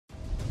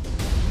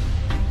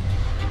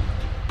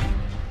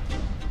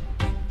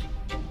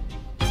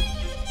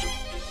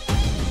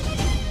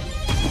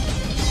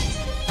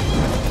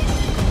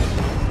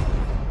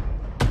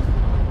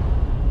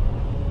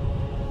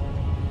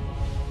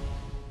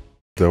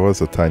There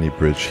was a tiny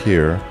bridge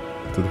here.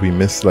 Did we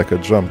miss like a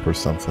jump or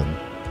something?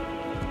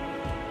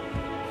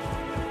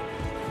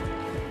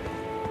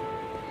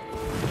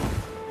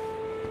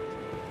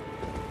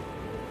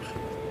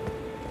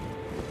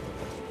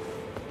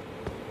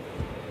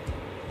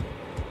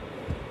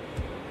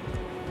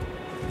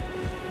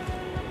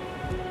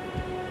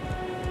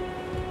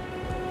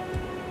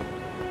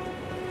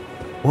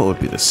 What would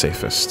be the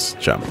safest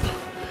jump?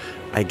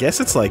 I guess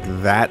it's like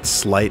that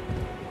slight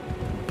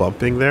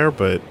bumping there,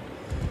 but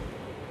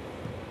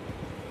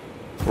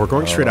we're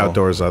going straight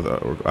outdoors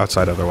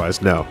outside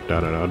otherwise. No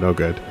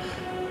good.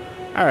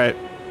 All right.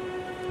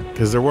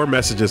 Because there were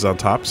messages on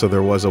top, so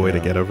there was a way to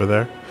get over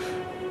there.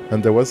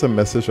 And there was a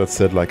message that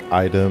said like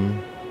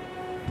item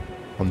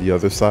on the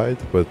other side,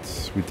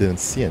 but we didn't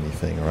see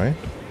anything, right?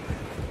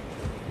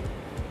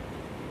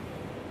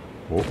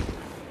 Whoa.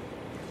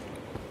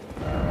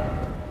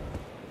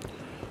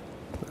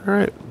 All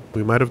right.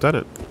 We might have done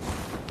it.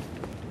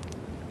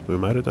 We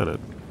might have done it.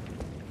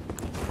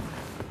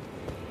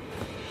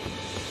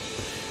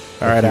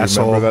 All right,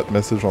 asshole. Remember that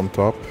message on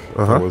top?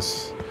 Uh-huh. That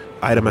was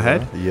item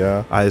ahead?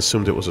 Yeah. I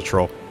assumed it was a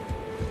troll.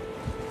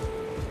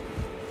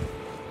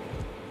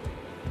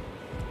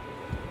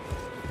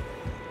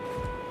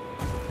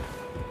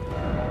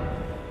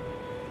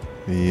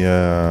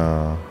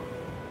 Yeah.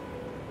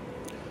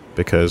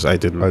 Because I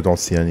don't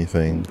see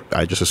anything.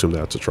 I just assumed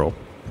that's a troll.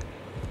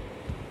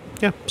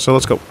 Yeah, so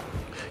let's go.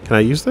 Can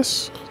I use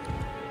this?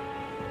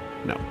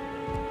 No.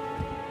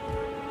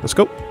 Let's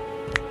go.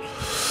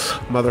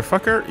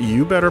 Motherfucker,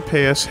 you better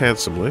pay us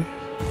handsomely.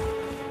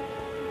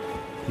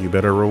 You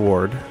better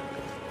reward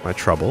my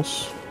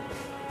troubles,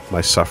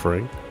 my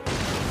suffering.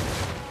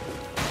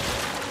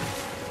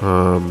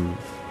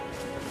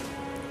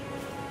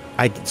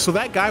 So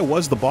that guy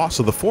was the boss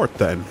of the fort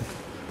then,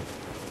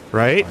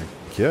 right? I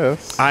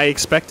guess. I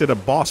expected a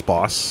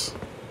boss,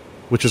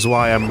 which is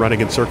why I'm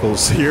running in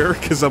circles here,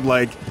 because I'm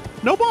like,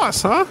 no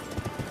boss, huh?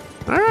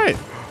 All right.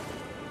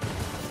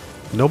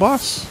 No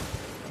boss.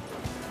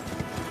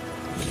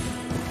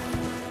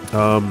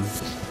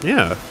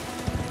 Yeah.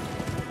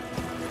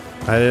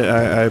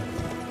 I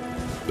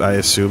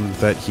assumed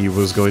that he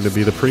was going to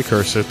be the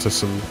precursor to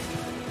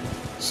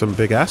some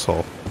big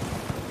asshole.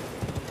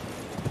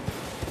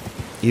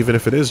 Even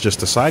if it is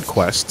just a side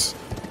quest,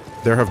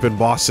 there have been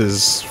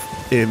bosses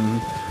in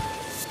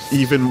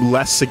even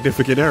less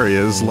significant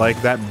areas,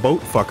 like that boat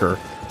fucker.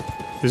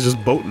 He's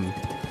just boating.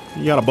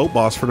 You got a boat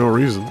boss for no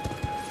reason.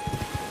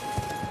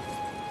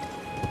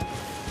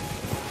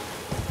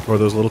 Or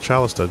those little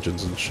chalice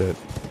dungeons and shit.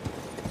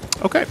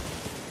 Okay.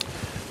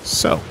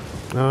 So,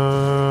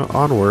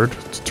 onward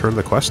to turn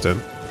the quest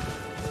in.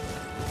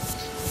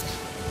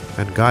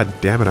 And god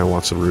damn it, I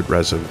want some root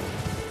resin.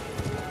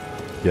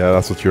 Yeah,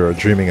 that's what you're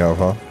dreaming of,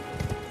 huh?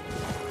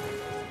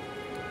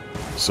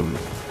 Some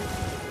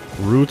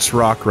roots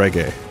rock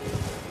reggae.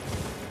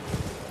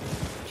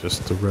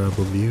 Just the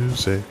rebel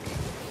music.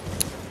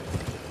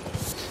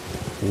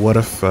 What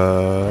if,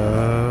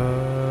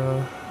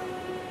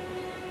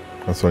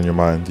 What's on your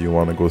mind? Do you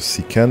want to go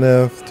see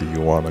Kenneth? Do you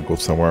want to go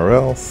somewhere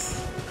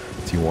else?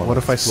 Do you want what to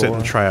if I sit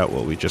and try out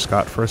what we just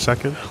got for a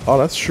second? Oh,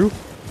 that's true.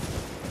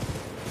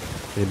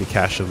 Maybe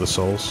cash in the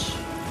souls.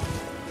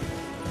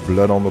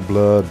 Blood on the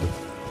blood.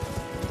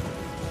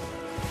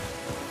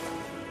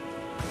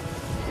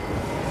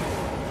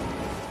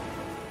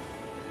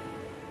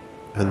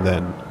 And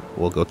then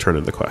we'll go turn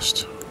in the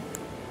quest.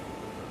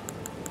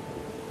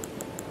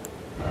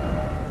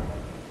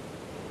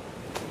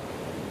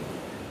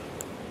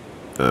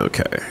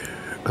 Okay.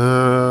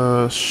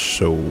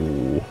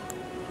 So...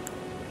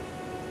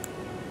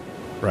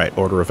 Right,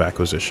 order of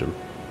acquisition.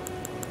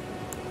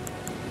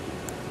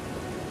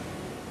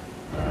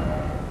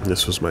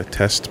 This was my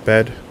test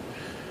bed.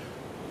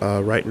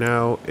 Right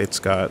now, it's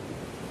got...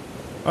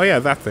 Oh yeah,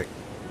 that thing.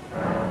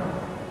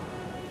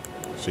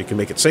 So you can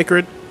make it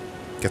sacred,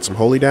 get some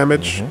holy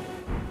damage.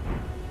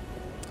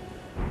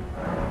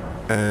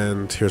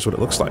 And here's what it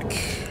looks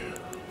like.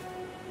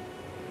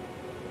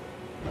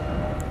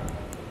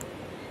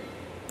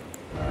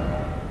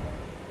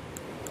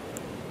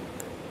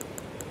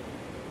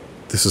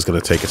 This is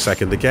going to take a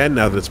second again,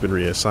 now that it's been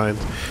reassigned.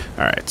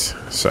 Alright,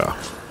 so...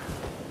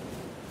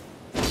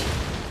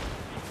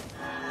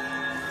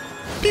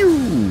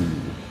 Pew!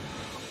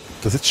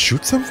 Does it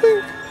shoot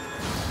something?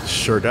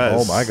 Sure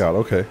does. Oh my god,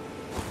 okay.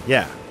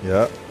 Yeah.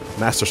 Yeah.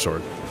 Master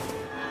Sword.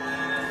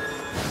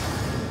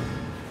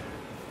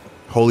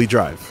 Holy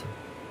Drive.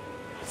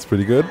 It's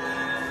pretty good.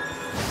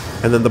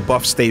 And then the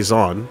buff stays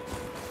on,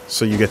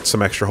 so you get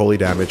some extra holy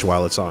damage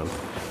while it's on.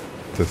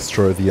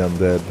 Destroy the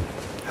undead.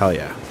 Hell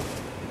yeah.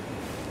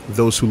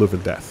 Those who live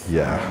in death.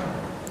 Yeah.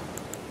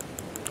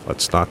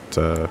 Let's not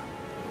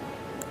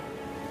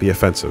be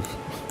offensive.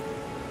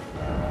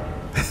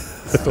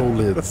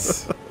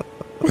 Stolids.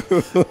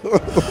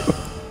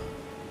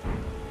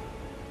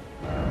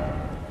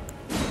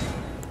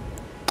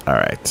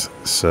 Alright,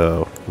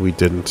 so we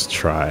didn't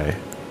try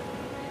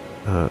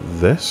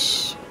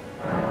this.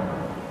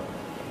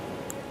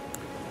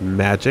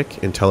 Magic,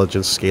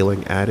 intelligence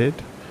scaling added.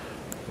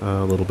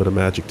 A little bit of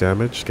magic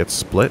damage. Gets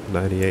split.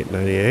 98,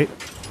 98.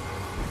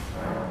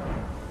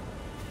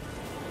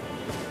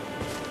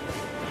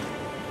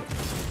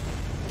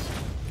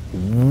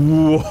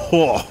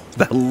 Whoa!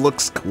 That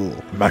looks cool.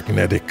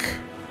 Magnetic.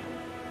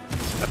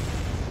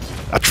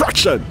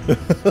 Attraction!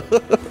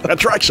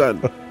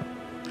 Attraction!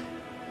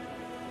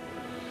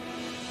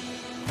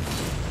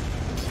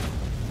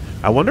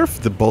 I wonder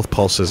if both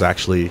pulses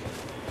actually,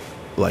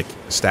 like,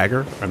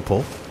 stagger and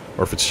pull,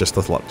 or if it's just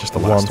the last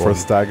one. One for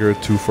stagger,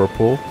 2 for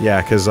pull.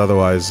 Yeah, because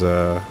otherwise,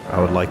 I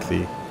would like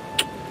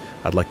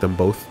I'd like them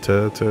both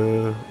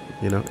to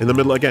you know, in the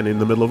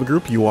middle of a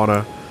group, if you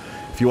wanna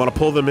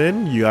pull them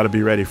in, you got to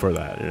be ready for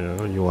that. You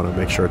know, you want to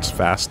make sure it's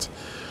fast.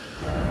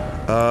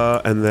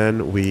 And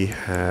then we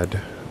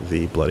had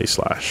the Bloody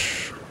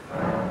Slash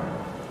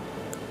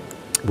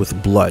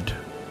with blood.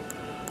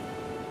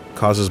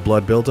 Causes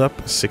blood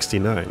buildup,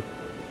 69.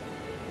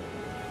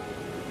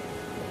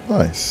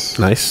 Nice.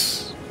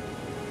 Nice.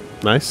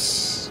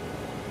 Nice.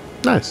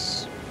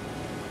 Nice.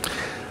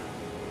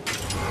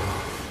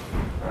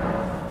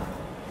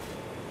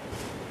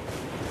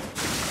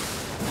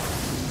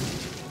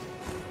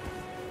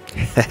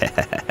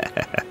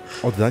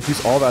 Oh, did that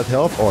use all that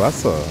health? Oh,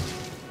 that's a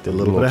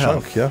little bit of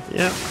chunk, health. yeah.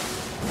 Yeah.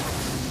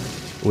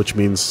 Which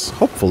means,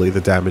 hopefully, the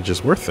damage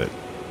is worth it.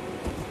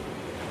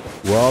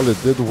 Well, it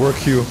did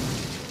work you.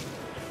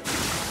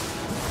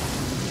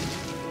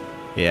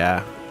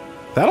 Yeah.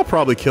 That'll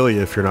probably kill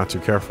you if you're not too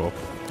careful.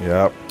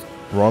 Yep.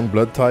 Wrong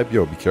blood type.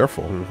 Yo, be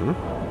careful.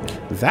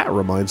 That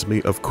reminds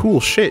me of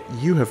cool shit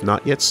you have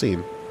not yet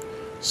seen.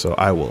 So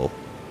I will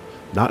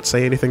not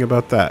say anything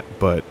about that,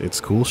 but it's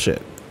cool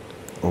shit.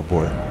 Oh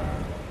boy.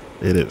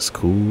 It is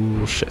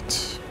cool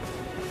shit.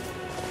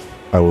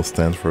 I will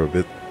stand for a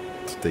bit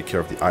to take care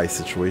of the eye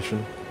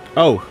situation.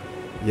 Oh.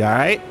 Yeah,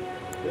 right?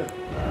 Yeah.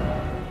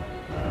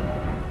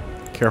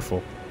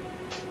 Careful.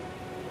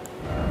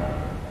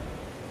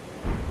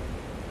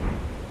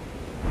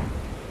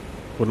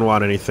 Wouldn't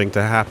want anything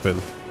to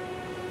happen.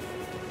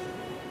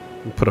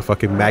 Put a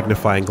fucking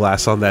magnifying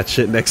glass on that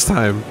shit next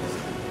time.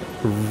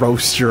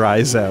 Roast your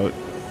eyes out.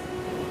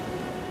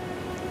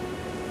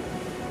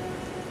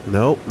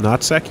 Nope,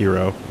 not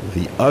Sekiro.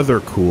 The other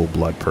cool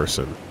blood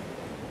person.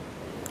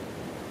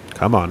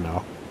 Come on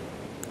now.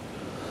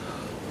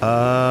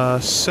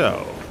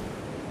 So.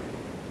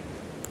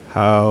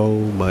 How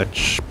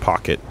much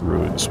pocket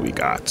runes we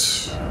got?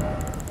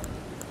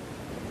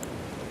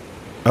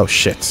 Oh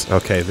shit.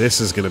 Okay, this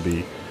is gonna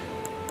be...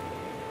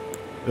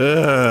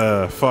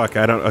 fuck,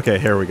 I don't... Okay,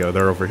 here we go.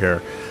 They're over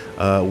here.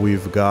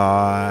 We've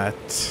got...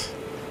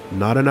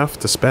 not enough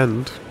to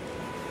spend.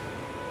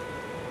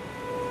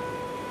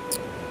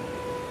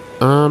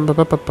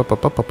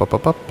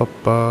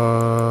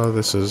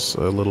 This is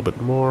a little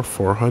bit more.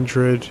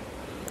 400.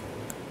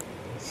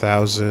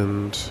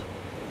 1,000.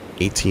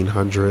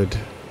 1,800.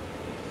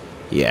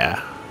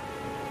 Yeah.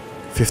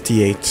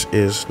 58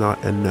 is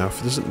not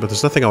enough. But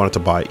there's nothing I wanted to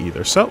buy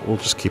either, so we'll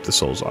just keep the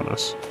souls on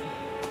us.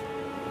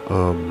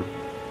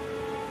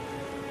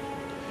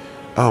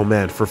 Oh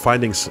man, for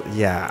finding...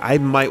 Yeah, I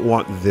might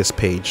want this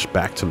page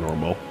back to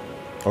normal.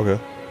 Okay.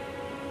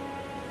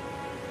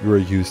 You were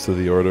used to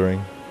the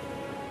ordering.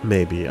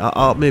 Maybe.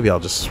 Maybe I'll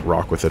just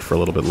rock with it for a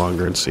little bit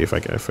longer and see if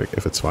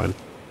it's fine.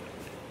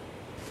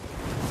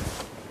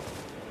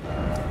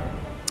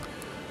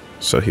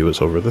 So he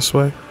was over this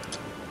way.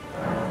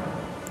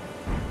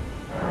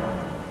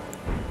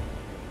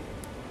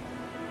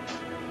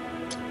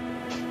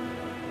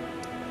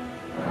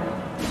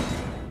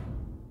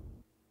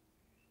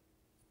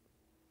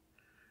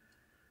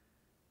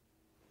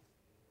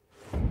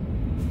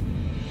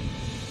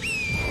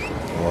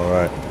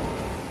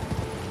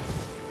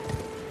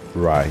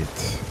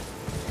 Right.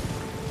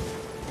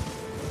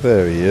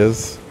 There he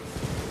is.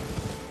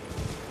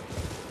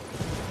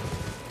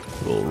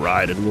 We'll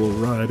ride and we'll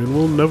ride and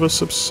we'll never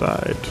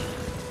subside.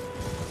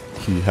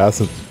 He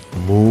hasn't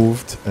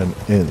moved an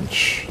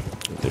inch.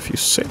 And if you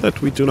say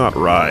that we do not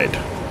ride,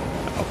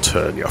 I'll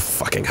turn your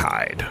fucking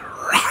hide.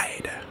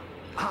 Ride.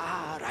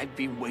 Ah, I've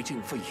been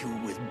waiting for you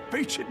with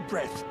bated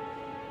breath.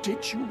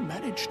 Did you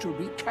manage to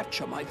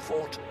recapture my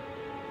fort?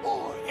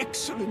 Oh,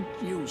 excellent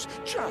news.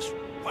 Just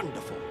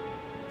wonderful.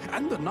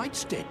 And the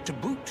knight's dead to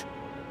boot.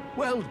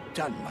 Well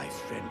done, my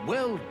friend.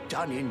 Well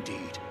done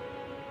indeed.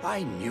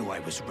 I knew I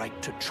was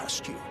right to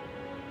trust you.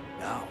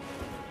 Now,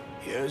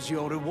 here's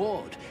your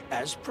reward,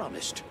 as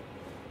promised.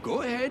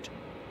 Go ahead.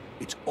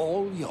 It's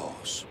all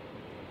yours.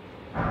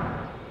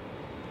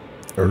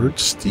 Urge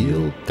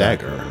Steel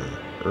Dagger.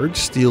 Urge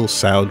Steel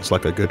sounds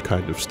like a good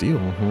kind of steel.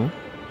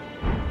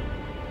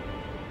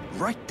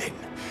 Right then.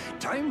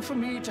 Time for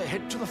me to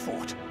head to the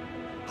fort.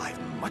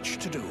 I've much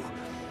to do.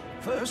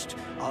 First,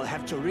 I'll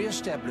have to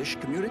re-establish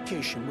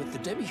communication with the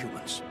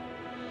demi-humans.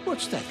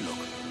 What's that look?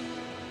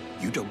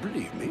 You don't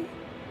believe me?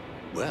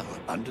 Well,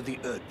 under the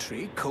Earth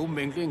Tree,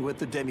 commingling with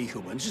the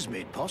demi-humans is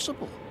made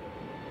possible.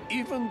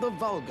 Even the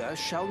vulgar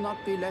shall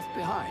not be left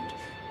behind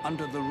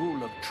under the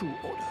rule of true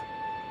order.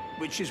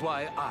 Which is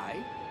why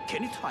I,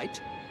 Kenneth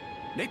Haight,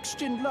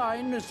 next in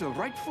line as the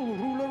rightful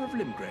ruler of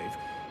Limgrave,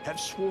 have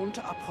sworn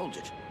to uphold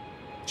it.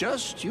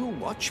 Just you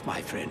watch,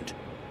 my friend.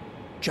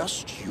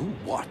 Just you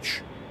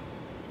watch.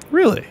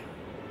 Really?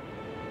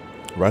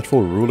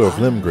 Rightful ruler of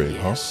Limgrave,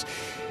 yes.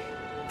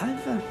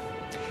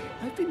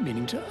 I've been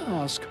meaning to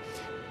ask.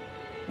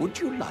 Would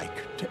you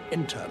like to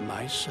enter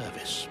my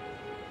service?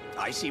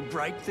 I see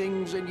bright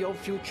things in your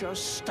future,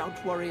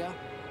 stout warrior.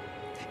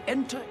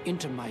 Enter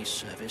into my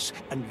service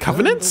and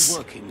Covenants?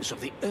 learn the workings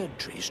of the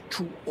Erdtree's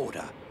true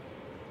order.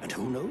 And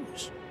who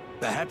knows?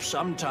 Perhaps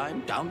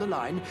sometime down the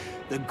line,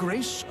 the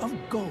grace of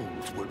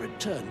gold will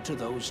return to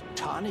those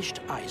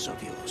tarnished eyes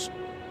of yours.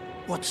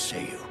 What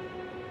say you?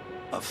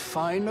 A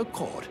fine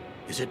accord,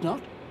 is it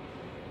not?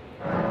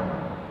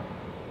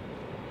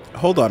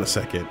 Hold on a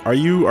second. Are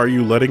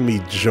you letting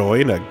me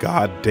join a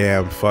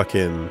goddamn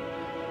fucking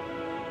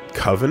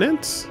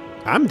covenant?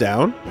 I'm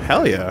down.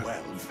 Hell yeah.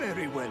 Well,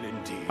 very well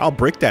indeed. I'll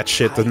break that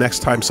shit the next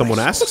time someone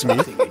asks me.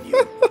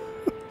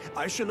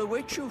 I shall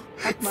await you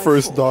at my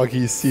First fort. dog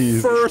he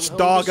sees. First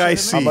dog I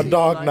see. I'm a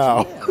dog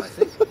now.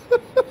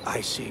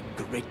 I see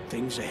great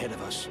things ahead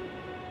of us.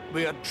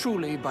 We are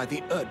truly by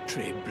the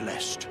Erdtree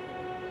blessed.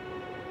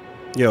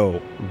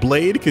 Yo,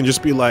 Blade can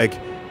just be like,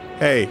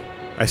 hey,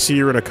 I see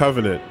you're in a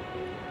covenant.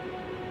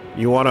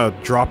 You want to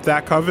drop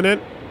that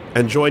covenant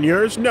and join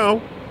yours?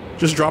 No.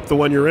 Just drop the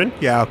one you're in?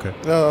 Yeah, okay.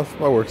 Yeah,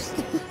 that works.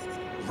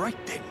 Right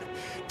then.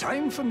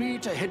 Time for me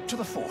to head to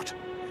the fort.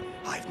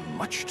 I've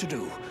much to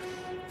do.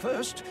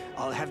 First,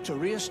 I'll have to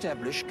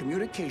re-establish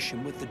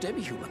communication with the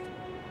demi-human.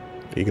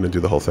 Are you going to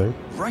do the whole thing?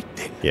 Right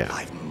then. Yeah.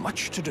 I've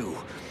much to do.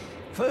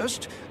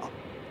 First,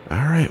 All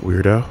right,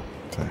 weirdo.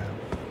 Damn.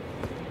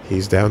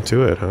 He's down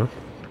to it, huh?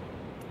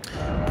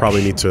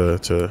 Probably need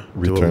to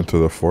Return to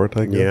the fort,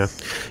 I Yeah.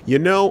 guess. You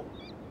know,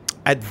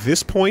 at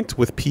this point,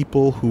 with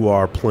people who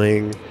are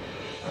playing,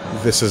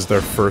 this is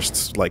their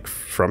first, like,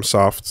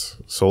 FromSoft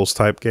Souls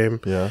type game,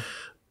 Yeah.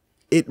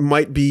 it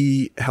might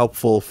be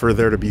helpful for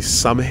there to be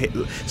some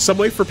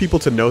way for people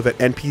to know that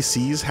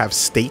NPCs have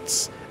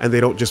states and they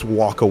don't just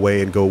walk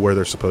away and go where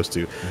they're supposed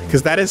to.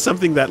 Because that is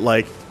something that,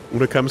 like,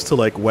 when it comes to,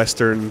 like,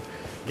 Western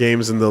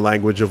games in the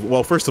language of,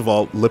 well, first of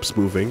all, lips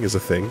moving is a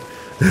thing.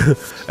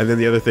 And then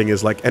the other thing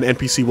is, like, an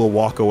NPC will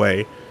walk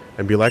away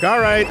and be like, all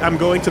right, I'm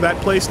going to that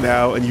place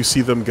now. And you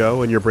see them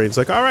go and your brain's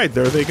like, all right,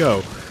 there they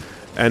go.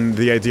 And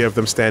the idea of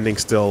them standing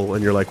still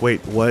and you're like,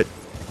 wait, what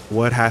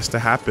has to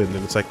happen?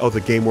 And it's like, oh,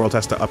 the game world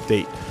has to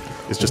update.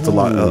 It's just a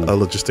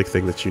logistic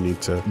thing that you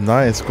need to...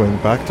 Nice, going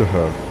back to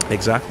her.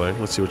 Exactly.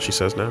 Let's see what she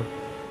says now.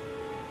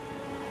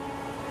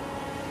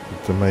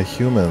 To my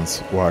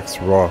humans wax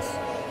wroth,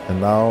 and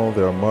now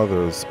their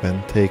mothers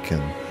been taken.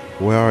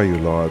 Where are you,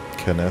 Lord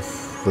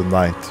Kenneth, the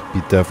knight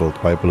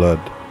bedeviled by blood?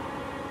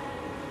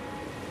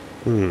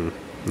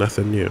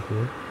 Nothing new,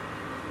 huh?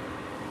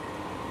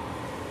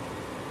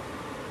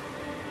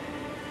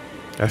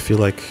 I feel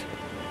like...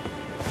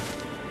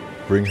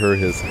 Bring her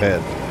his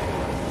head.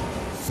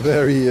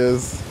 There he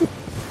is.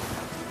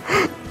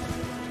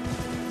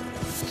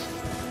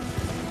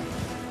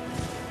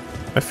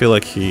 I feel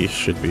like he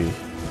should be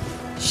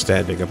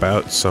standing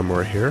about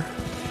somewhere here.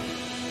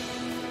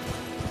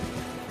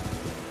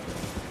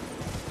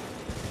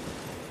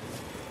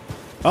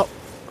 Oh,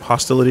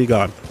 hostility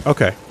gone.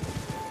 Okay.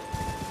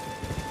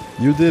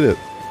 You did it.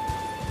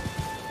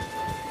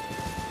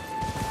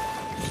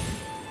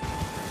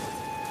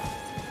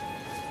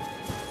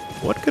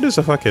 What good is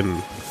a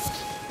fucking,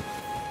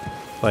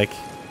 like,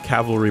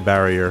 cavalry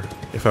barrier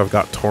if I've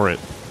got torrent?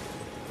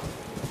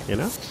 You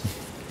know?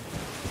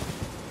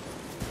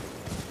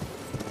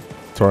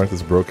 Torrent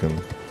is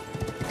broken.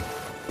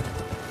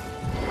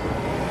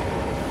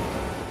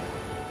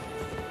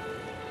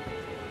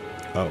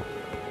 Oh.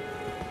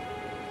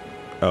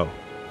 Oh.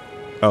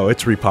 Oh,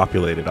 it's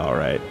repopulated,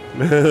 alright.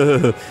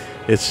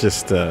 It's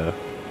just,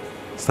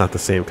 it's not the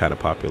same kind of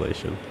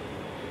population.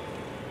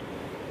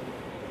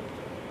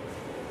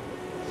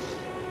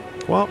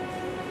 Well,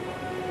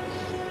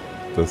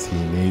 Does he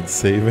need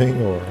saving,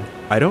 or?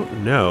 I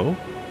don't know,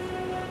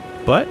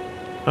 but,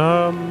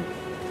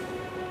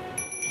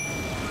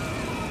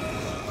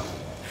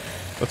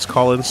 let's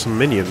call in some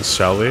minions,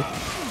 shall we?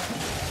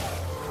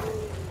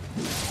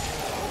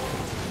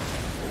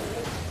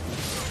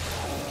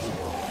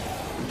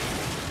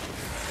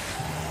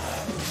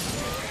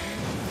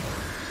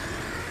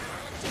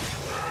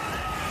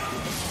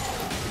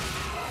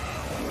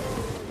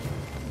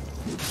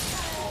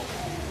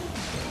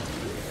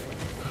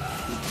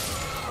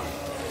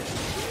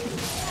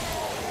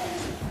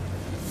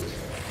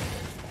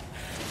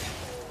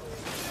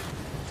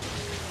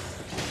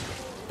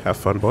 Have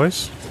fun,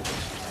 boys.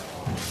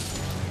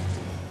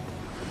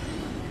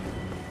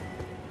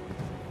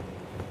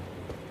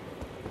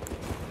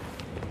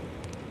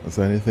 Has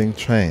anything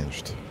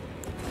changed?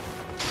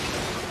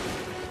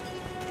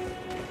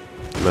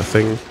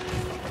 Nothing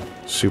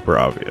super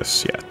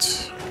obvious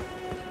yet.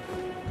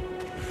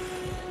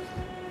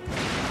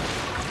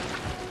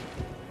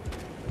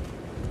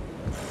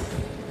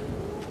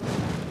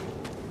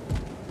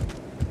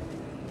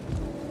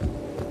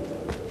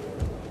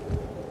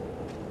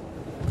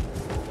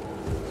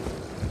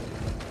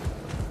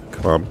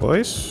 Come on,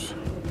 boys.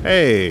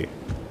 Hey.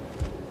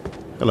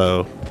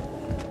 Hello.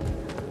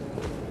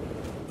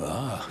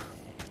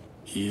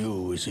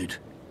 You, is it?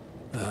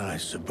 I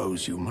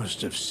suppose you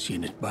must have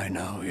seen it by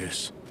now,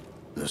 yes.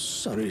 The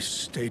sorry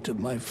state of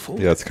my fort.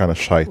 Yeah, it's kind of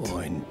shite. Oh,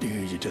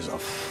 indeed, it is a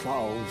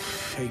foul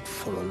fate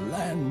for a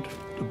land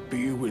to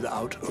be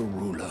without a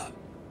ruler.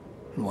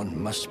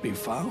 One must be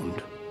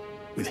found,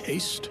 with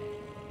haste,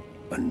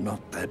 and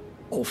not that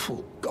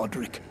awful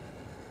Godric,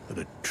 but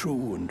a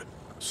true and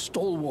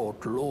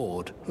stalwart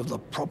lord of the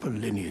proper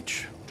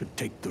lineage to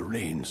take the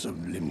reins of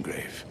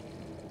Limgrave.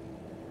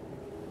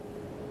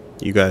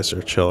 You guys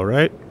are chill,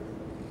 right?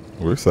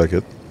 Looks like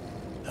it.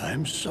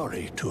 I'm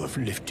sorry to have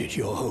lifted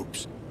your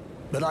hopes,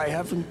 but I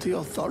haven't the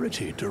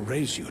authority to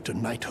raise you to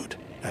knighthood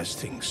as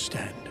things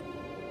stand.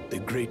 The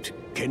great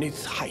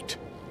Kenneth Height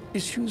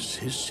issues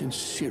his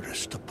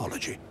sincerest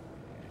apology.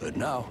 But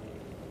now,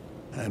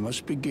 I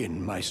must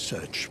begin my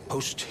search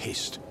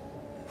post-haste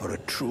for a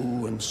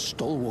true and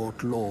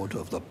stalwart lord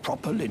of the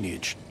proper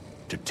lineage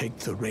to take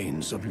the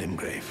reins of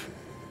Limgrave.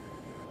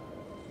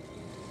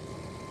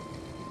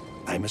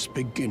 I must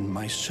begin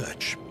my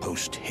search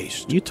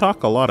post-haste. You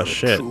talk a lot of for a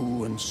shit.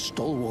 true and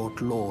stalwart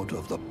lord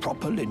of the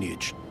proper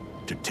lineage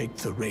to take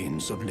the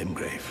reins of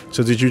Limgrave.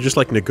 So did you just,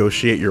 like,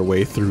 negotiate your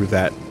way through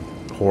that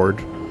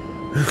horde?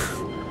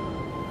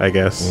 I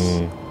guess.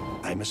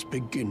 I must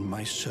begin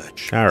my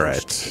search. All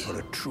right. For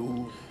a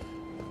true.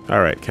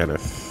 All right,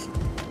 Kenneth.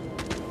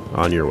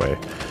 On your way.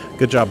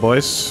 Good job,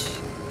 boys.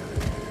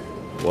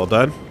 Well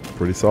done.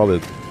 Pretty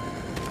solid.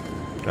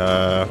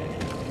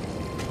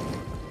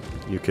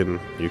 You can.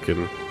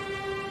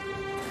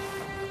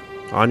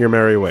 On your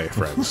merry way,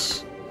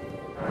 friends.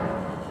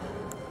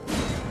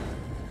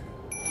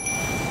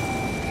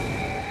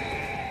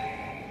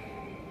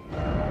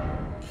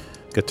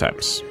 Good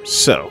times.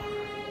 So,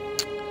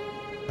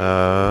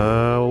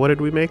 what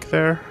did we make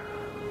there?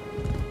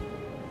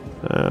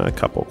 A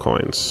couple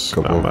coins.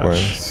 Couple Not of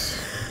much.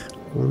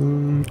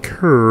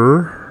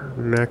 coins.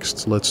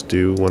 Next, let's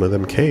do one of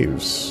them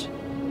caves.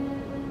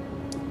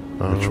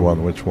 Which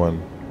one? Which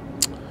one?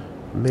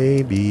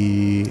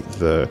 Maybe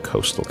the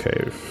coastal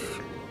cave.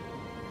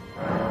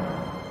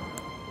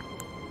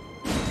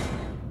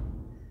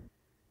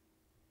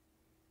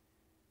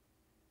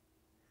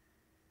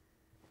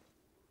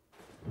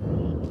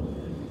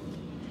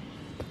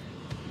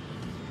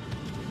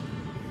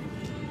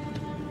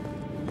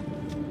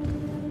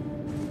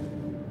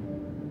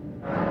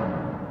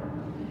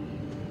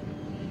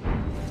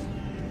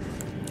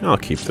 I'll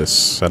keep this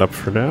set up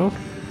for now.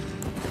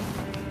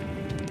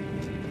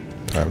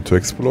 Time to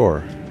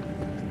explore.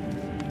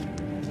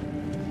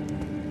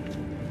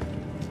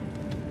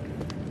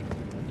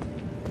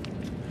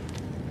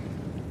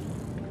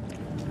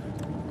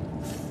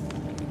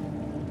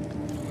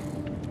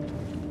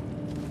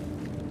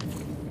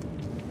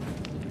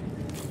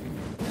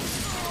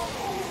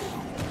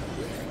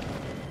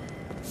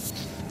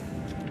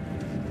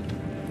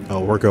 Oh,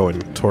 we're going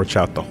torch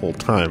out the whole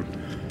time.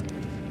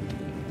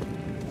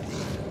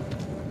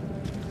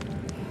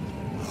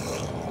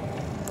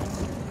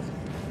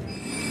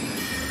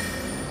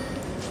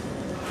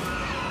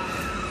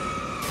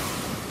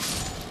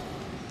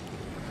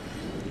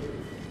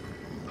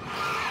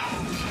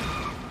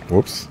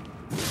 Whoops.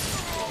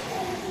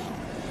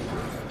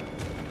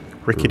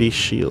 Rickety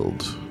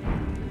shield.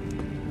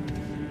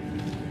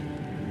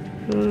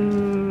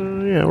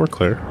 Yeah, we're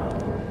clear.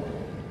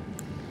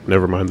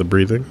 Never mind the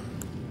breathing.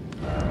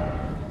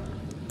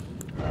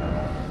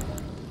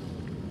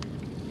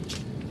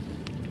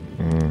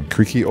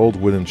 Creaky old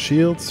wooden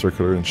shield,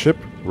 circular in shape,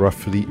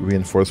 roughly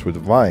reinforced with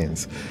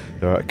vines.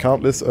 There are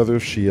countless other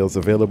shields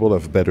available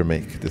of better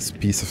make. This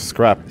piece of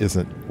scrap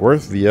isn't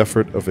worth the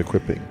effort of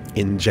equipping.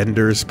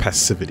 Engenders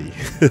passivity.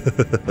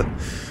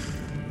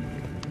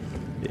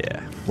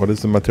 Yeah. What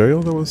is the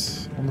material that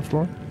was on the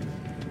floor?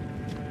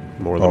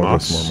 More than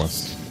moss. That's more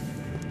moss.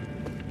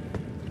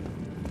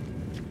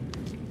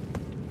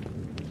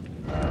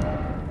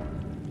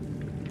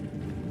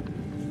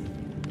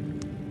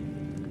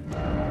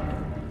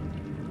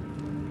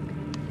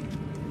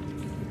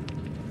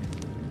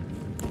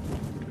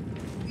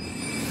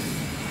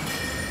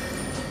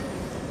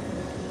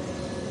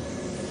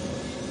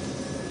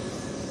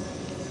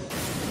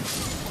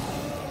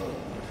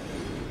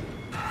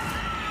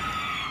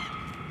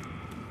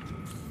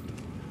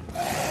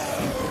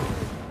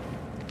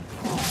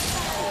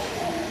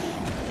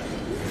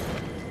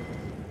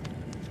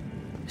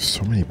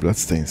 So many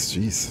bloodstains,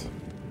 jeez.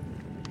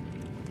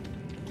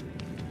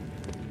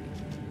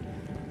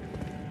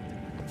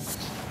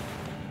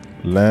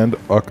 Land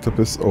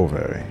octopus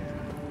ovary.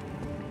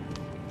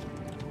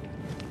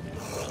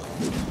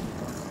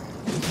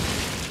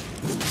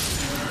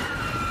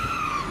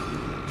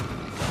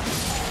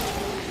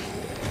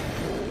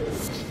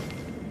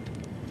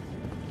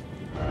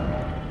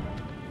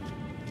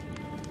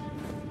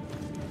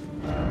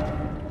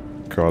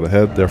 Crowd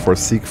ahead, therefore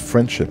seek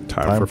friendship.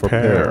 Time for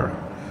pair.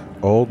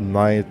 Old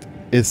Knight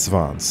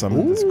Isvan,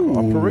 summon this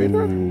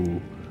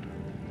cooperator.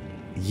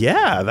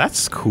 Yeah,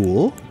 that's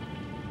cool.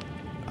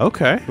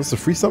 Okay. This is a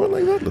free summon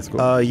like that? Let's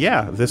go.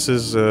 Yeah, this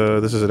is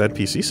an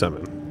NPC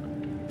summon.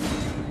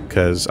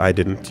 Because I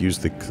didn't use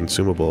the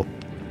consumable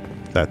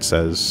that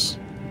says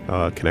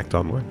connect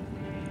online.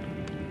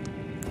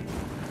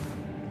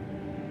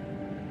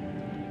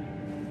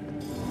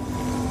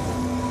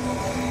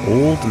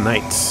 Old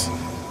Knights.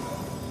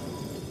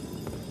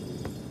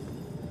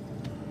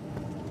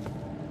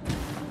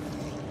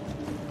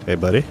 Hey,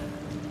 buddy.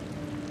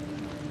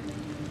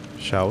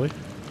 Shall we?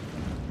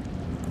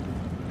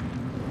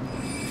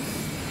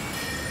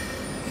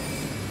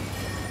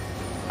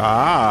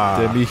 Ah!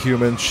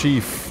 Demi-human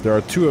chief. There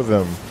are 2 of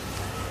them.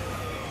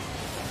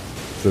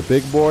 The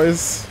big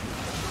boys.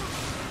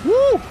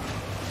 Woo!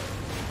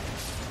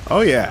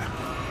 Oh, yeah.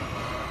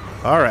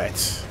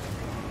 Alright.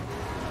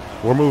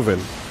 We're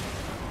moving.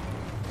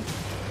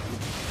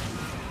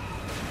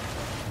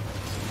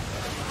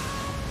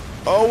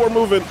 Oh, we're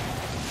moving.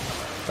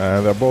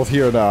 And they're both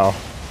here now.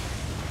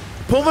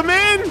 Pull them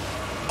in!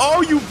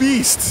 Oh, you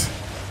beast!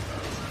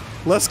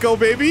 Let's go,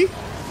 baby!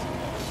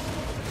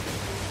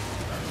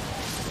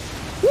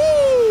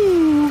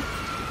 Woo!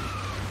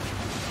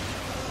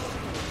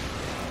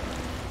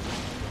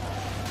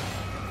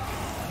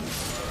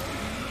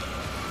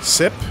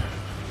 Sip.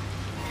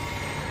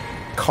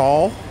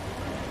 Call.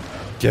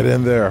 Get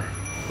in there.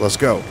 Let's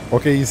go.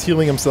 Okay, he's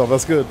healing himself.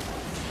 That's good.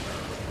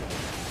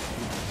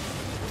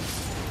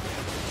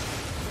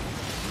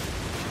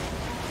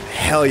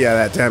 Hell yeah,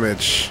 that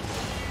damage.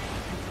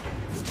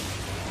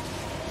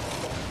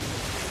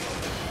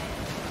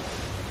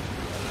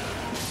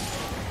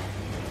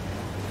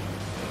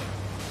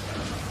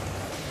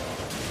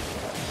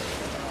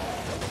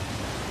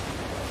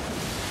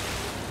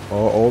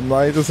 Oh, Old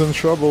Knight is in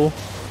trouble.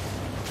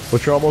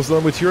 But you're almost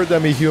done with your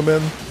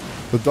demi-human.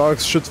 The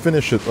dogs should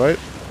finish it, right?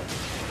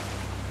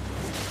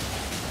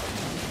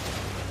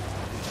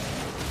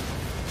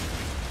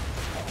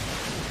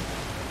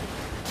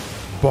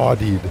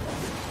 Bodied.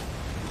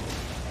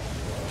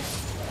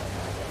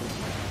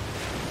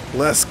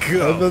 Let's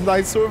go. And the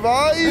knight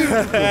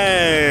survived!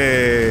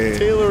 Hey!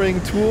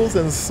 Tailoring tools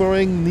and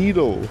sewing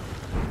needle.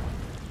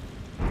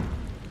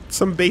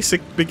 Some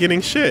basic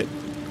beginning shit.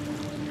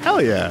 Hell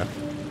yeah.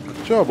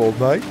 Good job, Old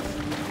Knight.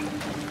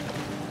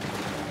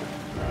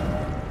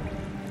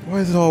 Why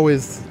is it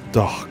always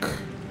dark?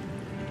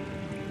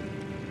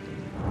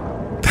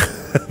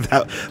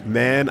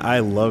 Man, I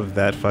love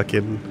that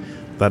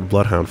that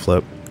bloodhound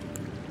flip.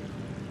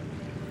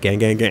 Gang,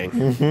 gang, gang.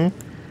 Mm-hmm.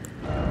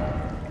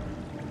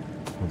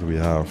 What do we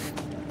have?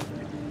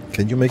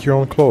 Can you make your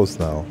own clothes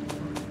now?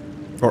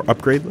 Or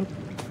upgrade them?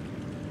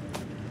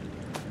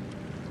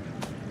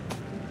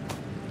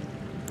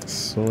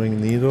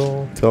 Sewing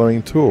needle,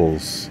 tailoring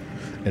tools.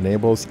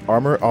 Enables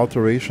armor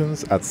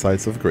alterations at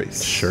sites of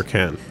grace. Sure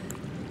can.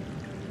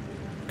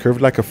 Curved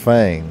like a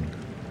fang.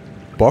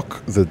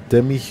 Buck, the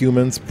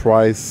demi-human's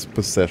prized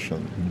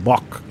possession.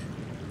 Buck.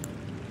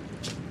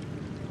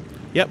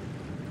 Yep.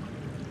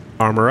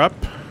 Armor up.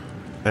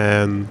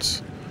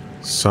 And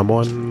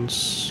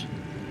someone's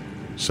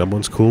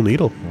cool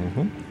needle.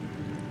 Mm-hmm.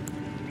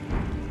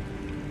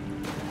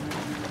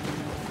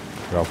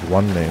 We have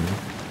one name.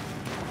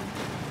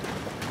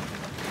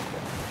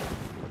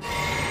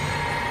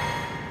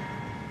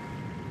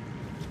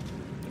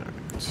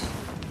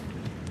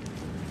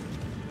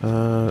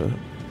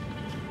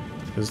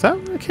 Is that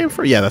where I came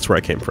from? Yeah, that's where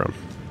I came from.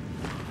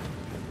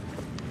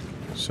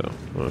 So,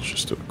 let's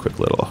just do a quick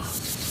little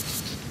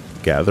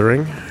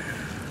gathering.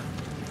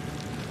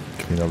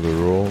 Clean up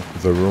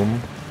the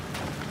room.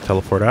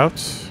 Teleport out.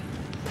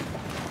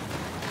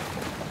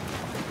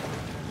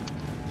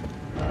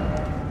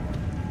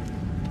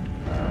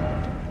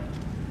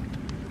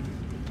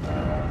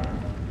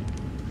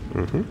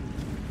 Mm-hmm.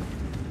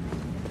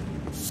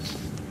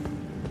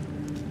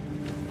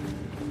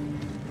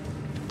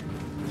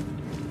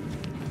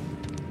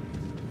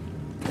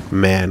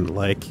 Man,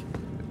 like,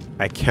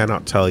 I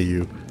cannot tell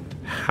you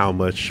how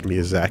much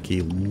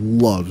Miyazaki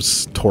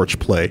loves torch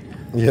play.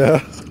 Yeah.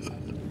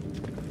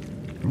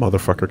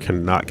 Motherfucker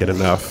cannot get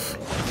enough.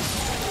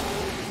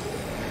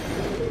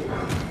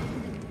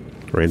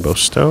 Rainbow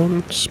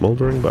stone,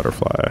 smoldering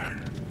butterfly.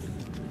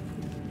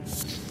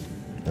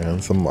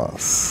 And some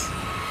moss.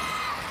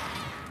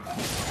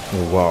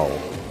 Oh, wow.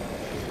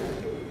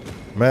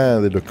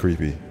 Man, they look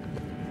creepy.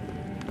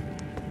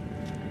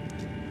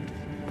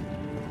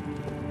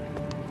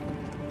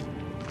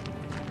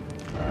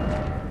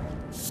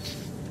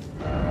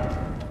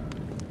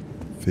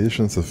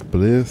 Visions of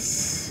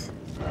bliss.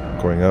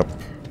 Going up.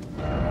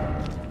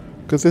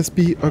 Could this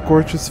be a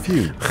gorgeous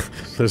view?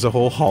 There's a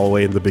whole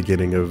hallway in the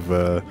beginning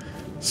of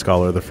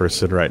Scholar of the First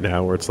Sin right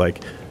now where it's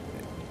like,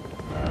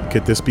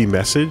 could this be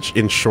message?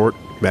 In short,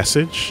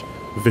 message?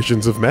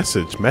 Visions of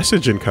message.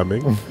 Message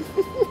incoming.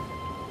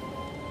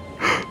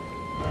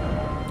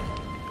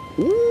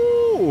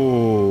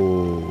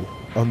 Ooh.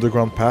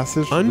 Underground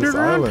passage to this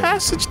Underground island.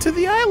 passage to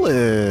the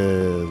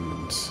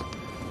island.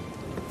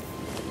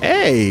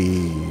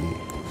 Hey.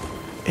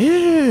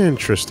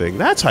 Interesting.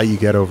 That's how you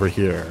get over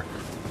here.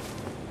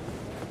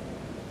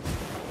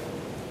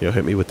 Yo,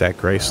 hit me with that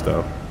grace,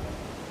 though.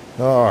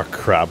 Oh,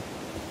 crap.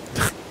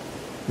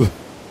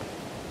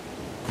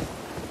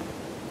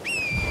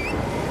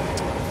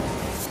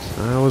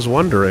 I was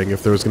wondering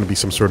if there was going to be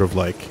some sort of,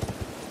 like,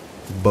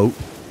 boat.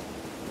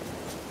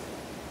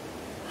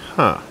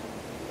 Huh.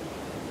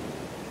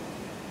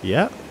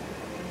 Yeah.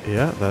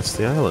 Yeah, that's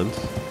the island.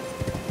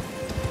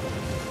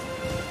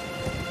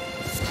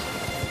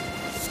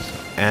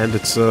 And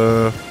it's,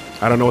 I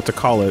don't know what to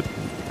call it.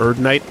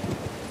 Erdnite?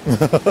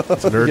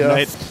 It's an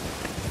Erdnite.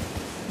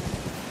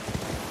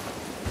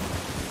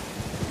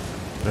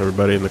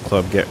 Everybody in the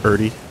club get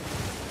Erdy.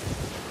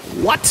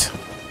 What?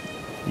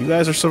 You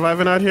guys are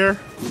surviving out here?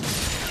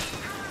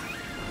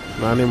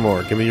 Not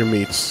anymore. Give me your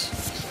meats.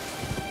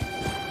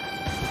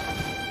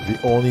 The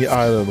only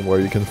island where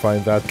you can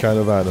find that kind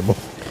of animal.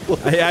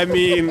 I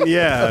mean,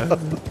 yeah.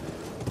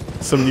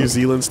 Some New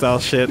Zealand style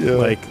shit. Yeah.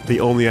 Like,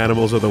 the only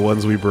animals are the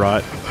ones we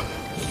brought.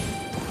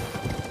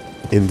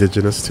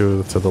 Indigenous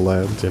to the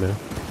land, you know.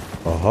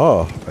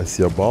 Aha, I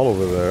see a ball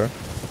over there.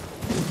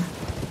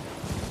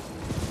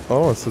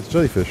 Oh, it's a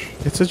jellyfish.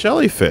 It's a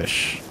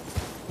jellyfish.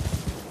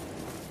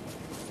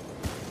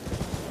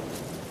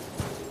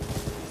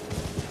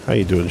 How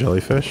you doing,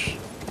 jellyfish?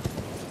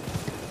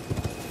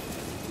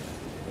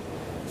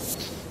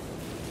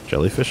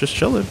 Jellyfish is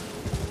chilling.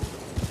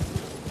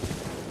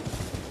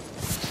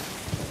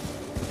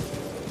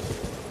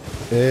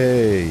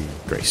 Hey.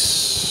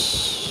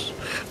 Grace.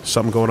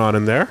 Something going on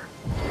in there?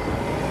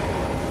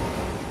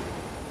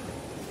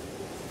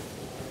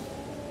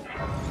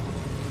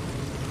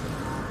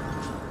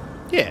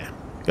 Yeah.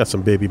 Got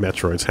some baby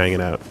Metroids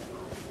hanging out.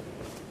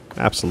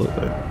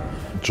 Absolutely.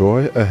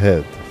 Joy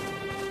ahead.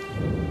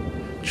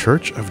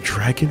 Church of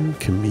Dragon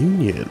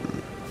Communion.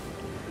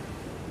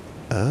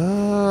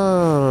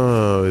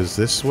 Oh, is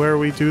this where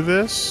we do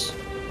this?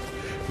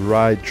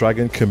 Right,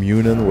 Dragon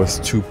Communion was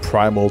too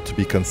primal to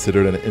be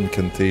considered an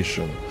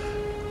incantation.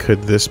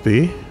 Could this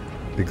be?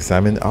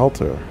 Examine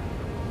altar.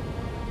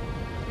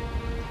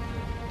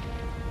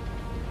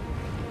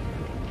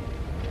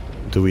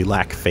 Do we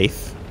lack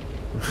faith?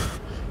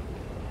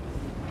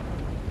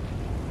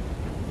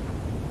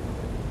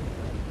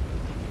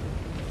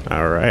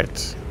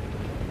 Alright.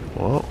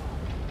 Well,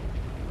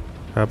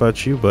 how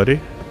about you, buddy?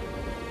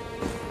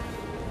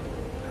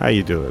 How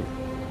you doing?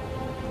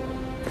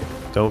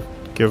 Don't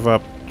give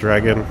up,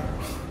 dragon.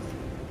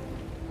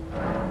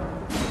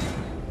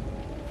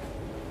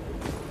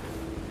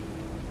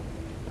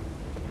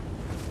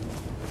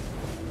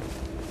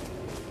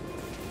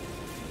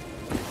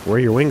 Where are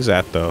your wings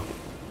at, though?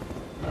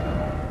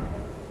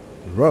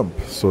 Rump,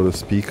 so to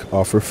speak,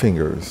 offer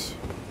fingers.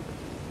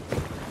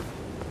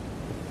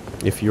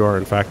 If you are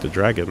in fact a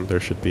dragon,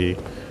 there should be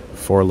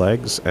 4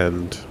 legs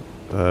and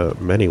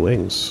many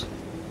wings.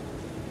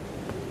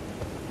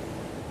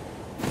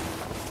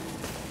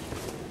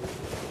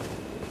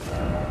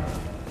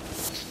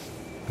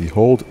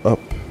 Behold up.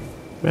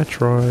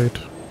 Metroid.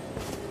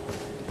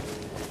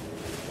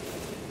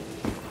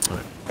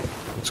 Alright,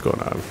 what's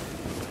going on?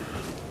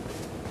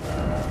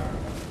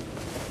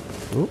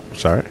 Oh,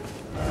 sorry.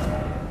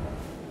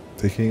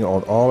 Taking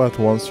on all at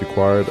once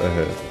required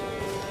ahead.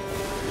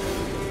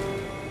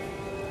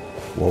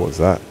 What was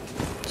that?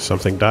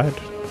 Something died.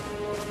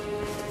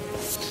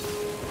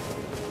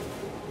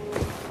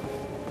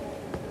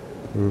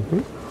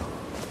 Mm-hmm.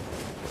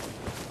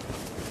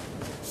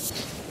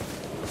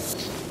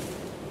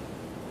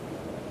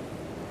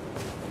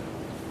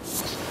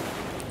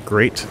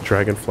 Great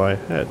dragonfly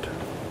head.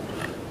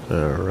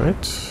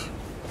 Alright.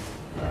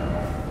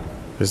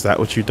 Is that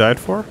what you died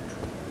for?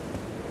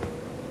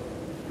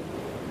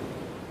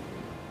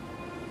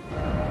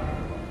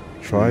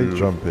 Try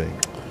jumping.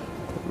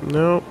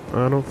 No,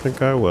 I don't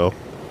think I will.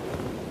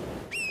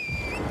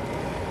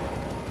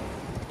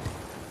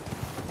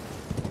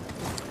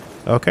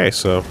 Okay,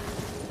 so...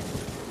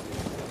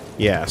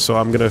 yeah, so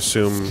I'm gonna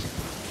assume...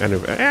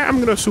 I'm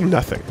gonna assume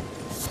nothing.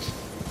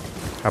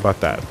 How about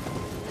that?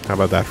 How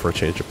about that for a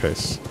change of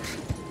pace?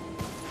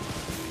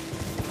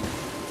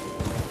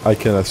 I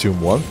can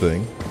assume one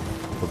thing.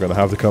 We're gonna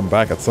have to come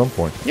back at some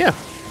point. Yeah.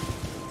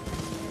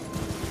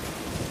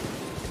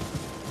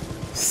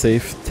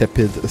 Safe,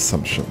 tepid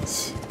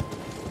assumptions.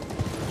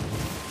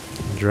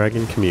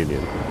 Dragon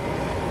Communion.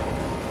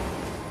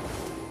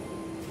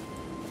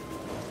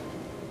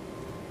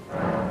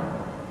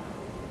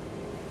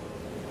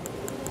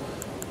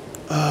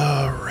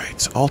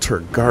 Alright, alter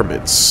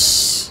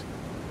garments.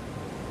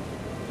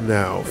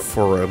 Now,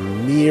 for a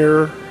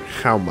mere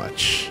how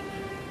much?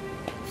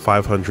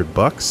 500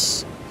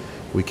 bucks.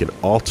 We can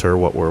alter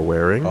what we're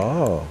wearing.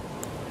 Oh.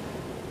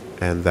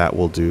 And that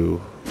will do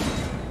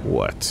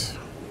what?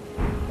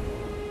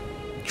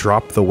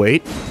 Drop the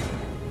weight?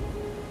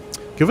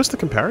 Give us the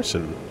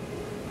comparison.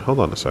 Hold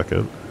on a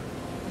second.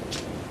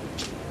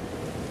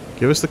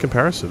 Give us the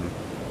comparison,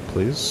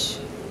 please.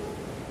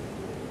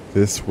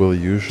 This will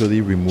usually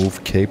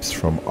remove capes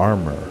from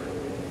armor.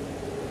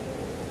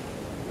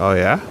 Oh,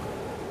 yeah?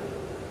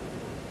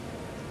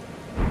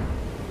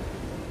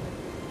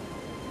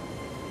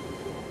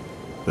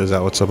 Is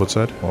that what someone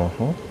said?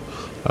 Uh-huh.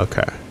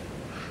 Okay.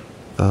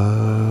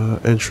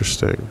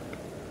 Interesting.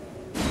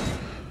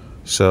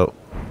 So,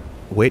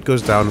 weight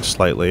goes down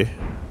slightly.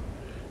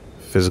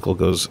 Physical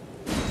goes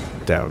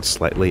down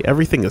slightly.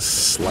 Everything is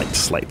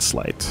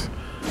slight.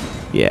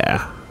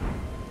 Yeah.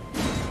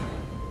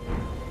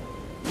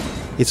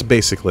 It's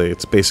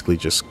basically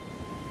just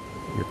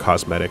your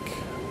cosmetic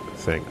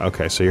thing.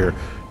 Okay, so you're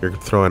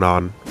throwing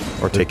on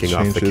or taking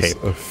off the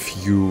cape. A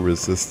few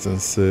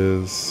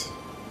resistances.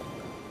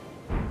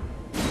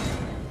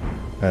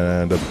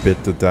 And a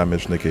bit the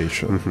damage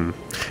negation.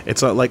 Mm-hmm.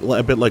 It's like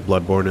a bit like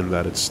Bloodborne in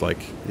that it's like,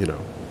 you know,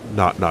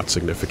 not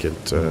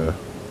significant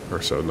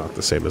or so, not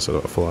the same as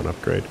a full-on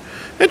upgrade.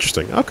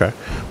 Interesting. Okay.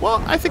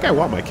 Well, I think I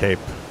want my cape.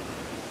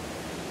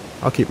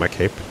 I'll keep my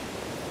cape.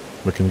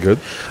 Looking good.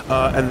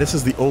 And this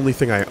is the only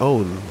thing I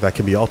own that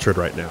can be altered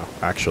right now,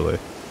 actually.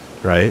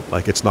 Right?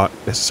 Like, it's not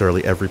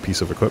necessarily every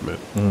piece of equipment.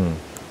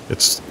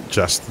 It's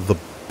just the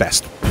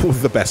best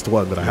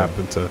one that I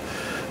happen to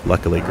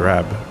luckily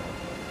grab.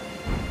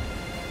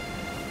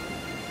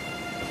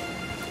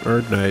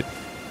 Erd Knight.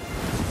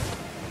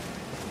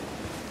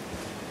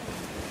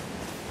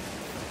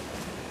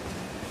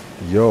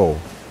 Yo,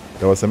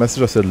 there was a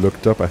message I said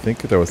looked up. I think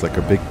there was like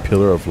a big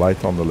pillar of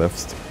light on the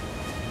left.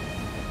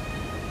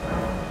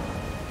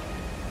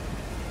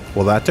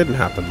 Well, that didn't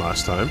happen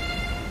last time.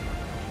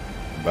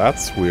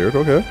 That's weird.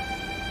 Okay.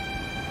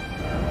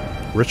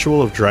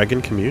 Ritual of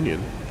Dragon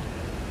Communion.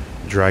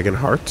 Dragon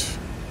Heart.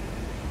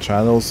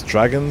 Channels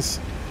dragon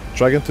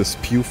to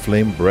spew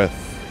flame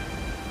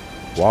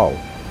breath. Wow.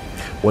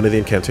 One of the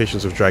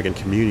incantations of Dragon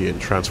Communion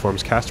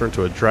transforms caster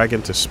into a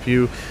dragon to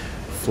spew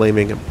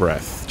flaming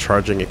breath.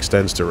 Charging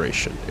extends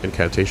duration.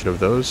 Incantation of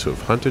those who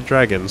have hunted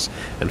dragons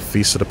and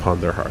feasted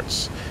upon their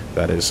hearts.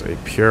 That is a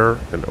pure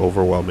and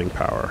overwhelming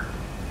power.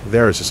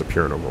 Theirs is a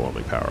pure and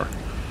overwhelming power.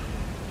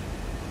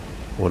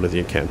 One of the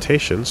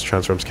incantations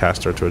transforms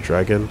caster into a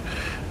dragon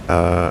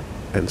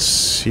and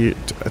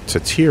to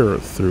tear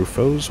through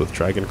foes with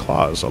dragon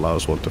claws.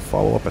 Allows one to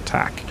follow up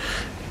attack.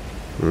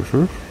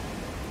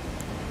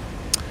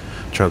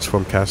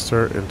 Transform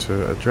caster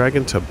into a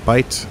dragon to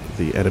bite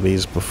the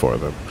enemies before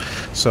them.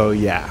 So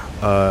yeah.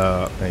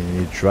 And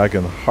you need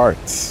dragon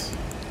hearts.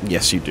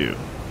 Yes, you do.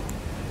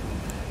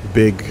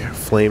 Big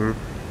flame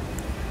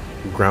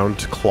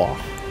ground claw.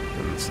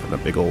 And a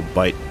big old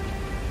bite.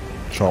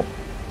 Chomp.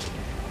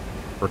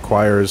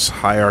 Requires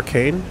high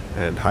arcane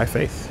and high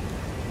faith.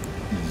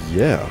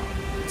 Yeah.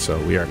 So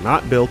we are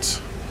not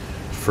built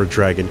for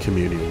Dragon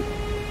Communion,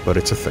 but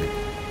it's a thing.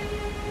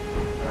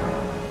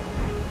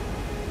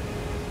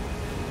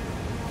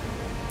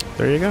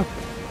 There you go.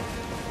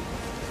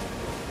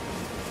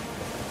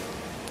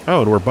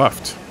 Oh, and we're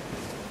buffed.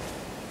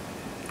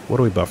 What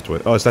are we buffed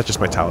with? Oh, is that just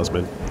my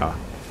talisman? Ah.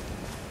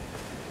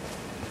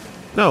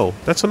 No,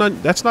 that's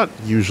not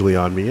usually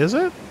on me, is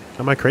it?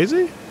 Am I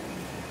crazy?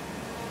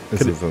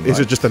 Is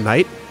it just a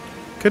knight?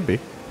 Could be.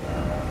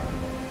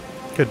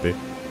 Could be.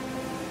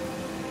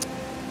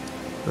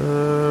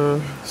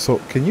 So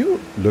can you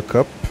look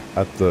up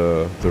at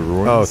the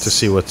ruins? Oh, to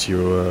see what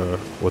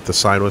the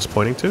sign was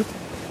pointing to?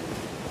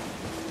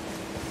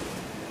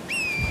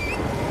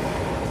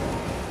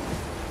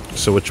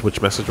 So which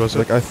message was it?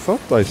 Like, I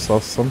thought I saw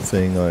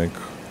something like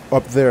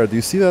up there. Do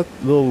you see that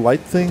little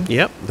light thing?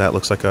 Yep, that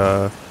looks like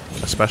a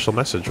special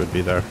message would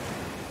be there.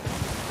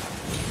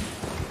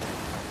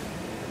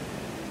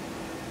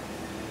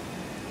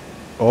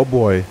 Oh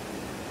boy.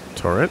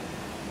 Torrent?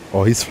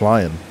 Oh, he's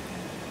flying.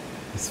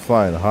 He's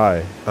flying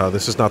high. Oh,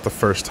 this is not the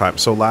first time.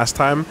 So last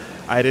time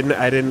I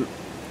didn't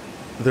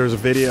there was a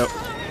video.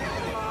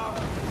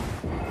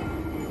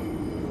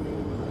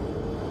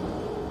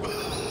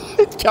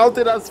 It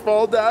counted as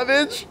fall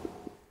damage.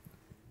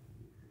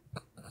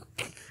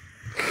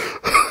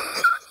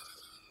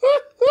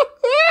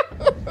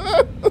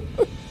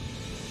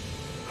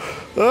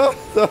 Oh,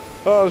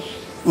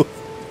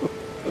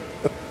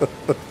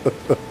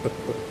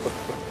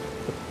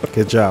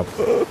 Good job.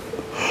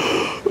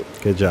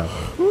 Good job.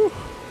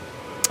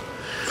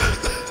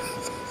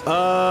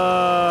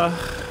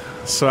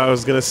 So I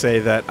was gonna say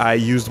that I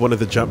used one of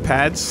the jump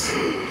pads.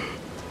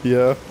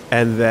 yeah.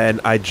 And then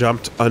I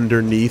jumped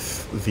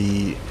underneath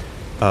the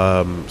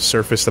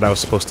surface that I was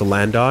supposed to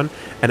land on,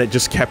 and it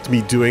just kept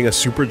me doing a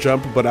super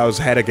jump, but I was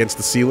head against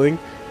the ceiling.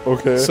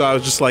 Okay. So I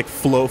was just like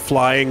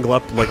flying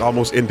up like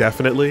almost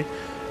indefinitely,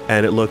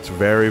 and it looked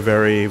very,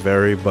 very,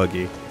 very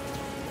buggy.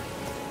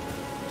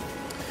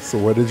 So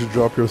where did you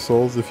drop your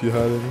souls if you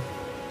had any?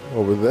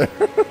 Over there?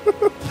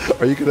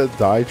 Are you gonna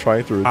die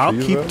trying to retrieve I'll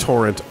keep them?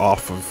 Torrent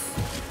off of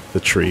the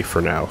tree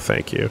for now,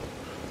 thank you.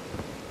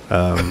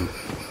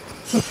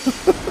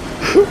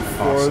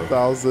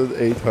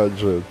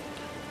 4,800.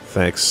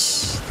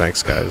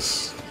 Thanks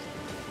guys.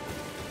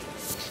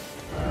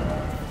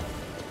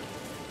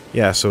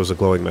 Yeah, so it was a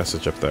glowing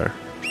message up there.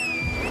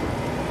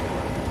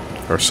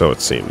 Or so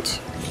it seemed.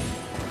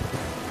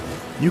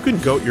 You can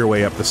goat your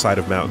way up the side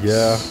of mountains.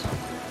 Yeah.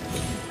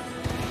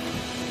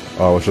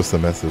 Oh, it's just a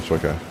message.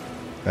 Okay.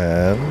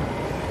 And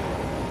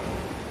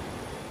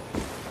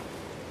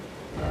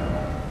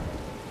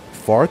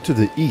far to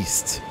the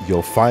east,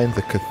 you'll find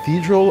the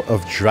Cathedral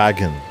of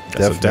Dragon,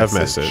 That's a dev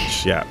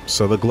message. Yeah.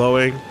 So the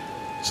glowing.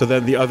 So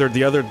then the other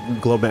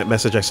glow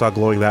message I saw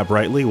glowing that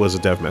brightly was a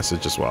dev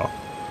message as well.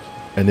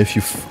 And if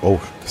you... oh,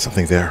 there's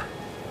something there.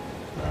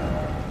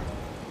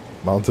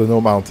 Mountain, oh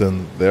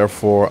mountain,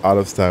 therefore out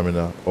of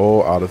stamina.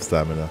 Oh, out of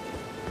stamina.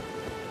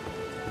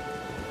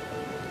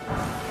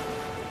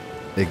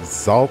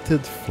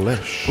 Exalted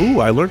flesh.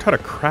 Ooh, I learned how to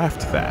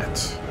craft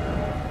that.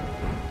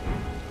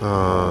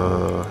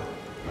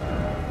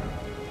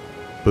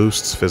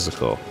 Boosts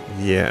physical.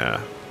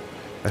 Yeah.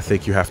 I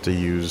think you have to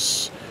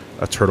use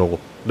a turtle...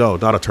 No,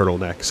 not a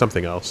turtleneck.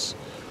 Something else.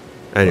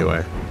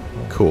 Anyway.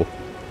 Cool.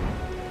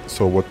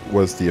 So what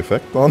was the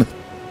effect on it?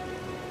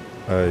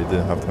 I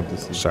didn't have time to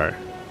see. Sorry.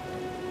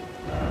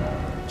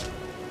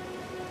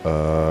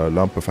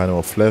 Lump of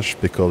animal flesh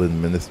pickled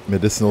in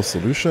medicinal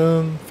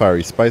solution.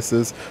 Fiery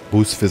spices.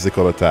 Boost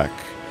physical attack.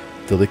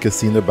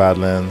 Delicacy in the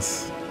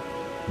Badlands.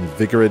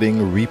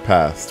 Invigorating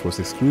repast was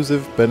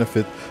exclusive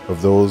benefit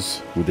of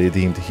those who they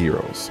deemed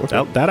heroes.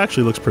 Okay. That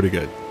actually looks pretty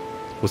good.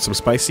 With some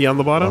spicy on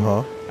the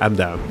bottom, I'm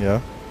down.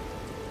 Yeah.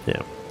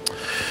 Yeah.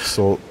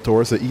 So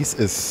towards the east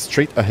is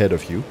straight ahead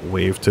of you.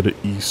 Wave to the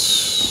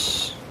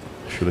east.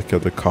 If you look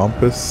at the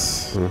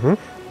compass,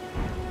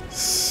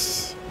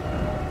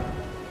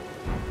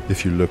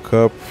 if you look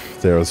up,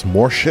 there's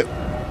more shit.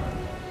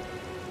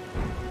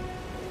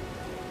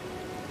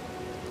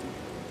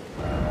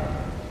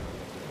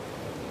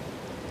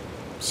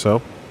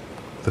 So,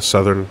 the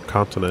southern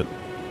continent.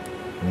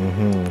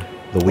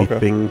 The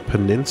Weeping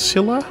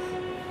Peninsula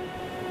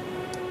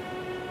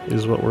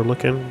is what we're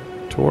looking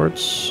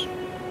towards.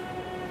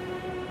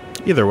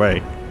 Either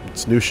way,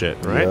 it's new shit,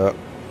 right? Yeah.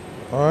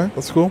 Alright,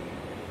 that's cool.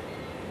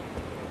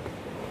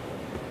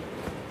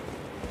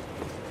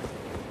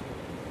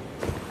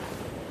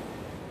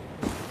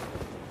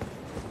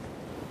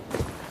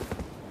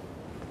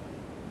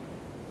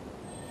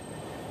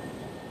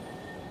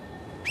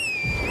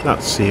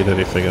 Not seeing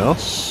anything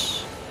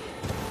else.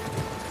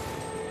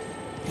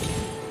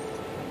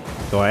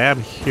 Though I am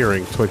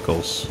hearing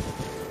twinkles.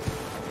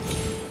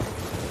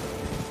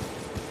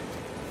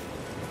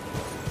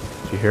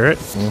 Do you hear it?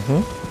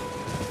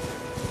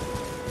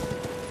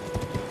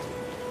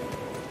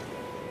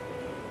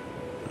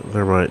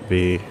 There might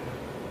be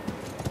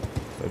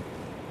a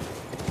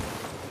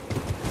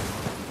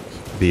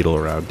beetle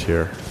around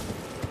here.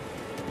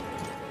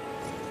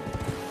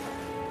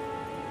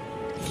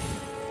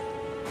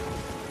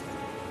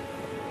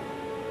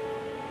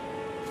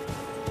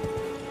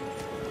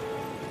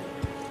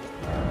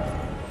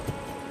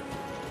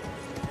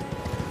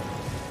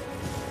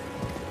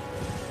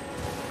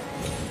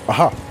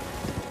 Aha!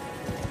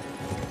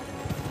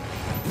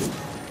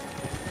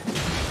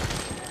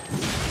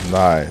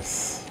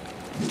 Nice.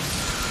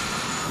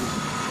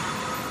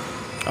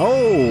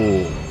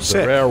 Oh,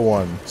 sick. The rare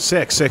one.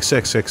 Sick.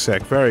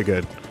 Very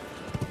good.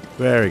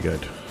 Very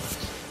good.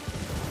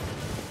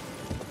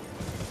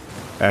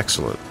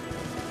 Excellent.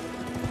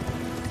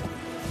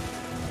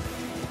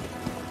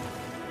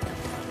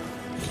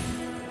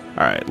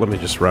 Alright, let me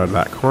just round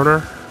that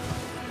corner.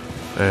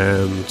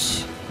 And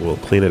we'll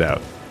clean it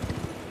out.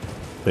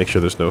 Make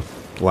sure there's no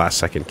last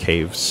second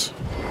caves.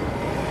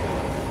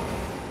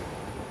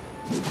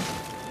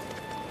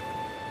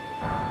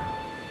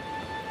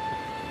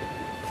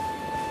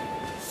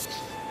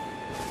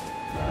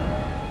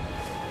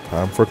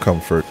 Time for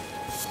comfort.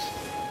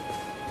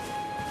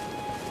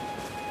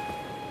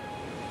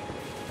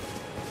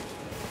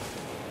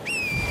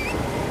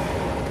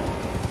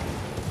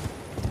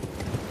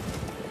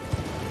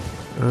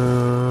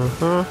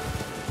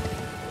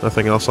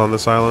 Nothing else on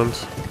this island?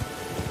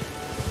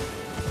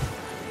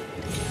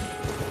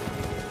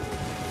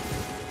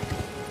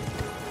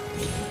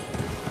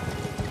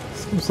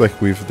 Seems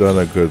like we've done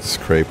a good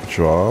scrape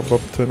job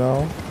up to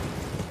now.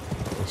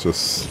 Let's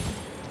just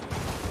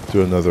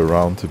do another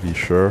round to be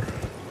sure.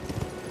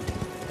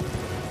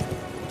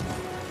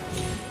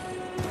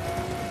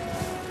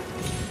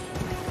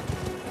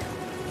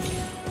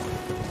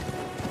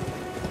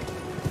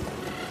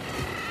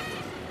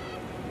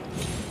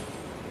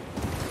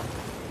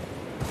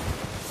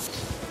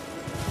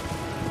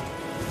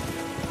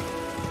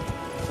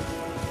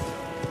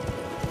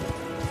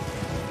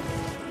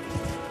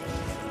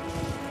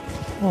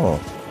 Oh.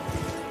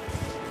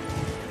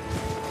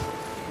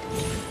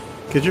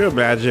 Could you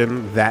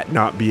imagine that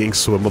not being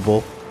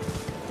swimmable?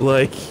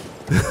 Like,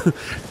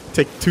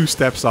 take 2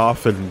 steps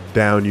off and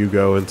down you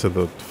go into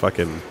the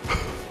fucking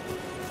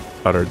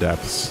utter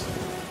depths.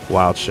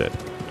 Wild shit.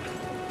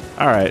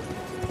 Alright.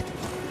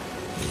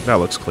 That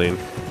looks clean.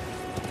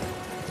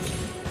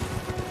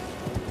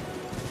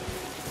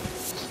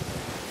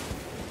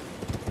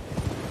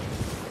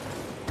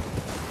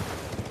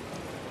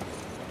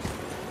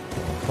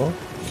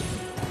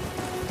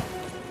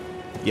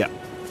 Yeah,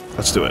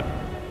 let's do it.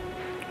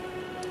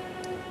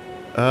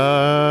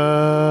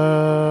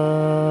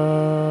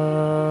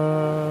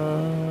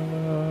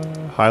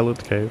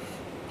 Highland Cave.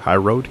 High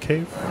Road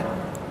Cave?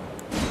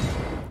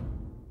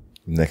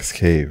 Next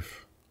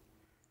cave.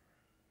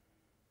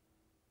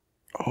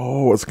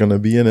 Oh, what's gonna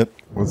be in it?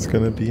 What's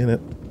gonna be in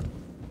it?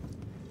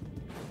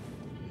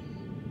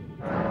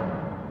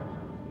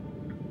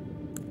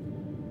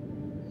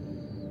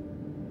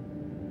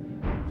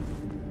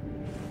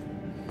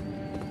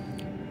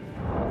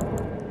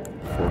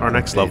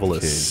 next level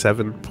is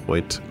 8K.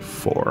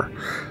 7.4.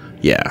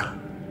 Yeah.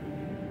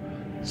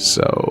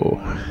 So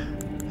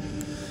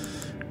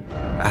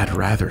I'd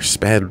rather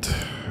spend.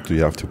 Do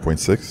you have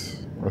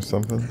 2.6 or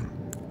something?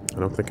 I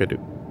don't think I do.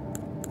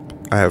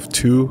 I have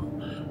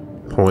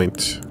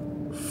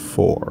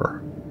 2.4.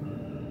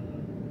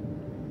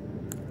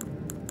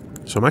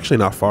 So I'm actually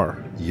not far.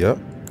 Yep.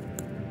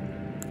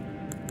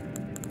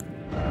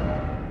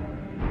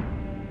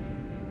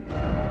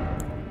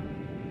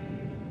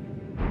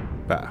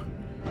 Bah.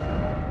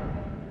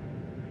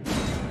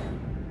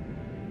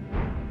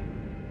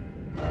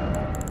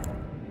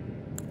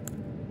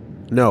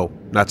 No,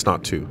 that's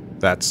not 2.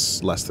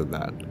 That's less than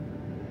that.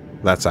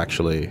 That's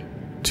actually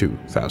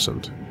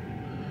 2,000.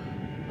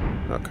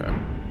 Okay.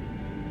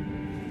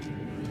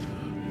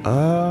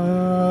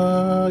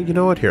 You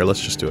know what? Here,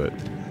 let's just do it.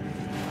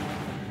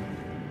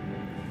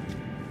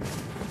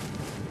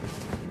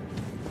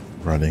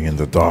 Running in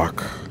the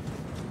dark.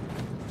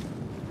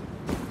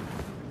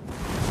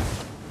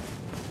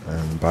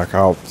 And back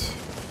out.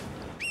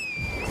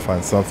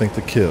 Find something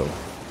to kill.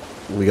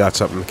 We got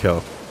something to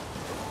kill.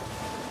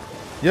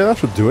 Yeah, that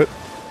should do it.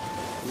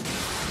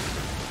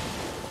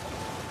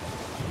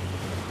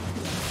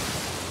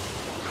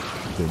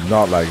 Did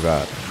not like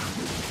that.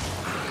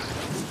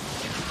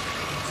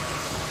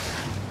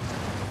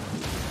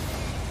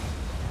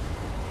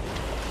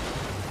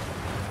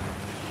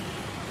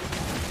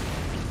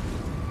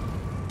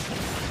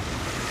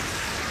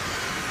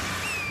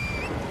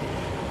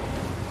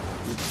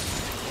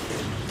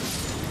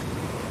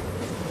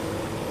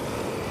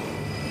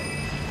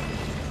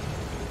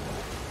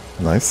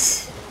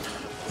 Nice.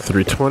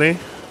 320.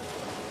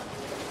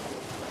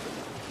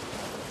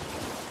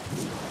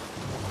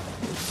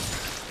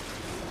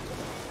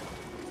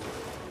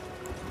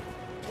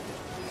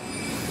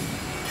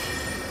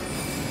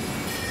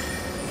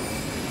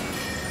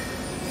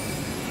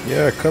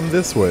 Yeah, come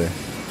this way.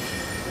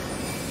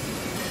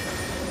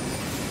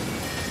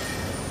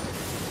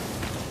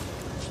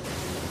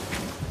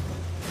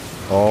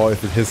 Oh,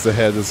 if it hits the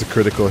head, it's a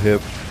critical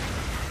hit.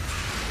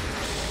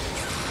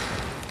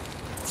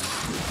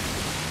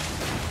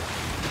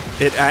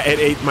 It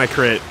ate my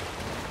crit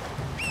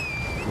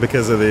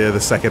because of the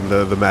second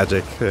the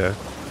magic. Yeah.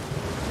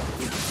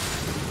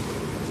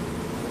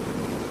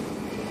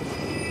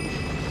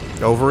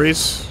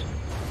 Ovaries.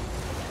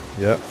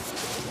 Yep.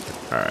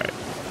 All right.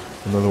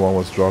 Another one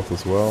was dropped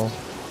as well.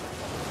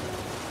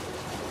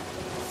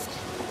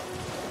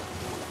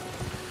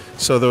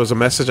 So there was a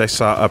message I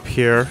saw up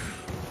here,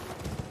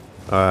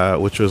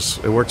 which was,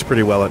 it works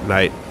pretty well at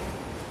night,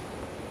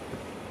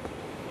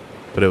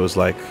 but it was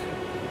like,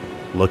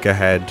 look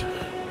ahead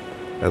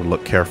and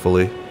look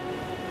carefully,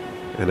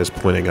 and it's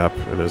pointing up,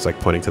 and it's like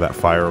pointing to that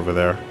fire over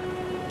there.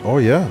 Oh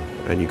yeah.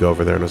 And you go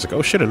over there, and it's like,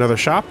 oh shit, another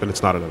shop, and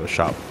it's not another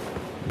shop,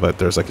 but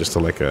there's like just a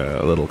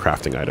little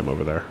crafting item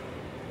over there.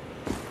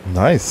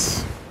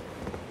 Nice.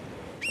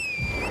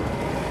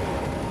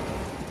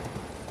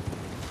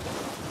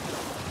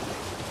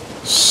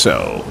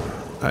 So,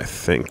 I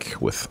think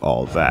with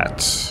all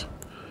that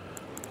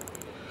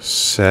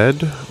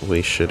said,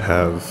 we should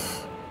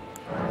have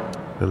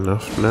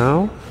enough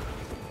now.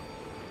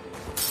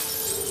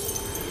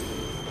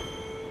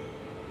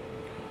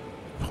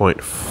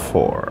 Point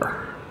 4.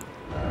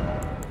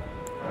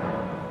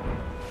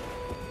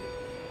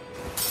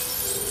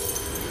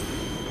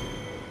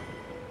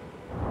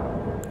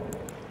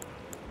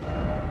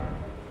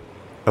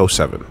 Oh,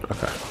 7.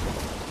 Okay.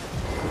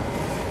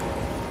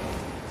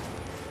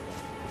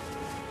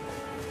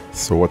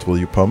 So what will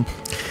you pump?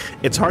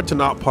 It's hard to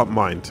not pump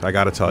mind, I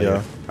gotta tell Yeah.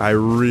 you. I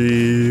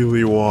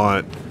really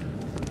want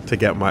to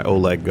get my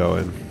Oleg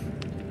going.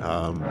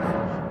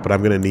 But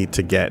I'm gonna need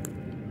to get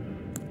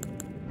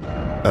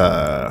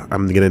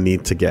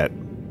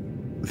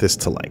this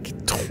to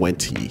like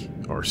 20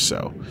 or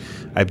so.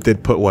 I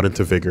did put one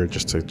into vigor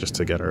just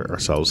to get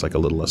ourselves like a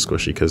little less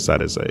squishy, because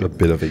that is A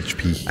bit of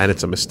HP. and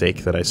it's a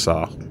mistake that I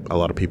saw a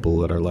lot of people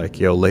that are like,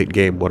 yo, late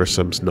game, what are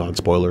some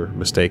non-spoiler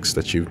mistakes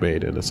that you've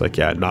made? And it's like,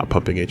 yeah, not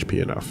pumping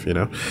HP enough, you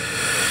know?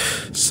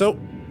 So,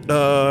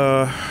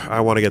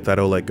 I want to get that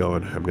Oleg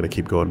going. I'm going to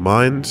keep going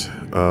mind.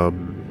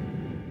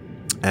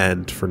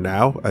 And for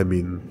now, I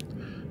mean,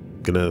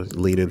 going to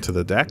lean into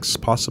the dex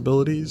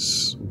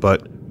possibilities,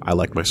 but I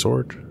like my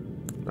sword.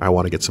 I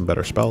want to get some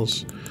better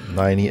spells.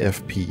 90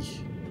 FP.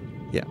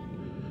 Yeah.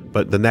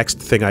 But the next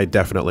thing I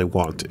definitely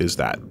want is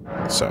that.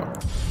 So,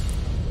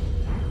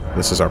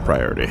 this is our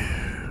priority.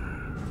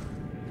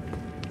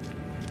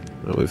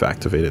 Well, we've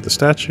activated the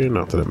statue,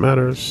 not that it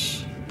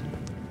matters.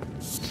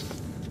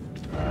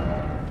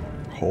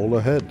 Hole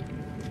ahead.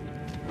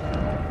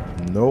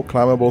 No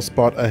climbable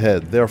spot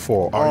ahead.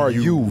 Therefore, are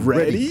you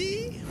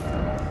ready?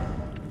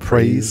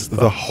 Praise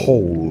the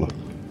hole.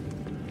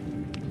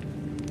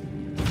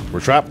 We're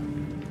trapped.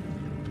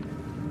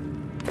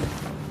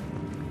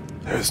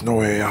 There's no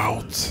way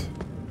out.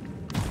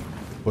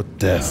 But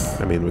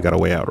death. I mean, we got a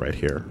way out right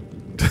here.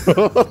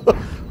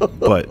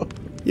 But,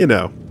 you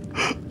know,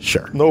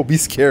 sure. No, be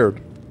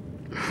scared.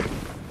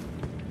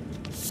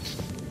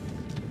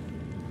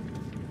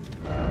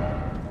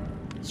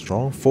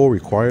 Strong foe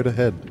required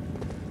ahead.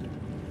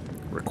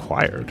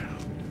 Required.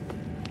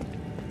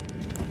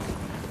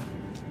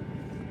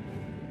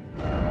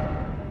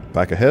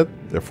 Back ahead,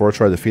 therefore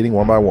try defeating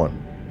one by one.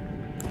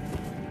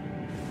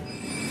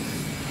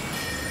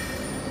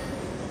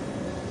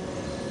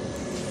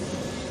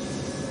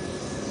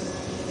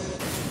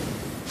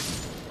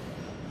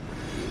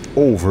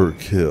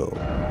 Overkill.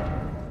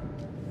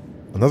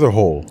 Another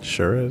hole.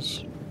 Sure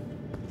is.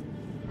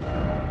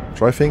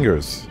 Try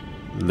fingers.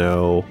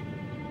 No.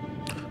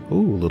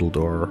 Ooh, little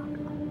door.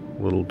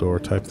 Little door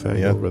type thing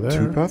Yeah, over there.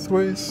 2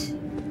 pathways.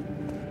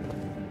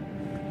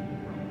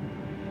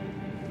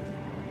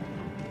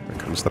 There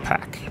comes the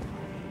pack.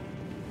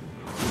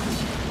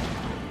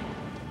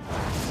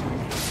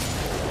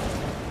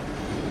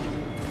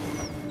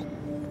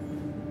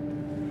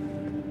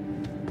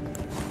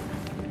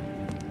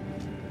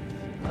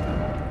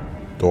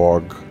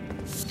 Dog.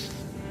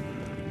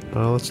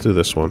 Let's do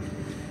this one.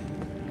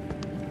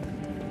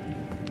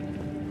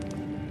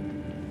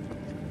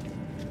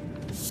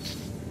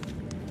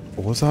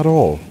 Was that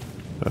all?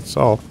 That's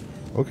all.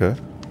 Okay.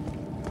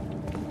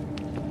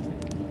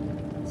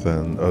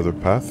 Then other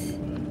path.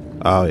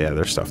 Oh yeah,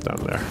 there's stuff down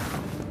there.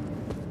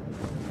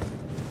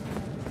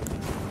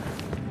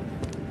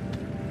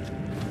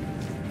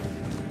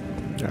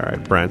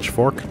 Alright, branch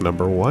fork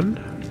number 1.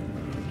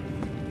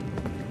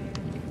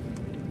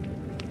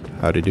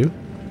 Howdy do?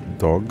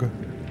 Dog.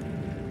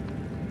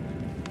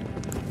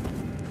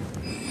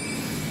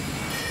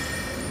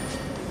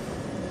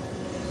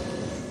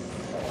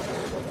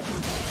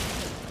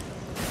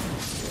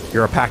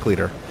 You're a pack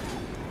leader.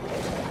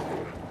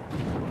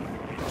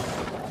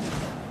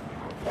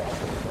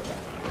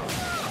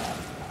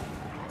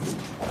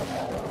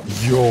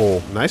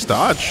 Yo. Nice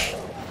dodge.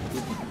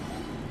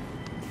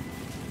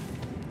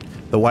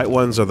 The white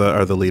ones are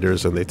the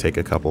leaders, and they take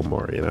a couple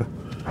more, you know.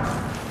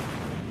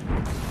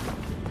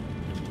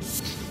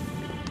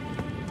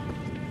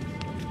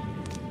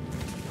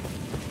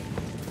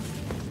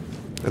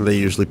 And they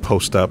usually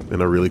post up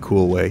in a really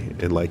cool way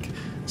in like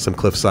some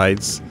cliff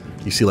sides.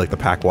 You see like the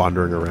pack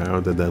wandering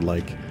around, and then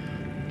like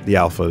the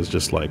alpha is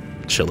just like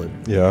chilling,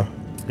 Yeah.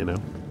 you know.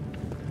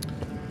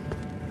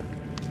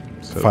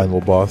 So, Final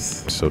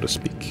boss. so to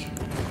speak.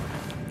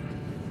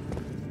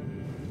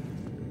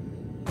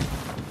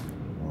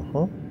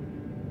 Uh-huh.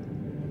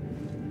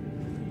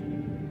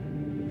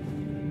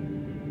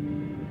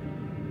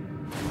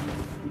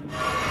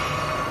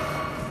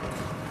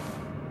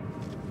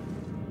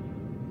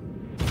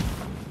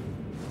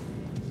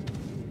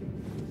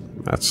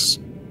 That's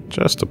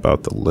just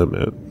about the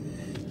limit.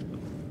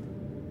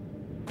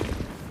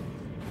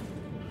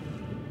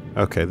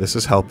 Okay, this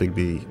is helping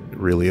me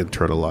really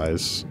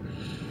internalize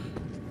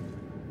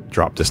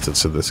drop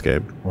distance in this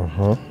game.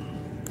 Uh-huh.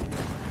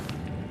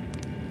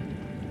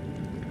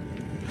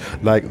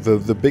 Like,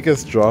 the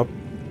biggest drop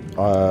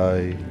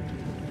I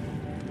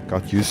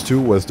got used to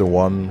was the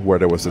one where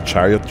there was a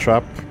chariot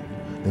trap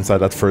inside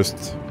that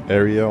first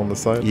area on the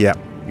side. Yeah,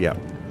 yeah.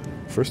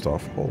 First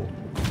off, oh.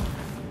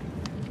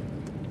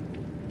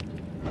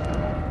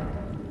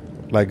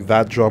 Like,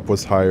 that drop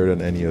was higher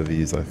than any of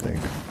these, I think.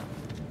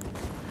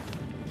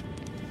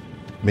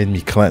 Made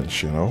me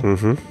clench, you know?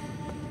 Mm-hmm.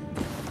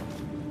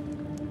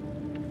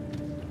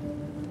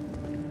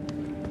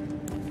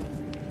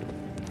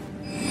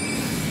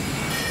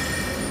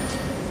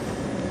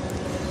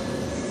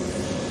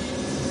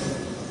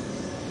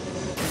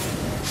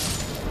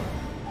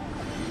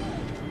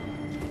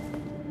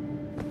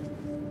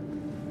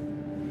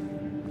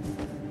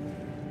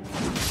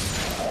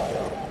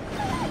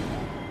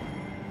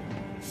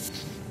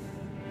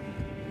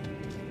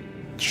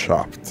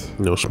 Chopped.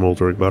 No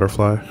smoldering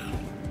butterfly.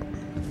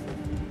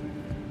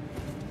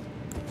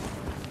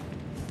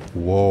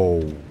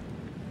 Whoa.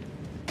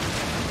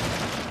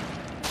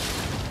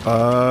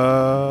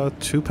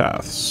 2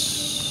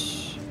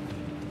 paths.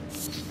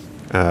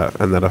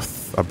 And then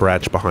a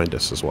branch behind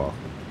us as well.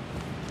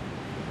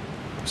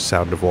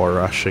 Sound of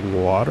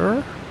rushing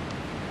water.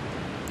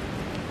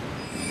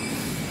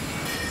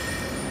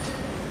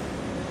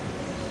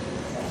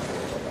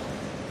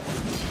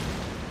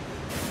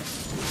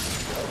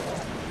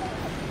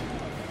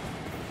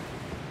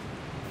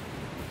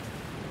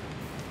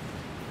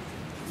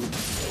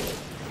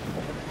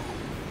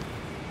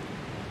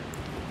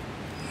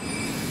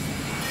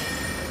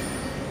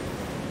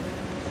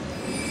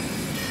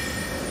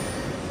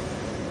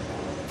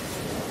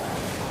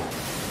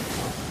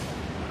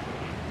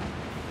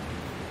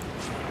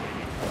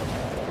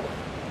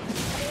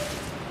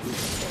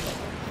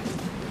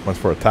 Went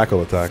for a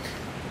tackle attack.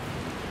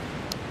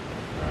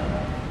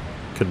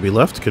 Could be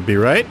left, could be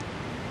right.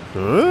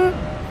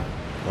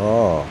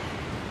 Oh.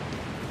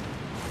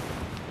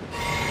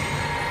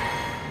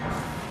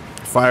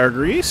 Fire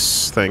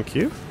grease, thank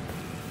you.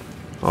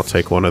 I'll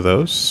take one of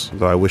those.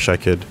 Though I wish I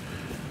could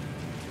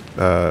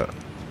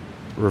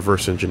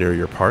reverse engineer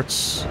your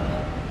parts.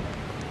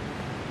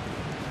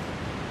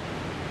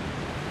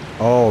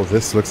 Oh,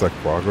 this looks like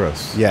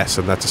progress. Yes,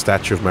 and that's a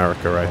statue of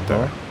Marika right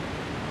there.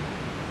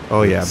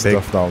 Oh yeah, big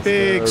Stuff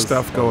downstairs,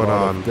 stuff a going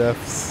lot on. of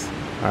deaths.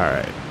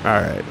 Alright,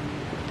 alright.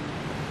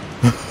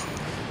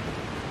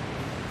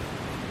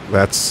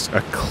 That's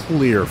a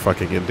clear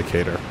fucking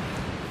indicator.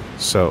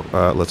 So,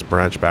 let's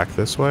branch back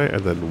this way,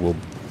 and then we'll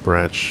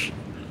branch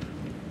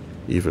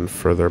even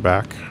further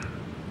back.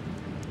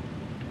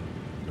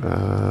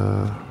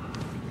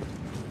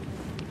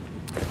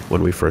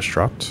 When we first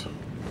dropped.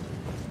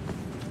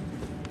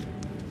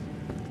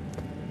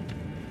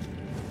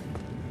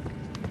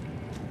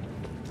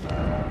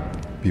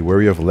 Be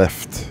wary of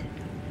left.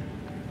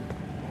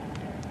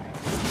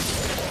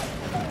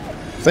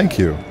 Thank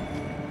you.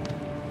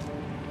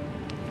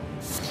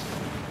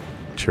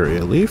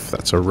 Materia leaf,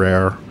 that's a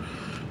rare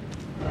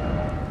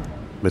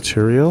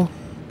material.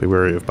 Be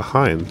wary of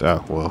behind.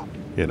 Oh, well,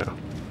 you know.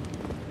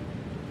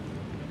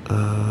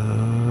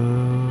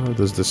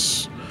 Does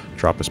this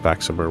drop us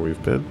back somewhere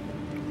we've been?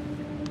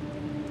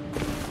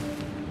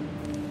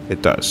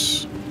 It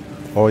does.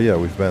 Oh yeah,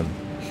 we've been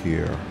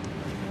here.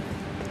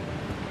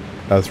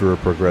 As we were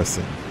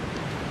progressing.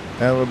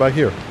 And we're back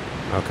here.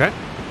 Okay.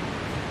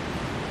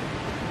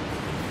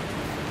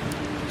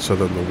 So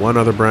then the one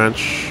other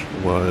branch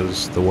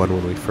was the one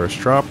when we first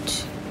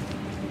dropped.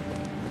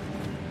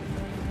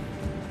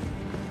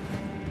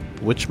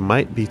 Which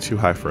might be too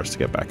high for us to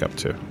get back up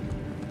to.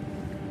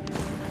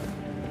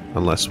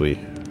 Unless we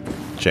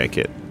jank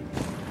it.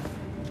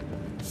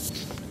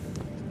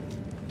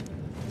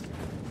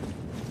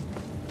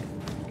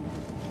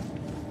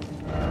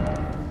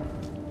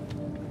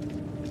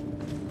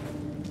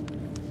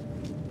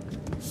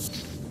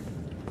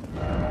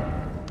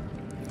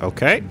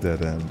 Okay.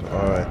 Dead end.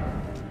 Alright.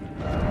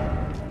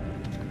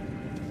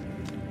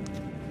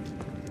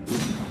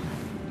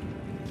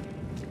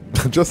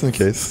 Just in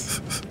case.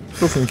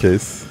 Just in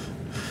case.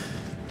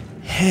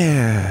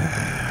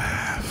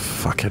 Yeah.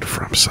 Fucking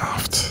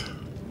FromSoft.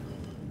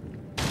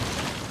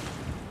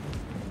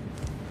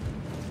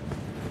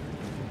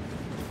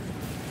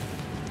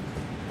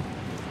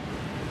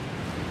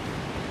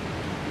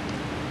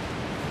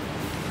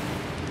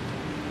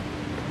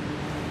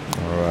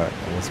 Alright,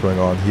 what's going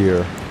on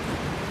here?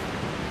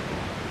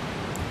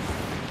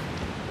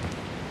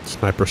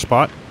 Sniper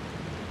spot.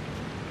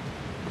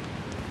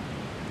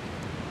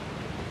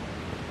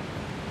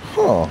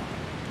 Huh.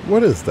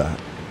 What is that?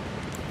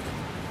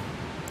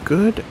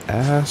 Good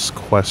ass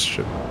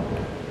question.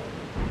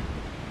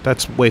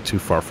 That's way too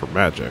far for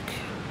magic.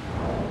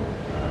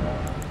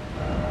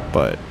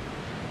 But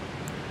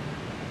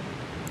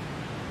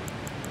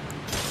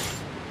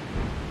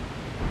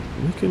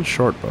we can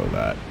short bow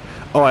that.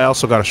 Oh, I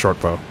also got a short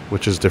bow,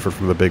 which is different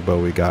from the big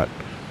bow we got.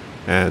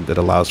 And it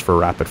allows for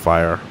rapid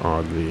fire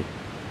on the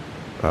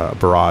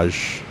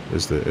barrage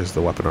is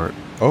the weapon art.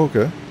 Oh,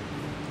 okay.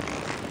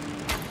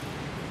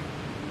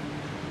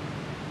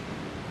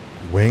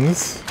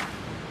 Wings?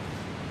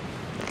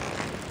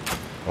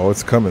 Oh,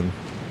 it's coming.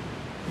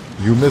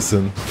 You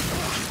missing.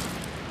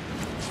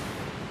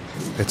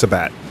 It's a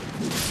bat.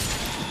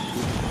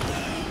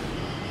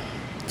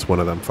 It's one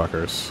of them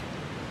fuckers.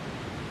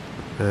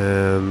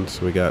 And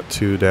we got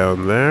two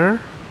down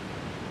there.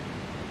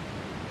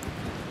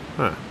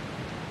 Huh.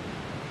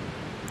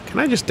 Can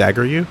I just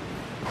dagger you?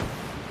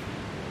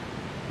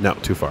 No,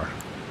 too far.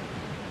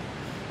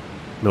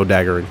 No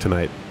daggering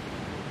tonight.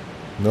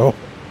 No.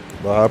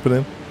 Not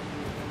happening.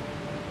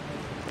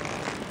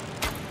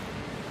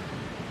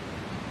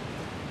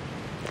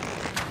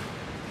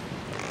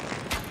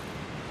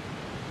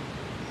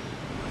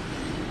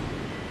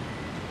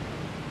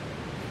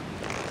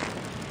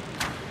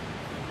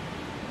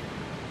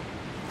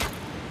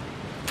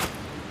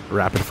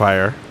 Rapid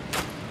fire.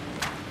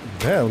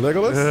 Damn,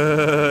 Legolas.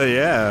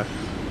 Yeah.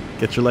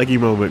 Get your leggy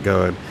moment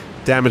going.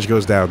 Damage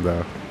goes down,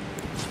 though.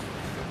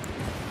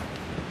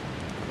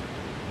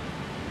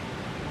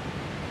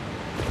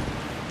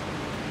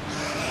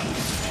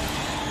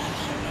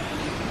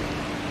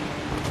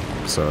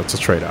 So it's a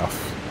trade-off.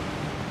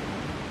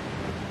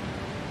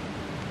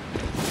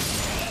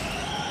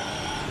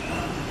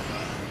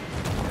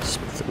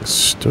 Smithing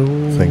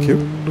stone. Thank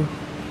you.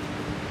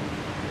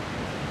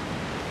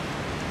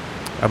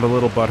 I'm a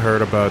little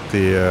butthurt about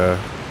the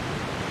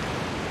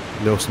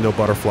no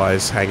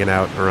butterflies hanging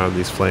out around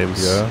these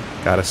flames. Yeah.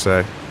 Gotta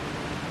say.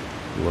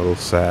 A little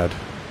sad.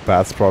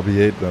 Bats probably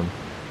ate them.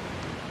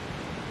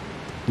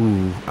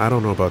 Ooh, I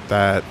don't know about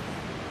that.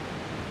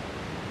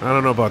 I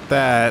don't know about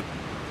that.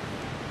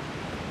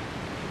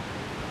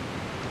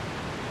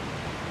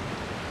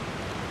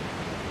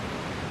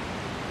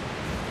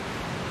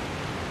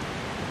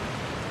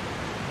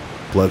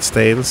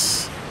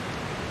 Bloodstains.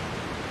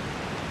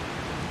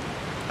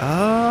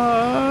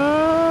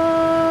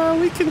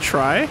 We can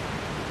try.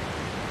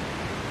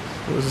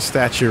 There's a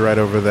statue right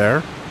over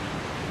there.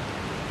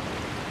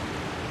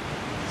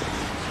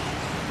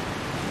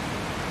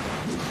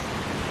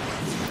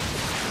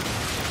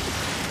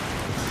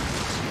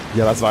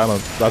 Yeah, that's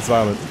violent. That's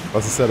violent.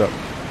 That's a setup.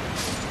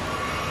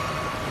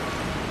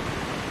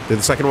 Did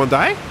the second one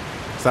die?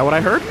 Is that what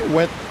I heard?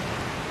 Went.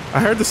 I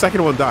heard the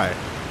second one die.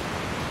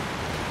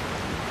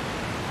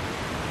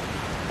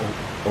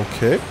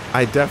 Okay.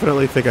 I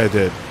definitely think I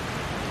did.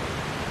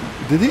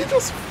 Did he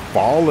just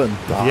fall and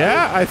die?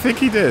 Yeah, I think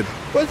he did.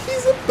 But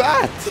he's a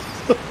bat.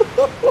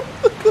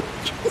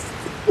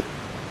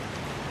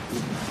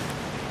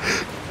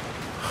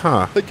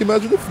 Huh. Like,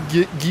 imagine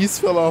if geese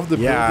fell off the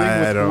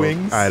building with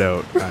wings. I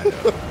don't.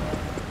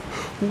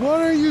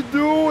 What are you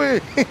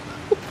doing?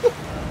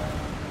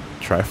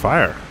 Try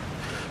fire.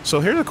 So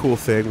here's a cool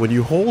thing. When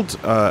you hold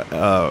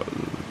the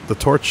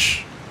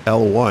torch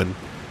L1,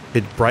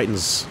 it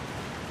brightens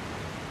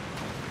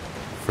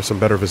for some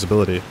better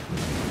visibility.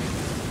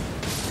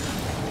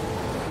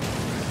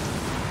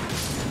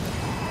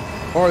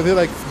 Or are they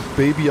like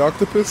baby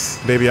octopus?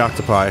 Baby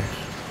octopi.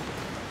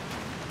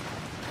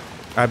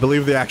 I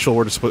believe the actual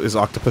word is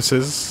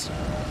octopuses,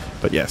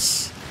 but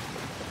yes.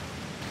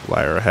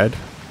 Liar ahead.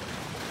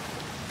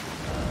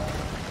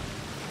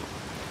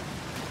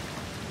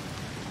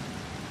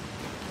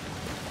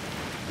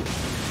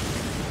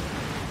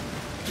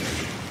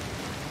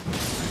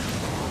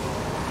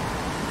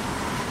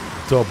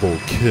 Double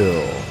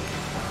kill.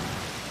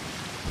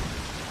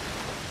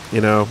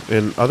 You know,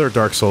 in other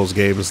Dark Souls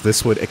games,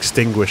 this would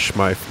extinguish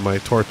my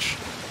torch.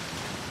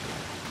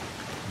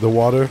 The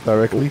water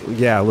directly?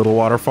 Yeah, a little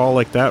waterfall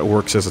like that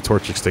works as a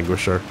torch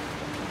extinguisher.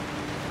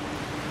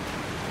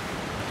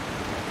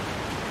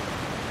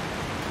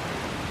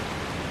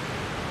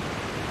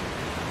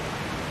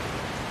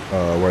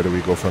 Where do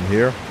we go from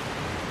here?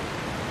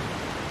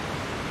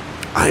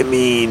 I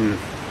mean...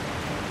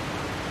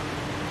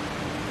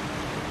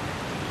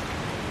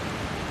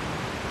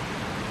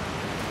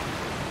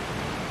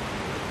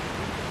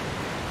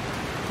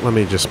 Let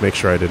me just make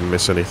sure I didn't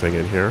miss anything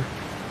in here.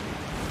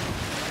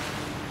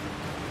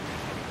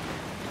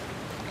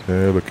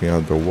 Okay, looking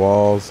at the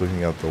walls,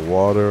 looking at the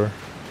water.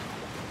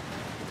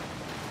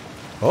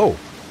 Oh.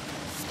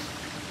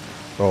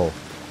 Oh.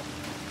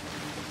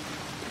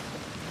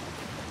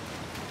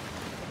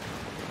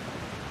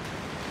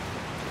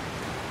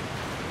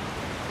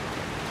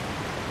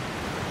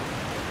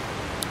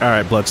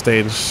 Alright,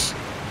 bloodstains.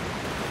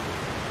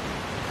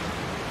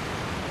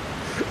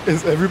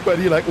 Is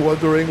everybody like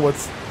wondering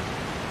what's...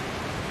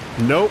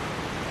 Nope.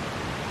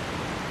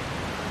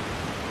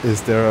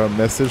 Is there a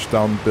message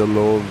down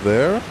below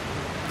there?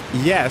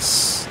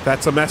 Yes,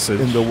 that's a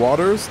message. In the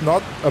waters?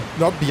 Not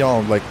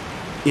beyond, like...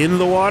 In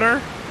the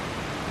water?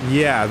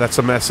 Yeah, that's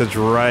a message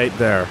right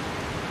there.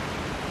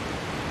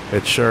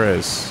 It sure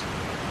is.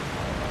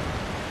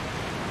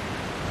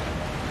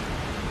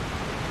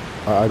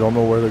 I don't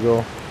know where to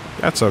go.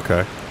 That's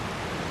okay.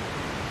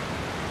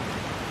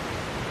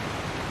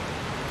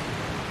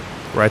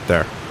 Right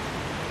there.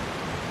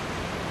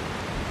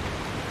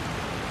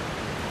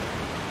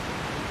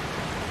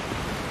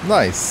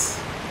 Nice.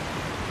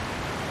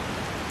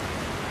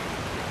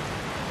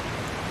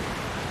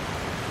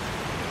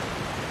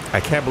 I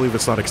can't believe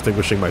it's not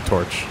extinguishing my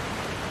torch.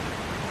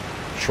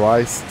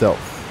 Try stealth.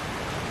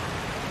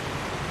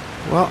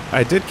 Well,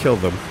 I did kill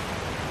them.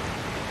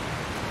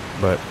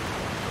 But...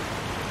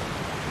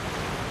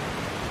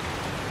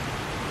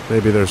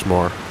 maybe there's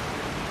more.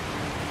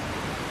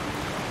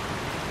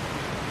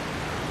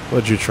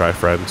 What'd you try,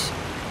 friends?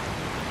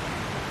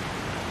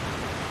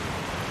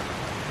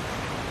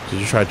 Did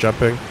you try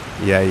jumping?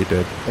 Yeah, you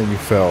did. And you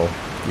fell.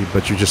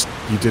 But you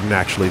didn't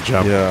actually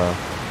jump. Yeah.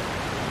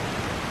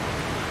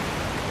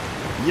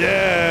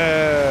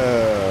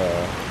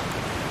 Yeah!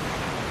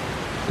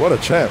 What a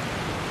champ.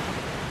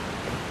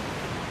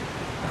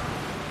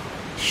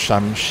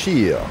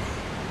 Shamshir.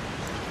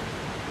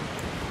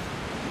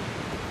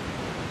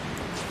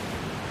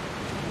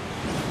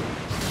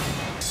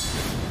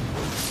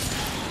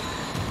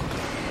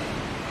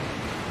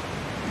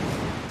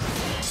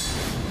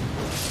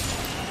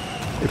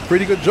 A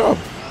pretty good job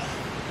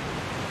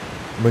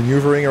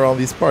maneuvering around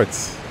these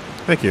parts.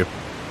 Thank you.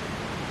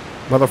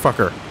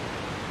 Motherfucker.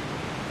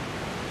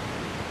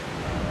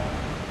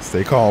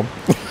 Stay calm.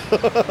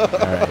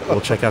 Alright, we'll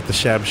check out the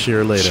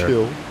Shamshir later.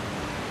 Chill.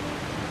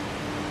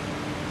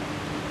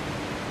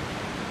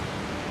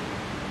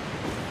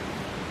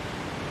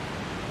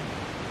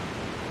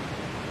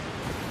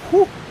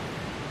 Whew.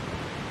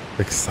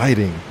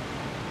 Exciting.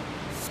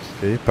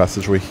 Okay,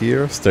 passageway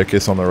here,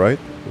 staircase on the right.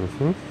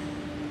 Mm-hmm.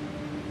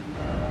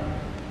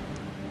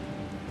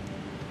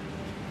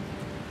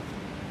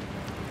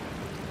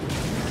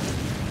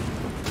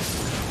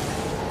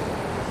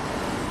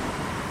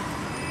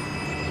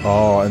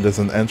 Oh, and there's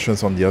an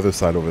entrance on the other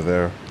side over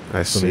there.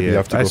 I So see maybe it. you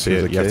have to I go see through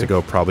it. the You have to cave?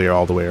 go probably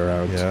all the way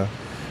around. Yeah.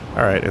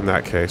 Alright, in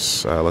that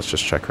case, let's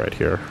just check right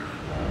here.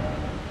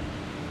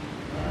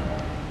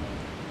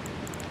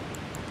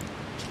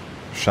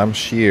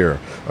 Shamshir,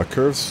 a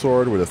curved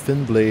sword with a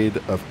thin blade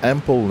of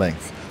ample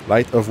length.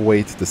 Light of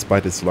weight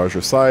despite its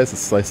larger size,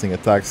 its slicing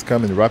attacks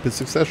come in rapid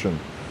succession.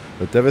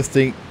 A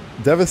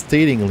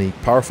devastatingly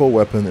powerful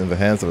weapon in the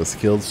hands of a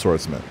skilled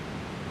swordsman.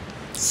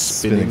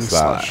 Spinning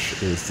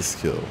slash is the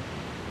skill.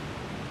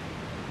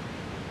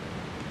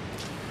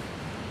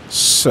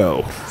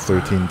 So,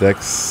 13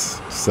 dex,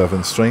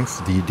 7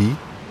 strength, DD.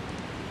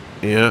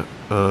 yeah,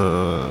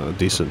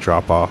 decent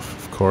drop off,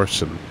 of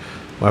course, and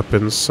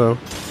weapons, so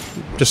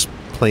just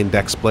plain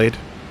dex blade.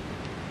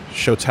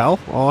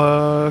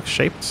 Shotel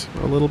shaped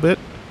a little bit.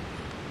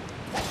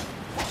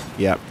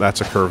 Yep,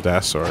 that's a curved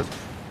ass sword.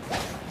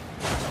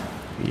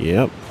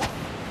 Yep.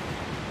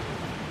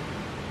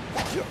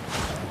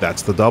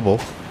 That's the double.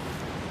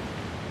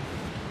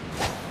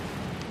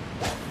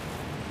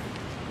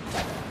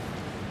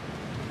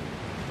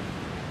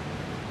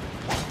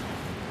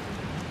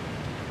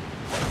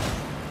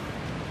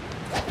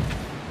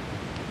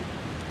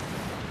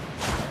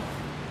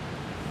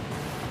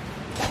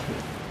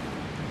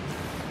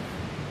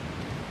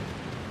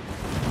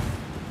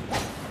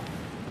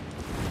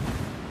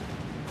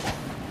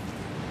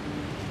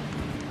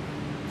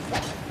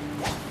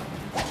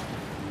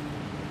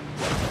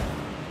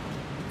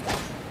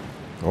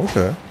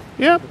 Okay.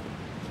 Yep.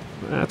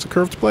 That's a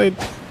curved blade.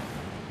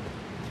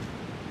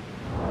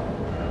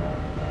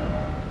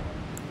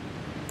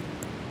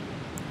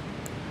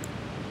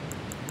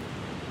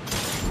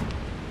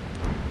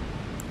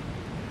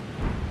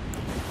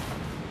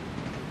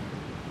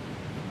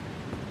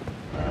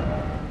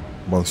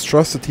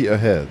 Monstrosity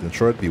ahead. In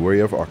short, be wary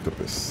of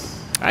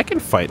octopus. I can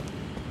fight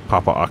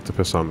Papa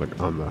Octopus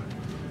on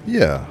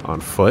Yeah.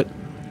 foot.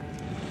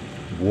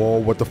 Whoa,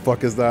 what the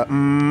fuck is that?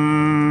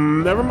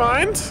 Never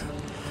mind.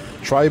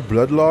 Try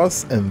blood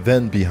loss and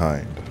then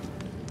behind.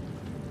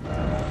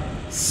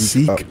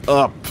 Seek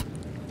up.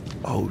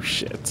 Oh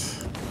shit.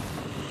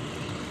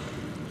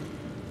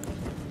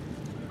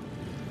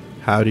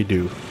 Howdy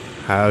do.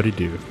 Howdy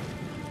do.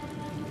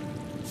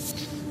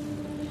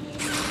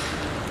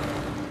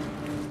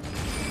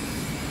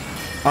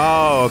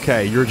 Oh,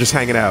 okay. You're just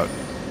hanging out.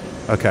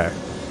 Okay.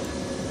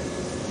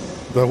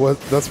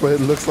 That's what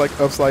it looks like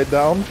upside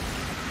down?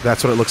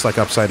 That's what it looks like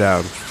upside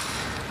down.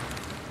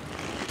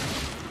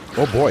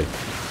 Oh boy.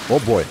 Oh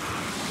boy.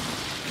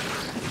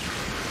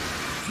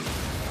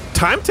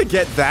 Time to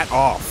get that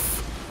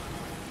off.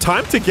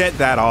 Time to get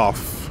that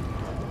off.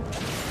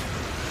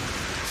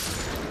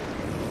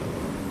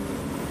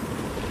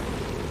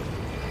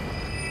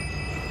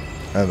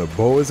 And the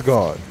bow is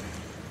gone.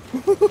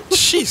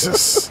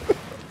 Jesus.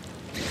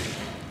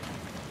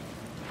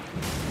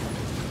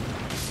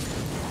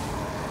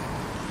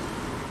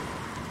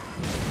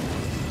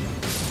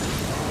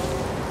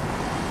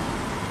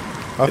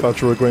 I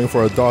thought you were going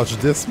for a dodge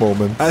this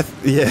moment.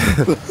 Yeah.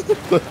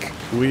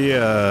 We,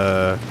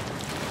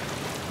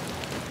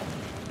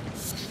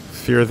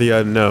 fear the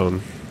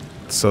unknown.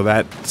 So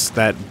that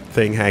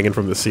thing hanging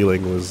from the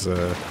ceiling was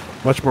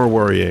much more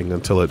worrying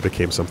until it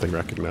became something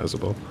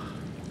recognizable.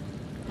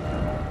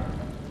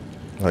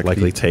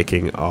 Likely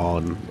taking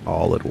on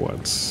all at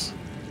once.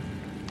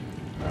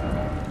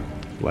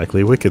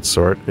 Likely wicked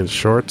sort. In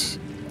short,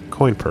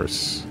 coin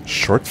purse.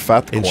 Short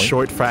fat coin? In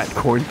short fat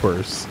coin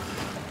purse.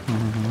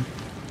 Mm-hmm.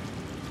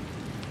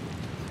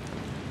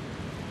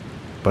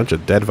 Bunch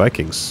of dead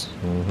Vikings.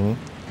 Mm-hmm.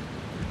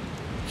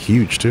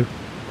 Huge, too.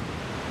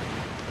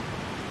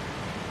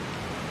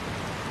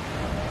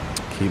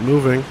 Keep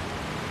moving.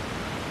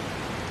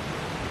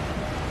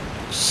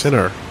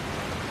 Sinner.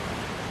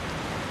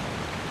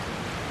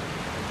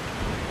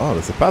 Oh,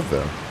 there's a path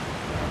there.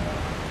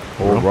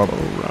 Oh, rump.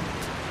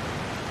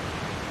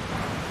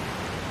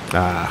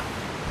 Ah.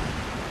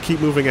 Keep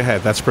moving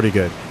ahead. That's pretty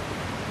good.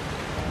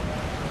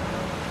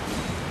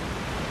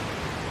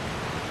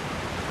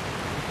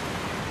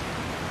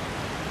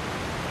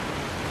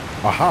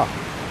 Aha.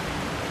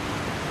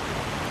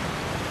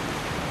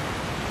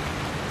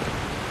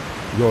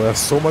 Yo, there's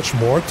so much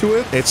more to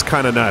it. It's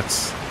kind of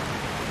nuts.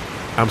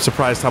 I'm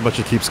surprised how much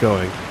it keeps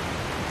going.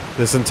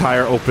 This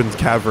entire open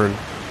cavern.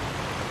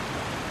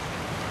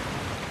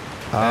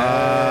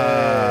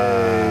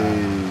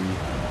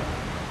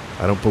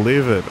 I don't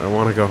believe it. I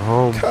want to go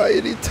home.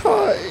 Coyote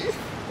tie.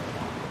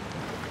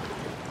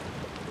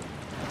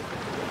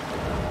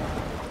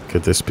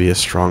 Could this be a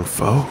strong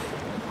foe?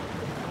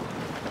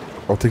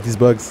 I'll take these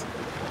bugs.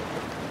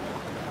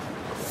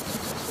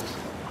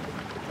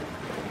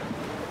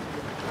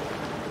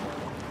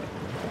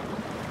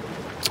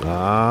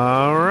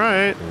 All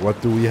right.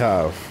 What do we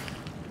have?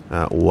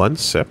 1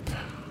 sip.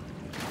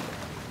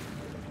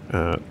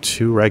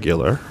 2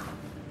 regular.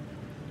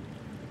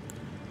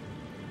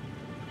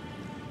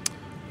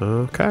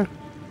 Okay.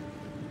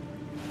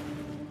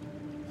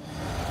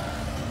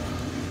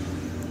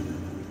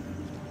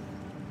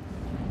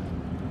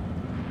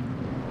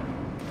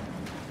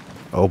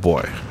 Oh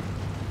boy.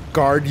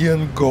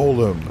 Guardian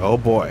Golem. Oh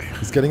boy.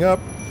 He's getting up.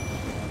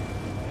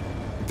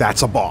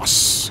 That's a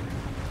boss.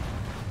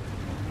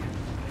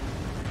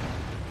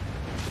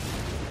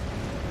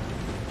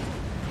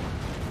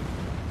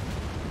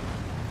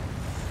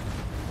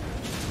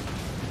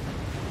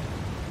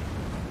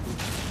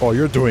 Oh,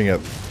 you're doing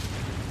it.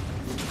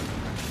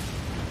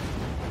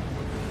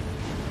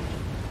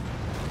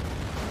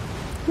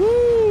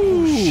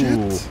 Woo!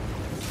 Shit.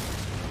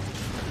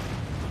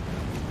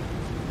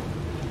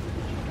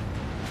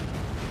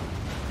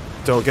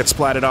 Don't get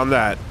splatted on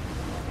that.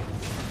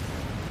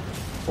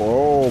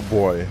 Oh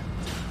boy.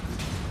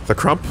 The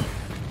crump.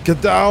 Get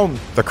down.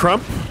 The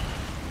crump.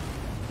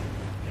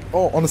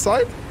 Oh, on the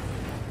side?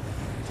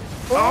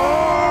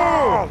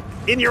 Oh!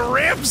 In your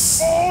ribs!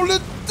 Oh,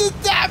 the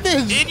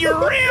damage! In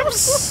your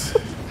ribs!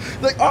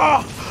 Like,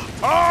 oh!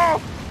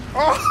 Oh!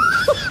 Oh!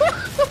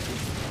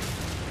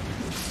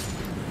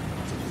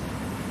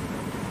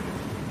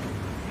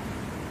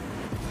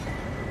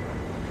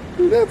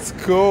 Let's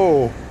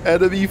go.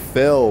 Enemy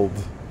felled.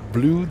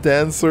 Blue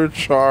Dancer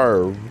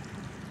charm.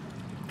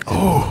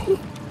 Oh.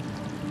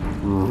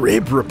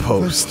 Rib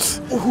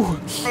riposte. Ugh,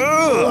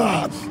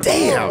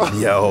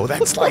 damn, yo,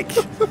 that's like,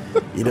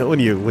 you know, when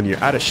you're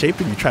out of shape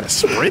and you try to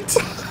sprint.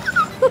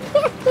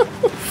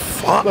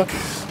 Fuck.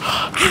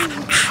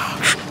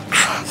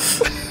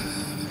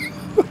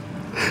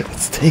 It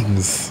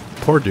stings.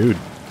 Poor dude.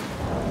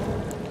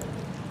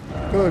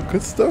 Oh,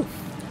 good stuff.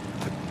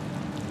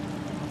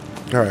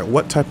 All right,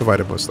 what type of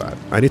item was that?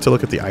 I need to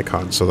look at the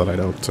icon so that I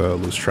don't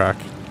lose track.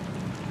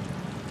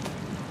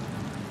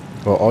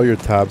 Well, all your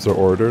tabs are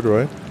ordered,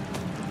 right?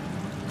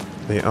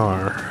 They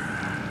are.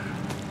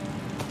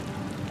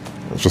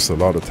 That's just a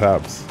lot of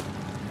tabs.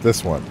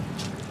 This one.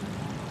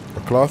 A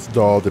cloth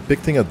doll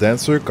depicting a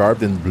dancer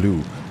garbed in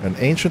blue, an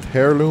ancient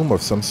heirloom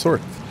of some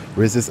sort,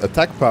 raises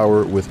attack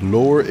power with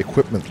lower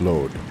equipment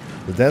load.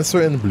 The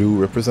dancer in blue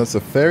represents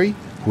a fairy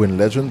who in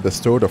legend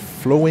bestowed a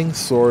flowing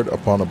sword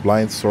upon a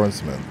blind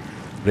swordsman.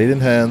 Blade in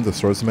hand, the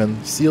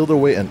swordsman sealed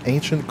away an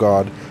ancient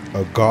god,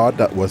 a god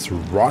that was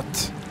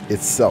rot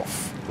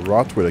itself.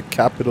 Rot with a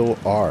capital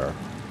R.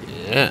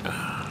 Yeah.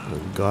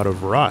 God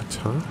of Rot,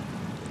 huh?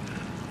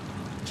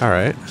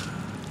 Alright.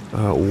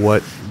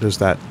 What does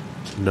that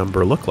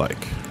number look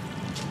like?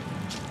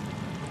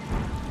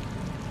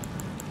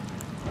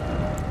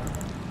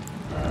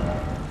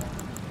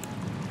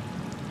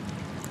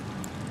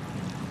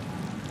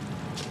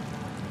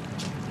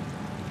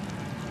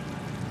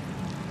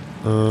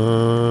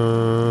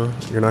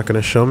 You're not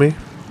going to show me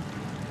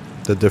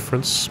the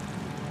difference?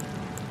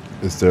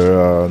 Is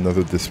there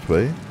another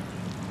display?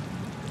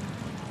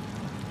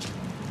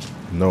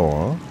 No,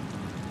 huh?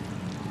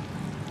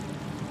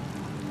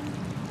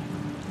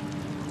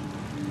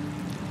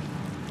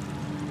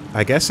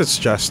 I guess it's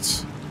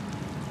just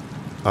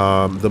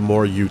the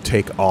more you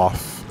take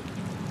off,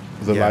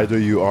 The lighter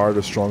you are,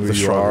 the stronger, the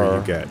you stronger are.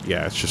 you get.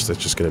 Yeah, it's just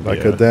going to be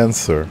Like a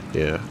dancer.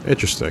 Yeah,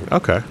 interesting.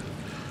 Okay.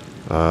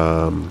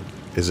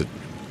 Is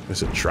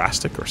it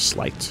drastic or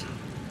slight?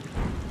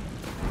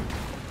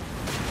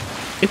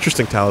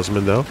 Interesting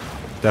talisman, though.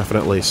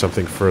 Definitely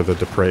something for the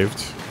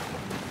depraved.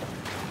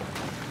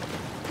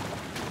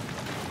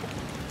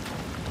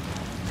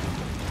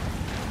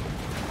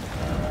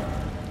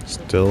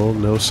 Still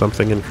no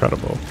something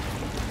incredible.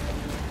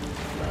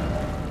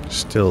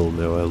 Still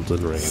no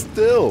Elden Ring.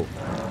 Still.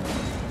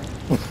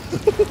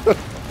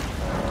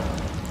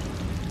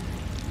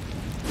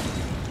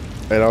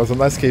 Hey, that was a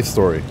nice cave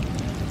story.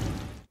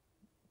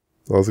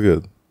 That was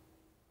good.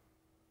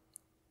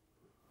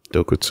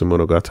 Dokutsu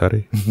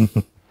Monogatari.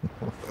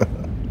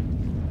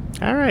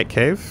 Alright,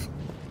 cave.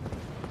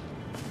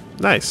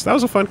 Nice. That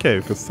was a fun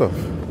cave. Good stuff.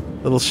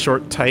 Little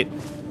short, tight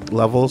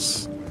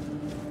levels.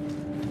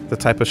 The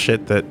type of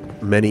shit that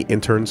many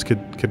interns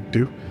could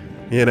do,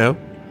 you know?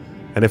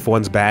 And if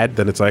one's bad,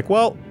 then it's like,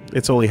 well,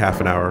 it's only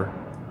half an hour.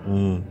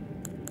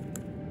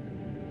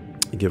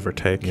 Give or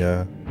take.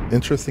 Yeah.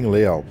 Interesting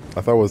layout.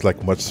 I thought it was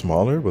like much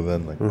smaller, but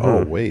then like,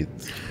 oh wait.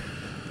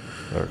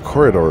 There are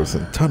corridors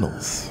and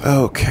tunnels.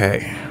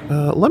 Okay.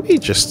 Let me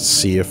just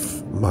see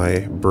if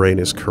my brain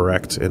is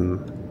correct in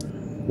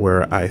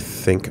where I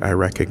think I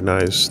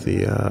recognize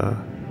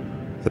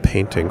the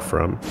painting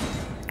from.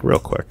 Real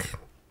quick.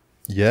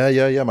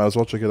 Yeah. Might as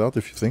well check it out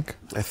if you think.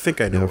 I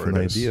think I know You have where an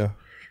it is. idea.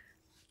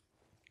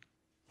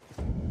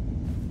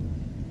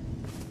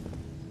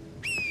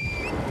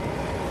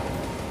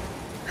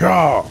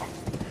 Yeah.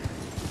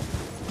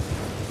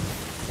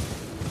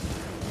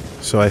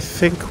 So I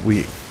think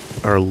we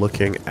are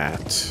looking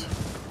at...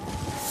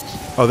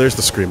 Oh, there's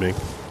the screaming.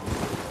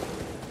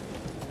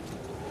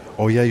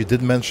 Oh yeah, you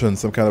did mention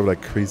some kind of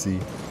like crazy...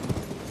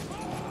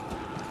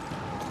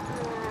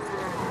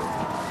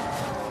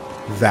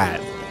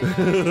 That.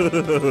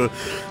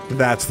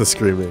 That's the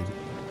screaming.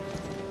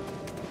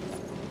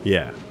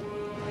 Yeah.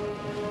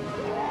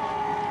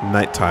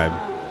 Nighttime,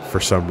 for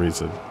some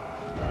reason.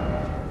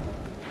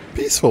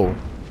 Peaceful.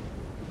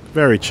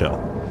 Very chill.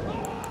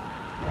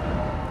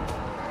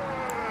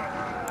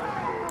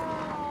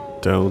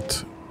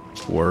 Don't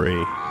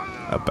worry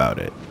about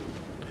it.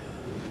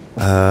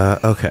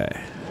 Okay.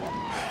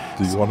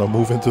 Do you want to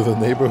move into the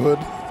neighborhood?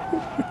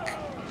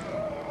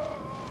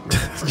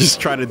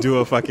 Just trying to do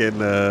a fucking,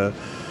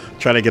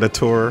 trying to get a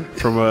tour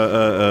from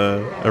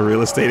a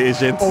real estate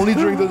agent. Only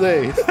during the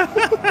day.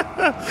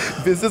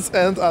 Visits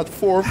end at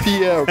 4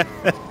 p.m.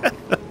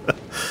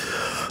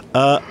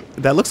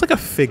 That looks like a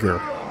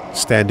figure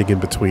standing in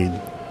between.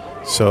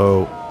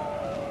 So,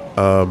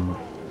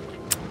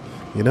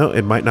 you know,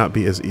 it might not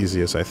be as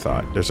easy as I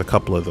thought. There's a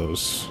couple of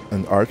those.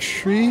 An arch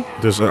tree?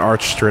 There's an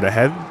arch straight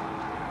ahead.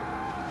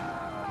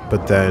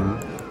 But then...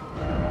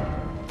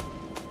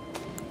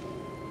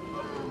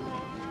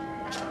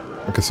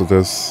 Okay, so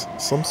there's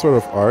some sort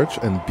of arch,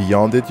 and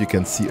beyond it you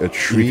can see a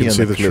tree and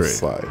a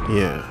cliffside.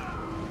 Yeah.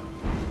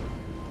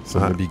 So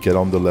maybe get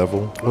on the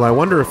level. Well, I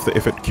wonder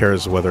if it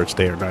cares whether it's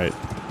day or night.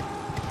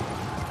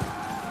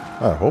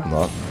 I hope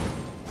not.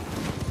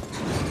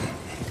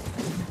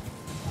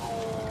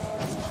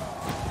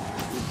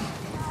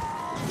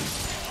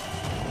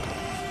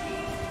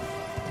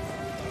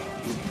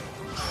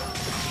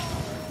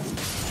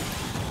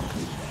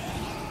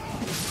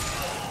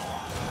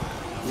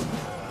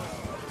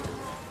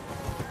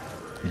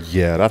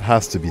 Yeah, that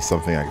has to be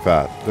something like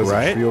that. There's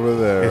a tree over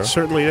there. It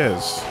certainly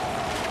is.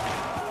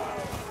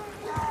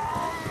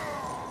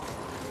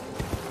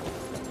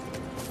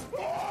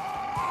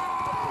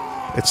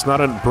 It's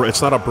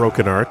not a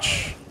broken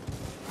arch.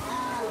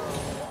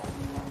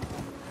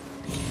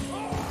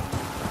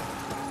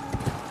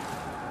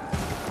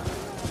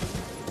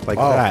 Like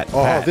that.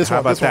 Oh, that. this How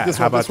one, about this one, that? this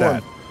How one, about this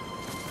that? one.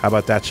 How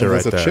about that shit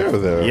right there? There's a chair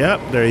there.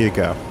 Yep, there you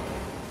go.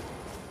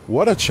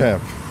 What a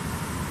champ.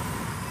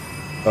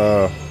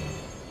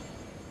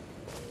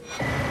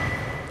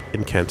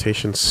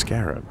 Incantation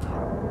Scarab.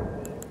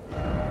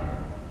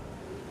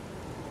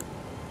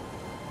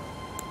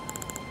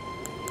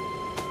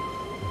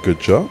 Good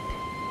job.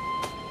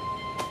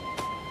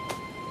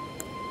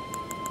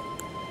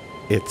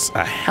 It's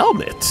a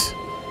helmet.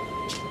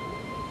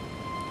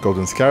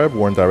 Golden scarab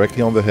worn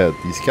directly on the head.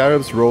 These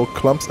scarabs roll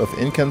clumps of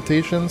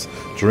incantations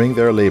during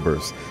their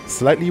labors.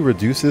 Slightly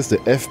reduces the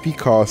FP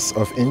costs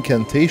of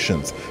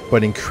incantations,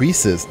 but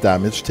increases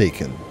damage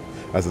taken.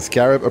 As the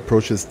scarab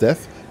approaches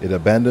death, it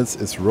abandons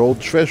its rolled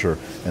treasure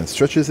and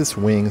stretches its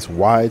wings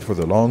wide for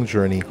the long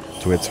journey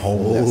to its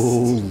home nest.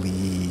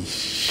 Holy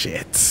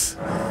shit.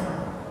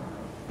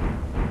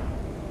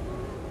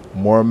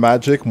 More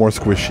magic, more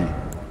squishy.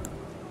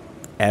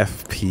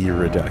 FP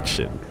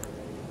reduction.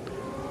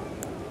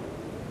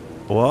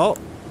 Well,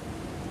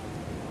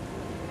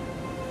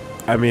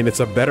 I mean, it's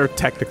a better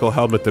technical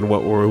helmet than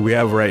what we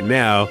have right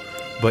now,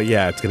 but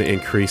yeah, it's going to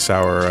increase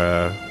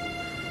our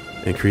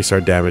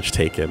damage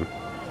taken.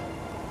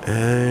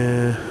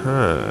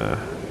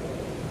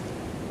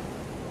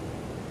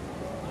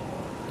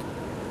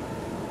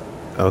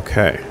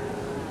 Okay.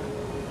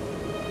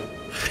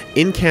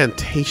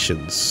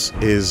 Incantations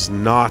is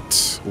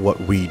not what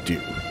we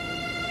do.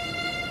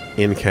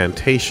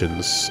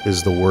 Incantations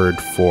is the word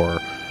for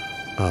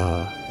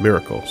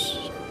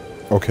miracles.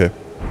 Okay.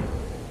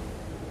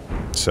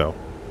 So,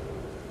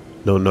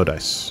 no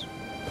dice.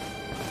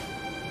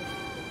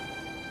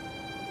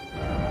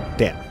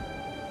 Damn.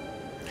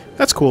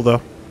 That's cool,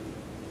 though.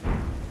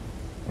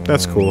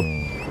 That's cool.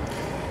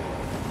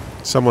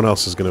 Someone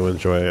else is going to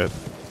enjoy it.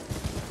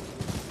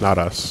 Not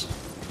us.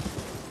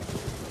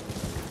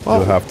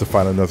 You'll have to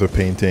find another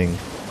painting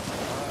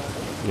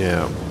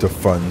Yeah. to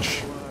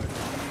funge.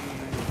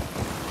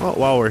 Well,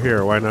 while we're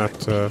here, why not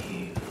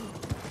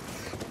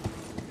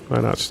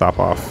stop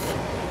off?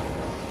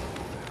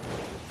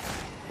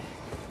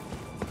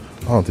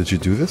 Oh, did you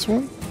do this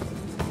one?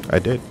 I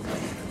did.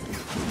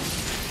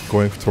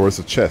 Going towards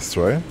the chest,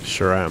 right?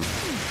 Sure am.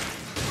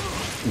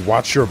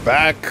 Watch your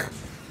back.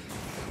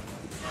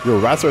 Your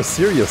rats are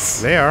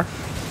serious. They are.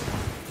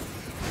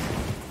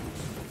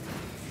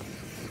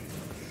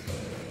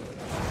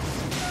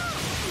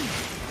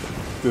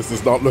 This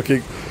is not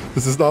looking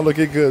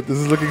good. This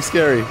is looking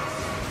scary.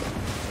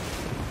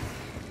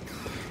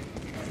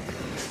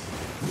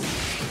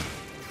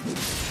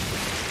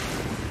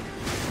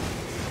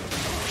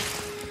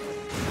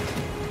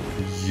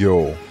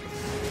 Yo.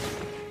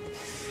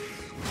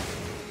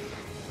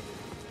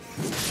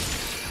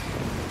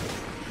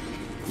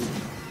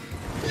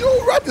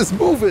 Yo, rat is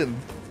moving.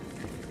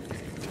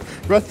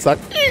 Rat's like.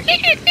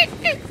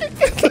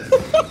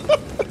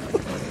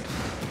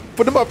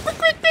 Put him up.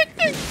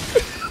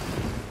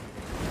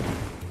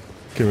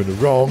 Came in the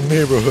wrong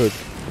neighborhood.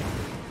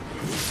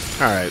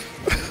 Alright.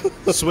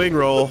 Swing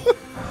roll.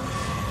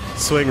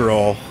 Swing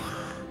roll.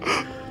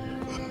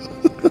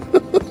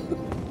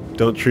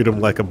 Don't treat them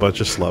like a bunch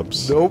of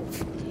slubs. Nope.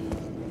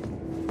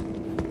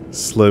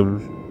 Slim.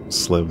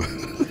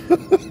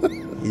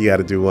 You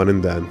gotta do one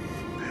and done.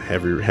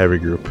 Heavy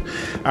group.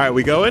 Alright,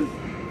 we going?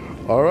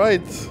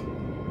 Alright.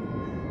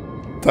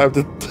 Time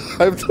to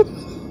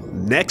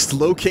Next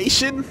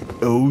location,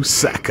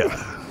 Osaka.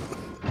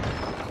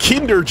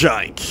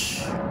 Kinderjike.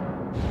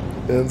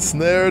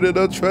 Ensnared in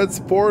a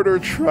transporter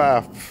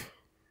trap.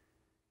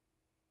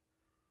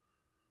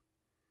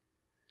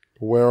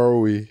 Where are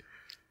we?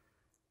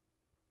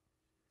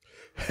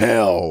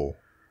 Hell.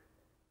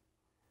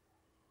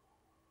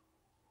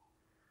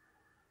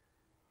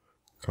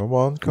 Come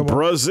on.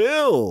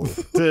 Brazil.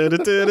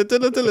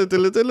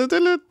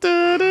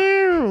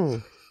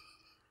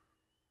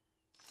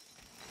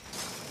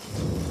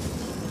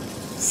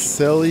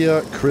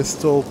 Celia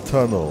Crystal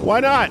Tunnel. Why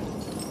not?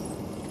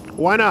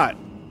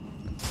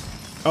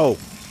 Oh,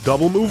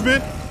 double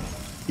movement?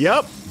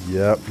 Yep.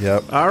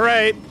 Yep. All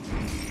right.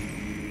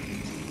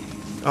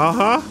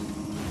 Uh-huh.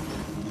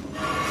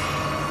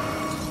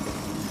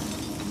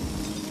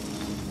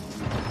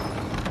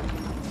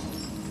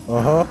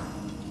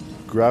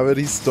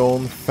 Gravity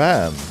Stone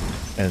Fan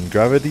and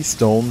Gravity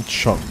Stone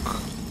Chunk.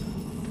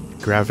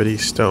 Gravity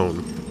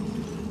Stone.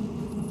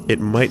 It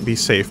might be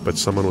safe, but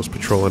someone was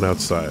patrolling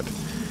outside.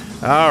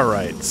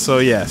 Alright, so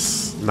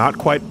yes, not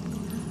quite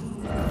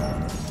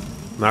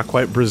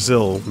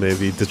Brazil,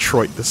 maybe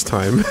Detroit this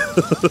time.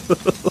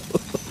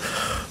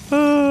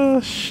 Oh,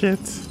 shit.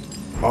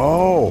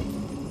 Oh.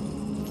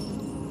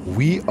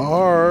 We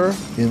are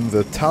in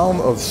the town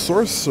of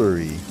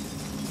Sorcery.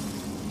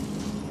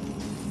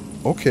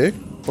 Okay,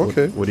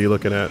 okay. What are you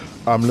looking at?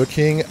 I'm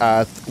looking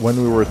at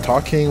when we were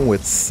talking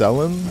with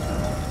Selen,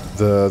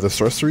 the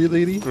sorcery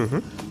lady,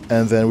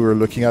 and then we were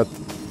looking at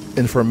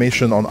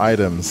information on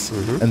items.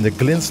 And the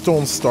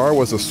glintstone star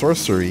was a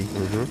sorcery,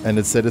 and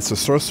it said it's a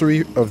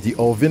sorcery of the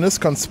Ulvinus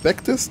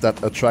Conspectus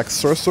that attracts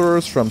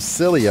sorcerers from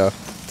Celia,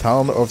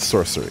 town of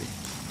Sorcery.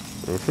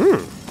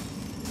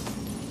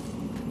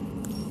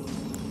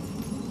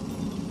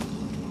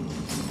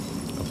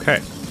 Okay,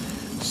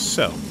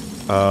 so,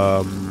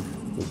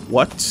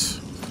 what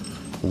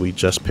we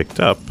just picked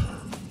up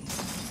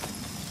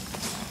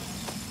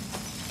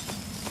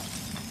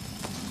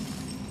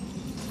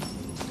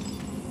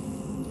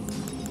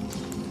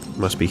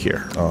must be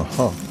here.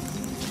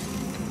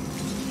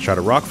 Shard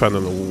of rock found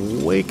in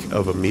the wake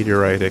of a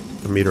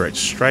meteorite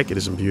strike. It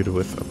is imbued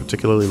with a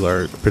particularly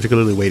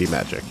weighty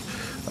magic.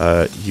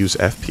 Use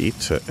FP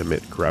to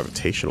emit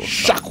gravitational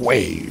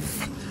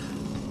Shockwave!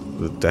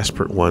 The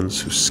desperate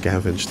ones who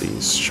scavenge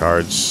these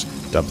shards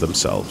dub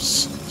themselves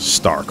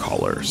Star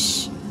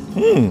Callers.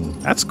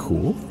 That's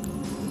cool.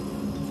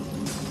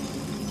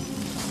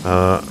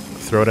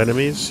 Throw at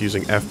enemies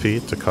using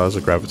FP to cause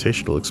a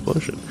gravitational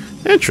explosion.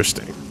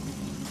 Interesting.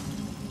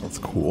 That's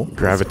cool.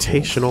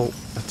 Gravitational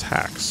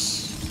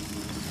attacks.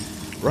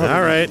 Gravity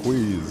All right.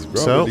 Squeeze.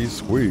 Gravity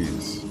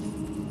squeeze.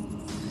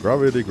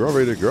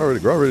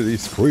 Gravity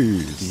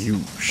squeeze. You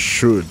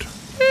should.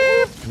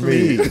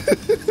 Me.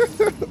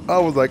 I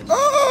was like,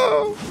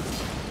 oh!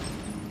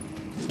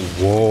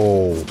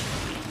 Whoa.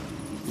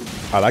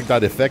 I like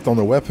that effect on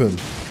the weapon.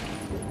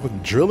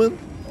 What, drilling?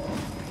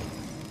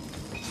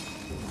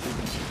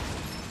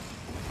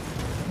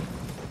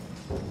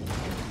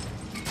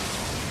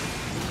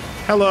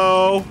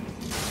 Hello.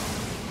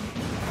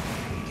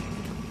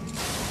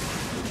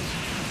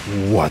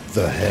 What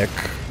the heck?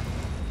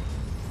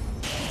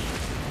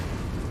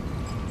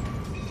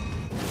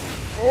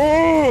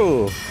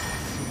 Oh!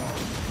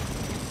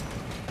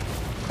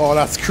 Oh,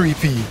 that's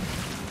creepy.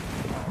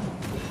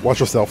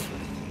 Watch yourself.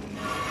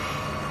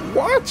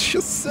 Watch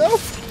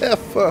yourself,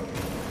 Heffa.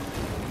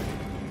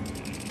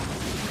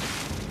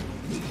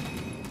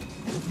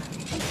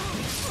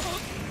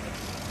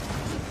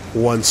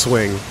 One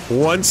swing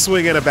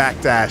and a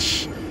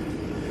backdash.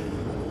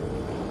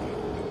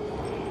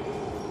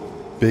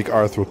 Big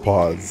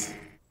arthropods.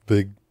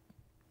 Big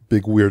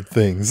weird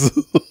things.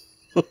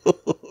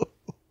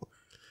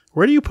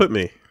 Where do you put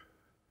me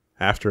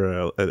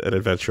after an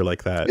adventure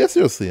like that? Yeah,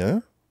 seriously,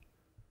 huh?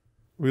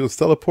 We was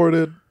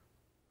teleported.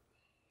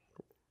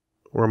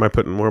 Where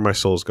are my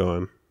souls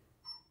going?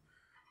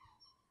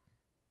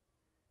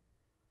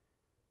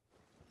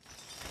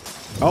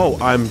 Oh,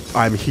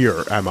 I'm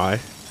here, am I?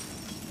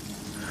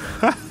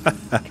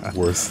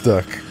 We're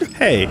stuck.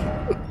 Hey.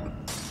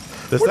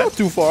 We're not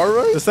too far,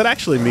 right? Does that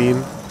actually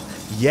mean...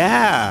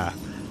 Yeah.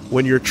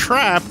 When you're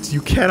trapped,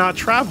 you cannot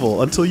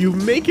travel until you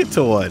make it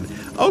to one.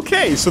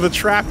 Okay, so the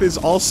trap is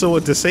also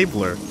a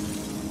disabler.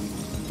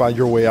 Find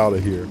your way out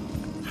of here.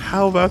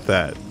 How about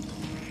that?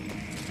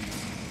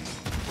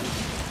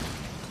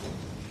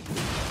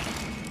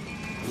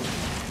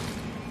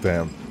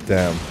 Damn.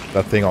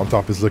 That thing on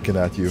top is looking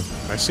at you.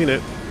 I seen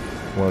it.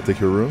 Want to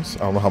take your runes? I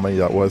don't know how many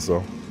that was,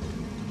 though.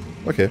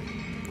 Okay.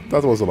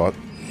 That was a lot.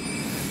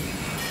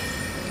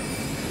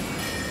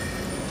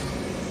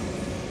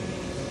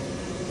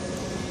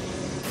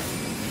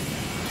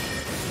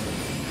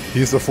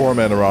 He's the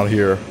foreman around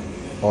here.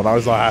 Oh, now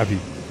he's not happy.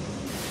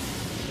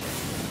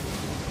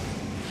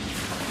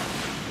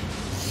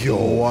 Yo.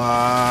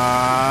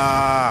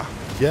 Wow.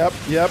 Yep.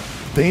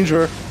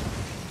 Danger.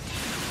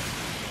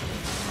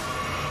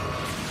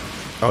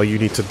 Oh, you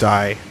need to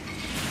die.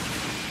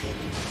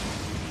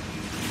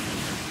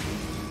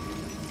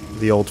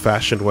 The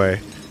old-fashioned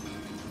way.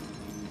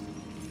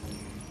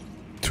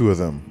 2 of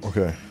them.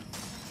 Okay.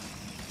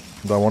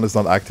 That one is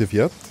not active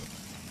yet.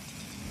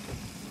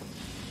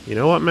 You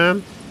know what,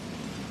 man?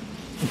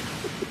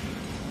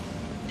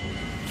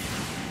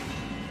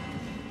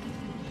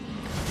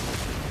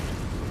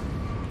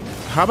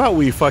 How about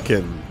we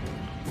fucking...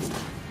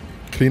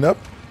 Clean up?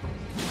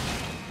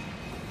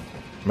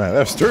 Man,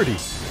 they're sturdy.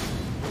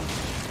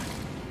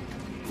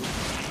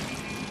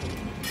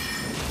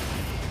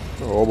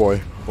 Oh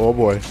boy. Oh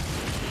boy.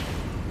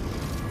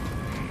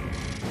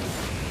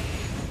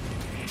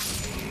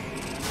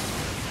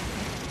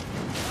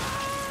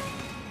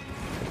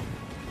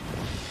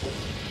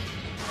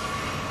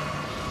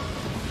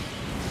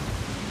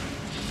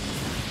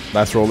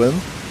 Nice roll in.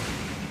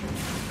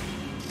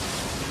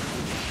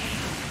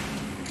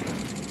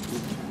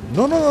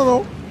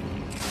 No.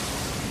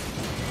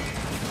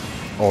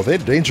 Oh, they're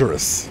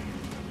dangerous.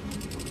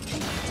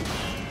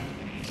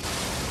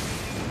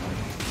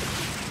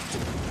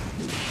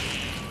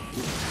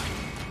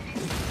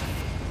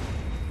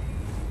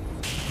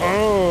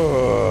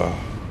 Oh.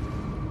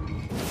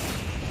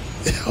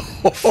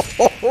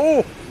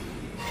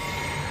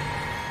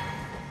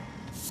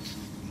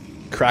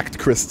 Cracked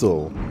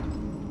crystal.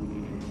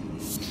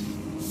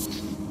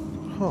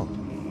 Huh.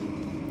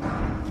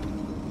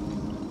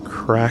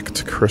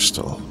 Cracked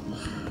crystal.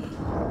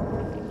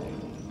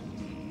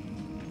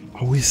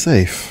 Are we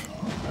safe?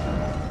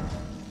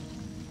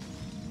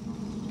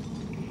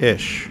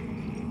 Ish.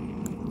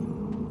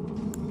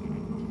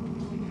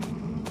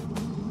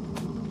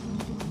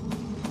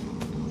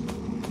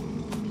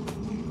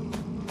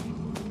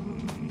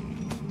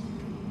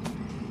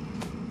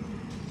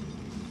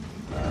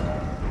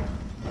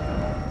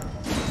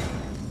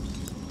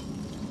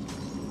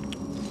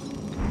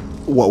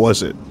 What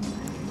was it?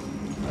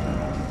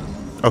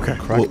 Okay.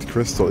 Cracked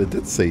crystal. It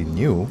did say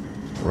new,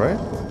 right?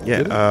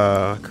 Yeah, Did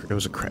it? it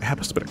was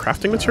happens to be a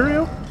crafting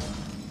material?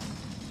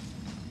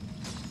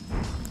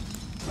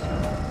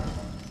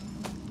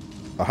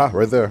 Aha,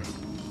 right there.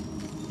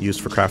 Used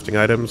for crafting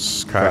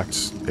items,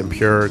 cracked,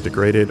 impure,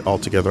 degraded,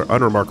 altogether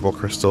unremarkable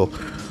crystal.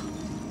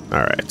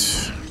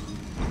 Alright.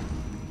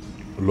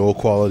 Low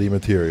quality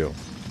material.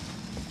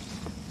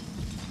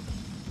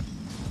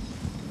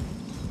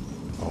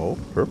 Oh,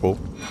 purple.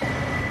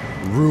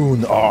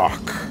 Rune arc.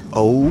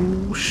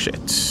 Oh,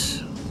 shit.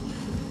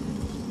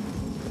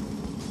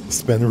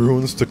 Spend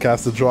runes to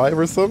cast a drive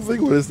or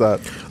something? What is that?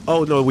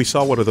 Oh, no, we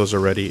saw one of those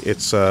already.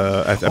 It's,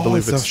 I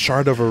believe it's a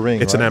shard of a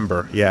ring, It's right? an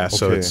ember, yeah,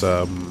 so Okay. it's,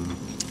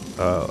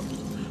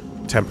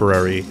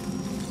 temporary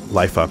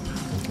life up.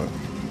 Okay.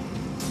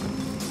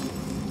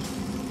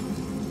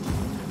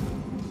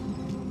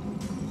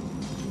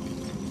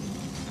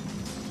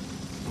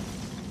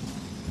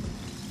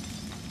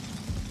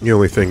 The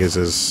only thing is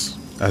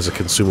as a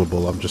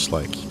consumable, I'm just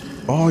like,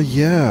 Oh,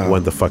 yeah.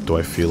 when the fuck do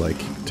I feel like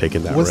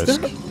taking that Was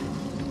risk? there...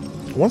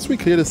 Once we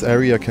clear this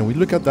area, can we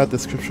look at that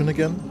description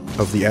again?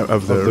 Of the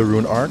Of the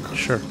rune arc?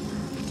 Sure.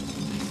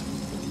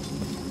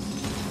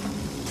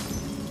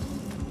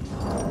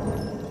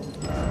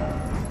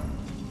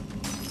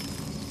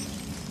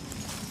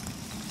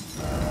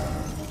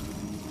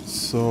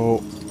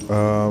 So,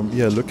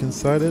 yeah, look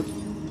inside it.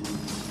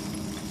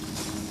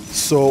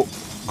 So,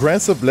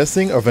 grants a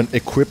blessing of an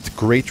equipped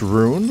great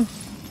rune.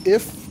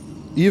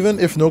 Even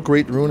if no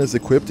great rune is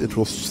equipped, it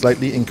will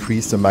slightly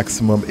increase the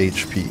maximum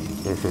HP.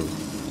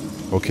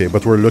 Mm-hmm. Okay,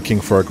 but we're looking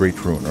for a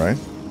great rune, right?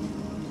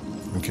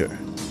 Okay.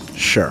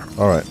 Sure.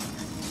 All right.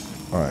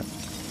 All right.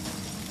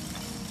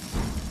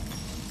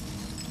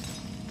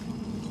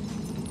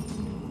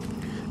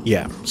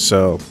 Yeah,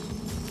 so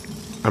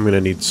I'm gonna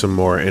need some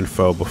more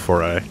info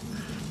before I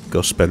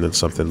go spending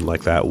something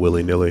like that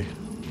willy-nilly.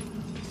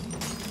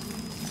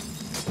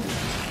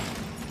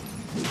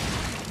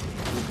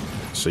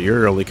 So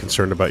you're only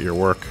concerned about your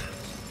work.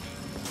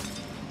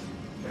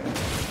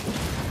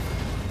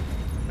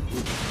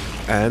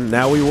 And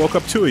now we woke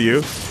up two of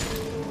you.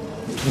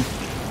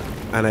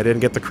 And I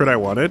didn't get the crit I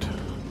wanted.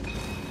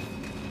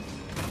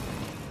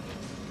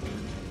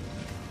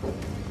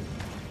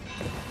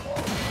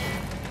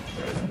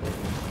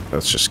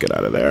 Let's just get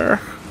out of there.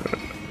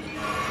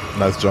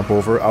 Nice jump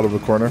over out of the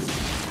corner.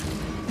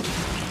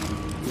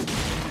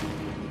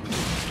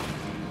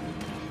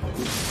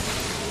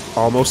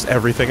 Almost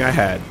everything I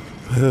had.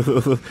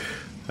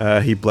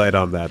 He bled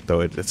on that,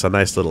 though. It's a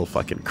nice little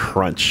fucking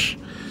crunch.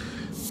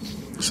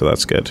 So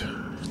that's good.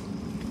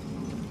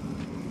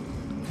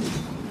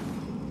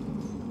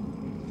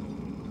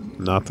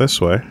 Not this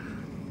way.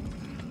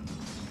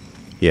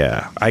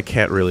 Yeah, I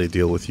can't really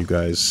deal with you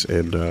guys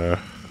in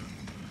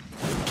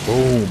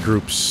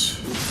groups.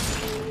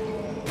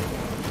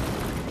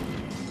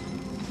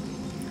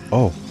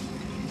 Oh.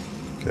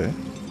 Okay.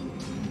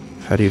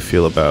 How do you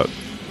feel about...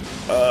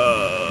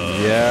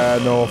 Yeah,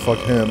 no, fuck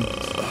him.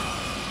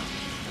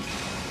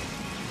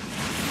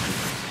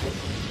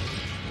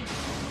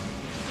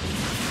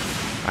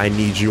 I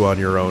need you on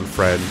your own,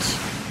 friend.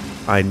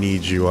 I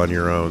need you on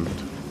your own.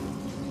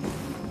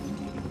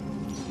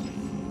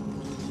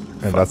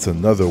 And that's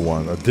another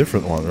one, a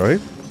different one,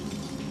 right?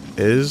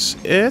 Is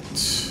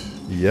it?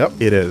 Yep.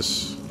 It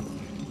is.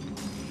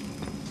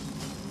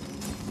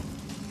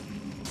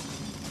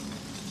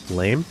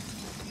 Lame?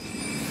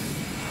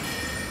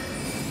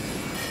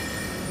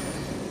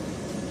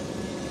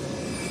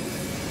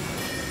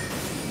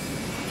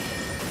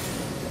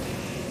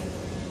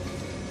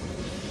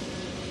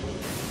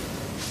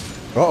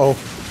 Uh-oh.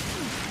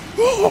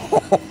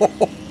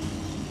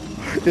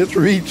 It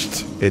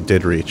reached. It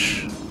did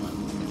reach.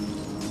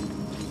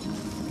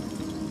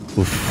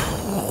 Oof.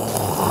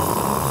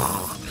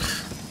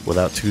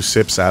 Without two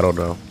sips, I don't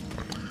know.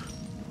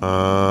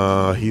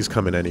 He's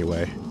coming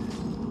anyway.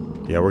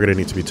 Yeah, we're gonna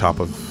need to be top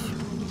of...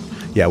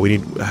 Yeah, we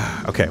need...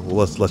 Okay, well,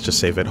 let's just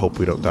save it. Hope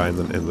we don't die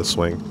in the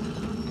swing.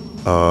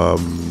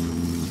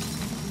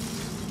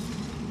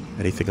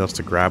 Anything else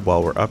to grab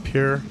while we're up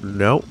here?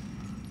 No.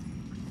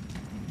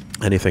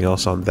 Anything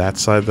else on that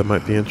side that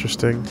might be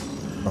interesting?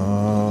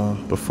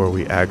 Before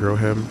we aggro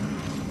him?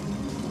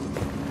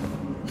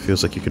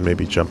 Feels like you can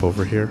maybe jump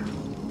over here.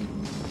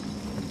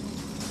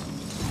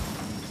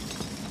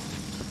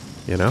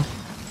 You know?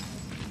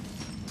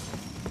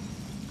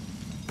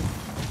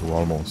 Ooh,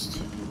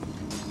 almost.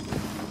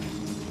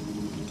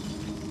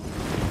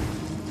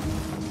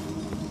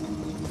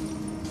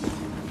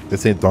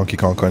 This ain't Donkey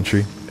Kong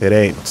Country. It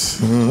ain't.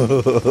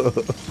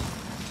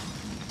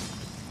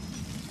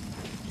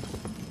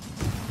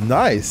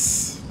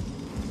 Nice.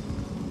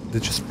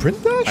 Did you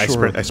sprint dash?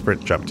 I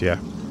sprint jumped, yeah.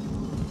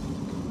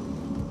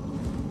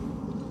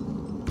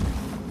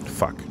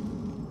 Fuck.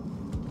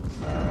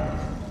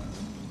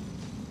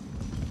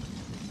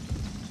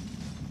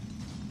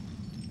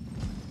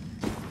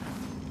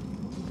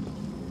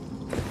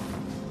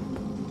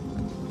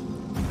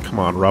 Come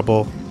on,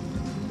 rubble.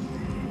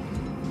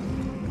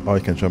 Oh,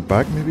 you can jump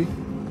back, maybe?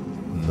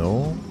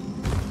 No.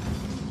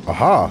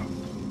 Aha!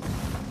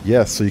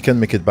 Yes, so you can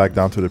make it back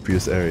down to the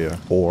previous area.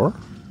 Or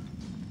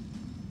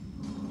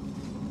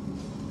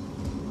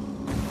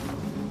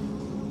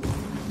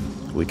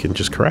we can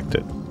just correct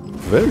it.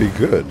 Very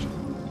good.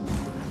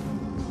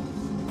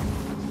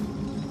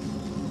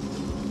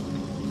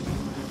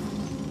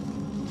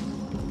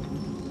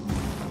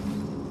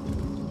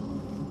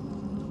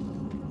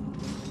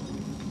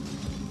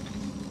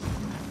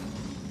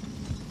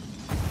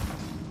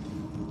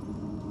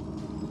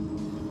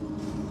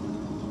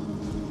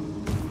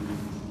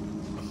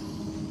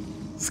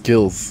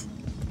 Skills.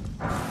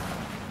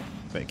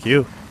 Thank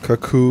you.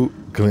 Cuckoo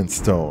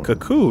Glintstone.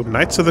 Cuckoo.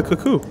 Knights of the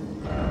Cuckoo.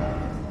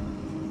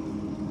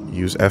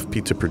 Use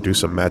FP to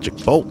produce a magic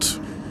bolt.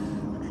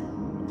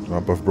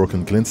 Lump of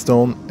broken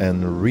glintstone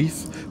and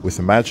wreath with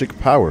magic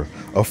power.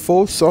 A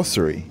faux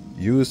sorcery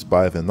used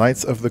by the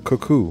Knights of the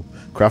Cuckoo.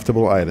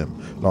 Craftable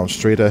item. Launch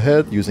straight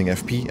ahead using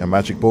FP. A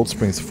magic bolt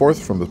springs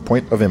forth from the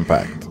point of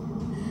impact.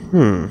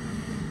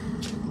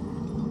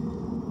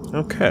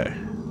 Okay.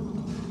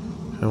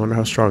 I wonder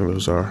how strong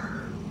those are.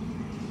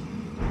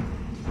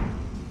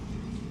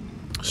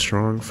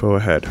 Strong foe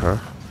ahead, huh?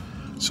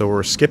 So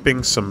we're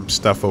skipping some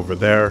stuff over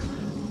there,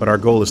 but our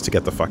goal is to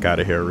get the fuck out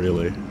of here,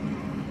 really.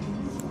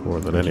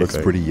 More than It anything. looks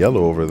pretty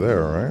yellow over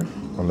there, right?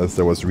 Unless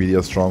there was really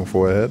a strong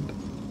foe ahead.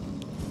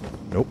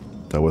 Nope.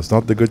 That was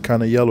not the good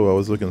kind of yellow I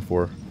was looking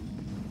for.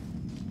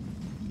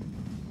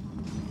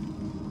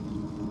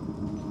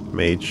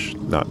 Mage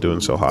not doing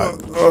so hot.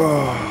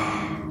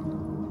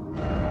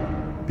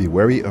 Be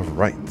wary of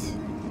right.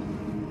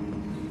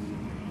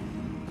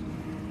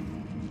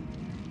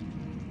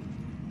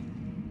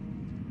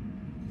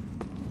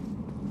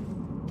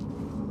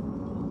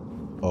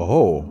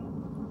 Oh.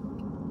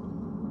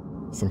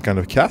 Some kind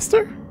of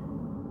caster?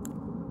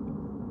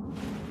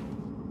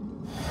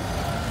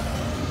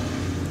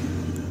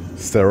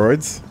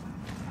 Steroids?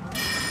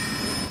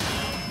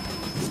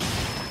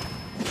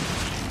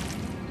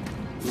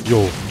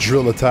 Yo,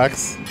 drill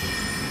attacks.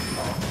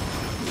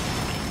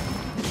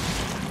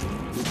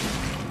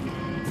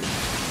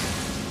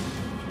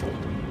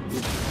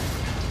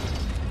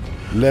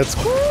 Let's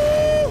go.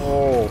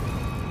 Oh.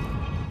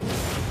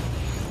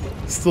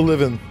 Still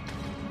living.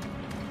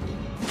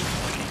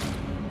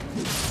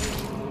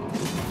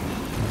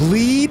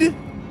 Bleed?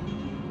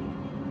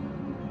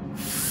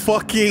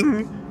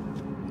 Fucking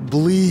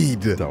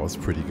bleed. That was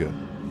pretty good.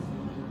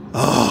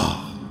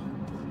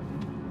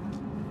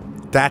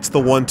 That's the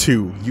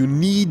 1-2. You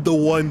need the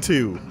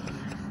 1-2.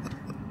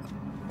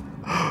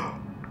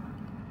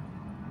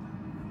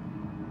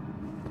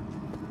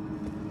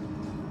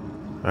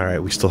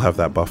 Alright, we still have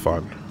that buff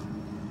on.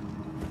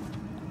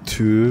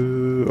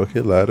 Two. Okay,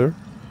 ladder.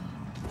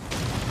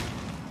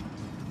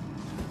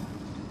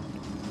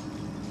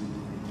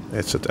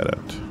 It's a dead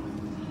end.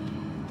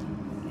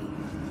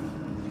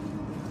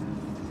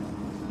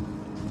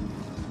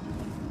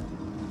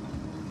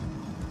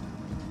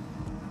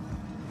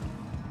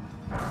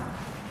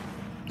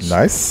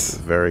 Nice.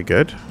 Very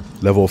good.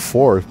 Level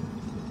 4.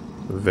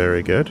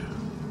 Very good.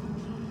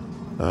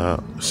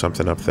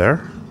 Something up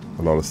there.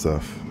 A lot of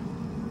stuff.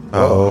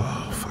 Oh,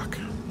 fuck.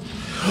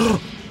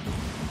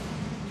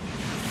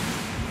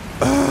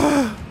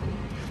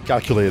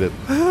 Calculated.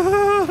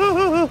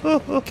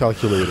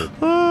 Calculated.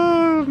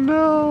 Oh,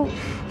 no.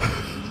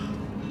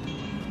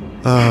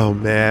 Oh,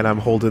 man, I'm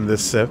holding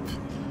this sip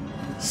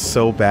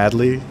so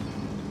badly.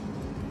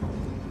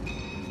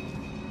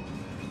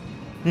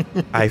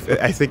 I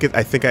think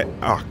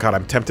oh god,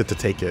 I'm tempted to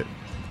take it.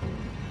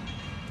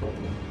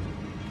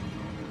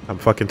 I'm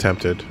fucking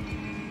tempted.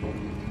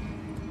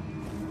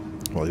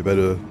 Well, you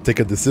better take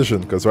a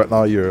decision, because right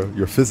now you're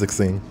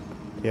physicsing.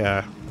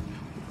 Yeah.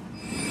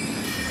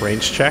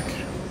 Range check.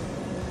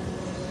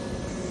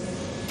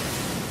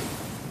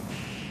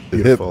 It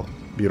hit. Beautiful.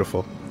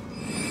 Beautiful.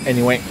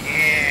 Anyway.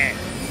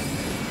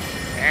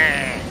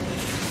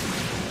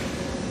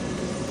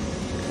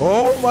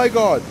 Oh my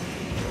god.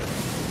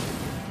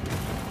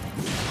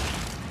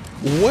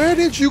 Where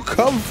did you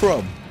come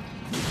from?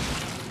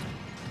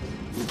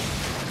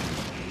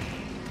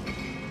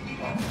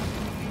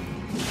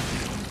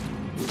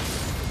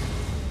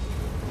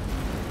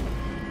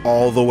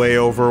 All the way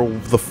over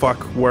the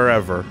fuck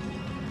wherever.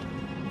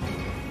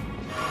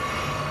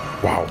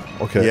 Wow.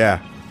 Okay. Yeah.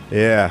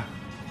 Yeah.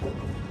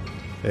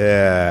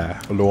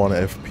 Yeah. Low on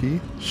FP.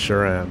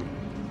 Sure am.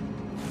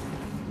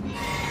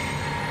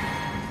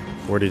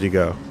 Where did he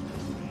go?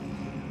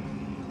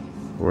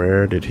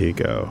 Where did he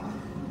go?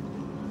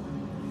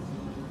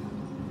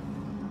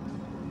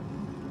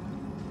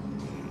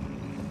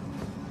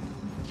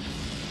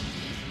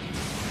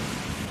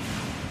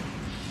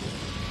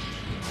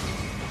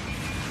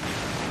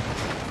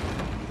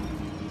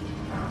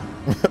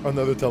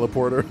 Another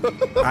teleporter.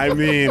 I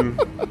mean,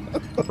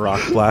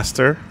 rock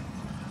blaster.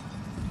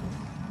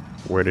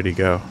 Where did he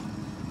go?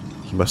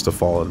 He must have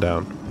fallen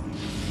down.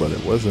 But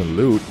it wasn't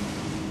loot.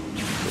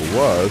 It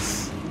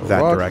was a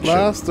That rock direction.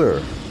 blaster.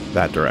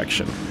 That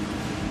direction.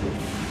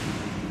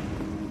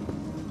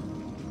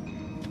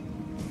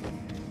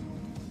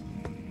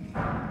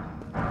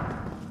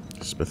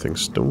 Smithing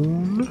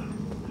stone.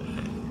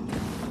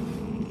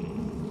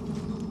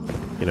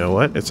 You know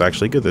what? It's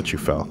actually good that you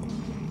fell.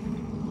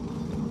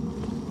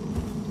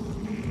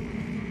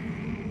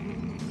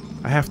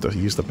 I have to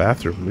use the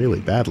bathroom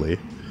really badly.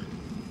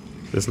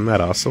 Isn't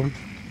that awesome?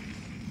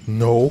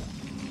 No.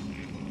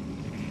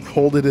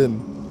 Hold it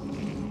in.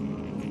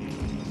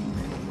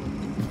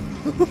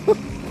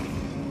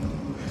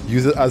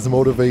 Use it as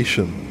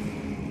motivation.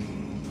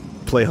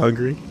 Play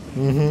hungry?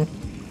 Mm-hmm.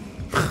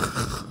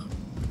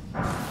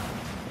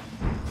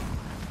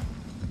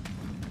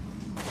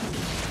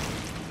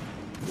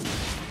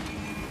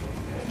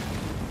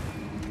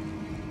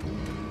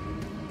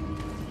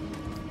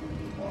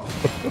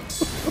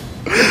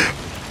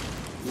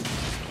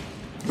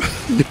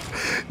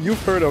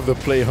 You've heard of the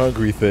play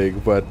hungry thing,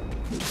 but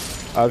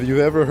have you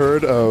ever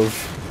heard of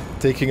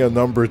taking a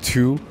number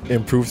 2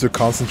 improves your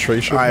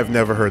concentration? I've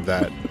never heard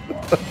that.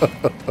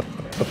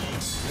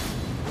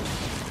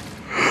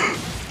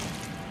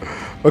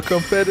 A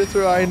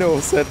competitor I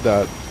know said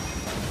that.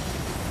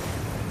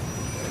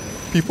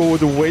 People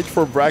would wait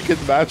for bracket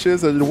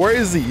matches and where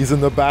is he? He's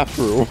in the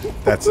bathroom.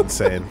 That's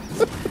insane.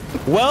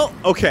 Well,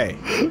 okay.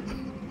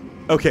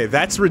 Okay,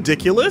 that's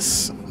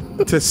ridiculous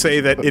to say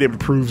that it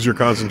improves your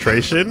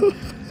concentration.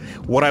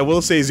 What I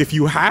will say is if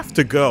you have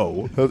to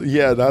go,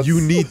 Yeah, that's... you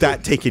need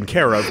that taken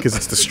care of because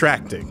it's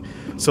distracting.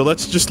 So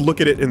let's just look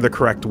at it in the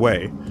correct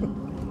way.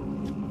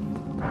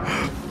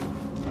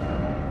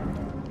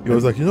 He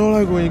was like, you know,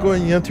 like when you go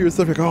and you empty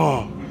yourself, you're like,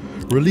 oh,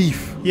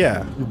 relief.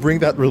 Yeah. You bring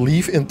that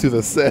relief into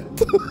the set.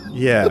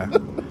 Yeah.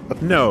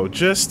 No,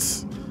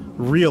 just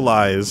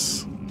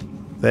realize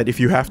that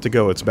if you have to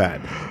go, it's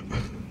bad.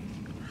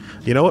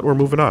 You know what? We're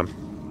moving on.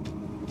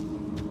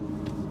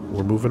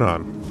 We're moving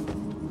on.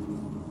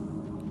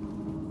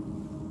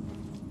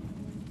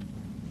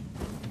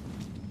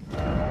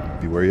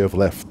 Be wary of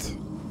left.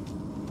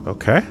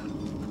 Okay.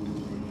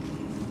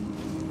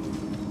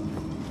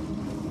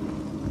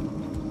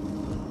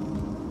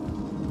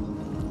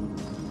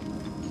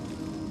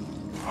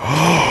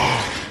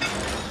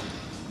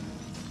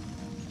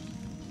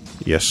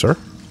 Yes, sir.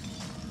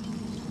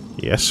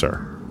 Yes,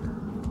 sir.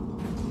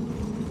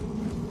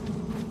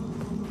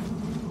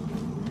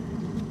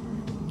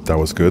 That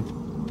was good.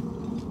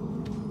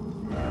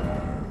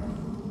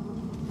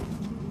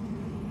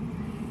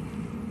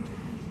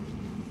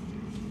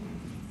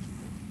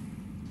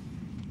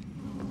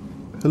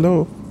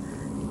 Hello.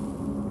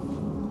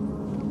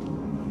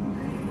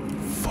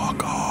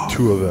 Fuck off.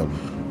 2 of them.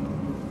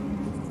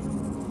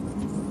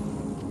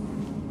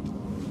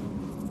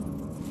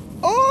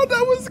 Oh,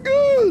 that was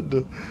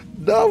good.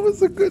 That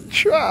was a good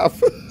trap.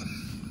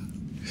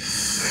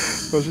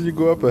 Imagine you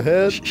go up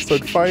ahead,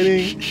 start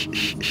fighting.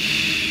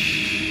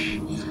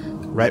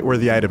 Right where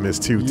the item is,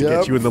 too, to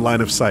get you in the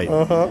line of sight.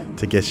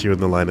 To get you in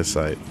the line of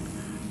sight.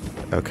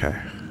 Okay.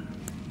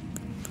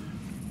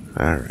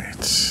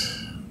 Alright.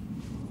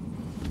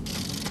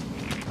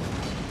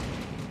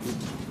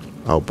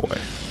 Oh, boy.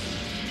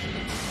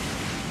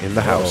 In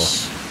the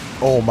house.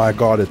 Oh my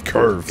god, it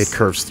curves. It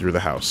curves through the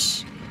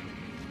house.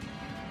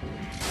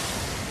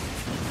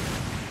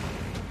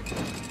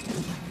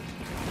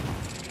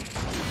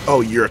 Oh,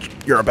 you're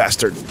a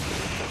bastard.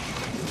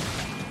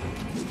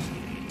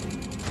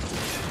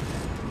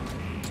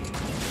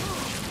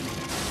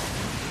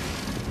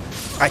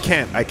 I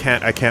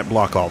can't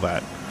block all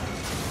that.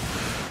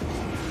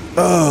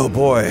 Oh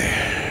boy.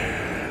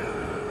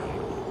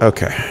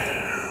 Okay.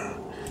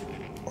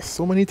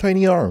 So many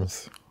tiny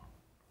arms.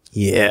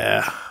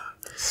 Yeah.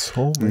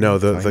 So many No,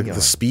 the tiny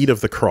arms. speed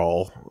of the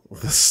crawl,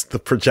 the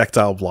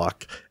projectile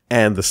block,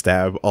 and the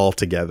stab all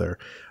together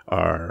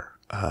are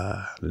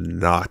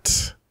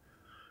not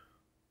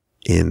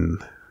in.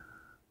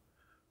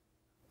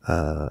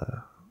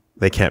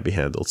 They can't be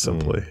handled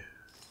simply.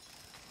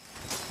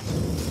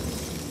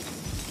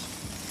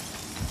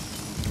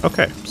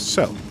 Okay,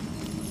 so.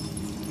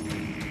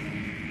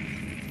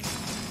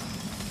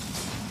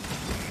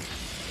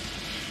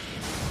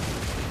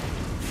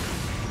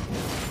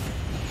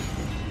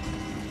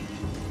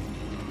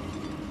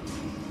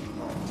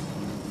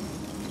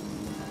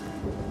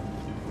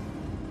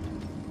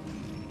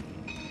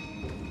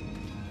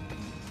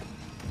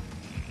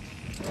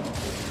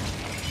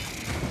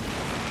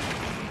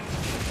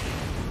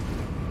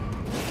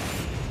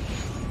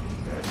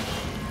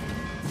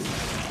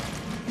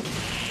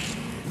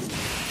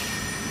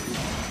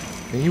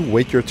 Can you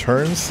wait your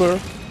turn, sir?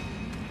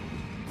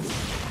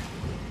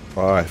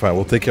 Alright, fine.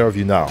 We'll take care of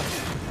you now.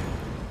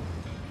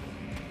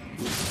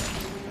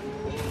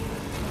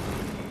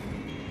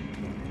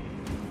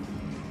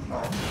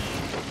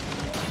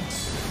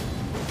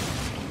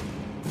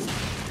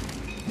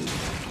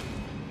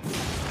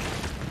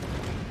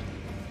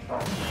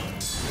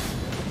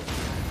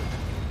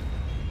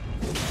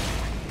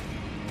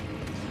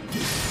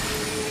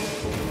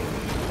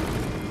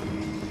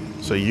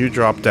 So you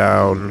drop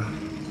down,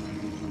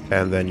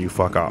 and then you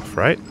fuck off,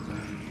 right?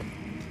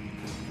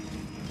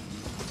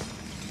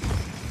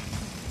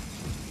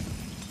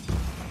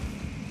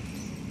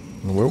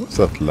 Where was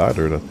that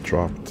ladder that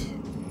dropped?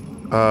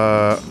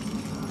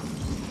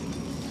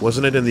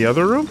 Wasn't it in the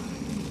other room?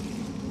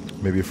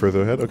 Maybe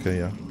further ahead? Okay,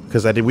 yeah.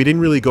 Because we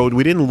didn't really go.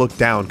 We didn't look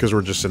down because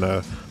we're just in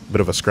a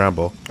bit of a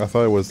scramble. I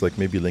thought it was like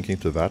maybe linking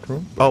to that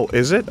room. Oh,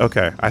 is it?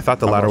 Okay. I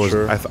thought the I'm ladder not was.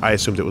 sure. I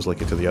assumed it was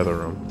linking to the other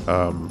room.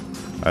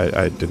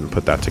 I didn't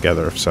put that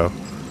together, so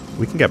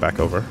we can get back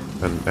over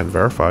and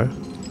verify.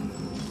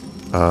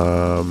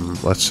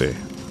 Let's see.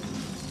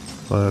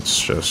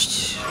 Let's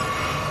just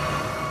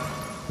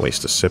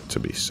waste a sip to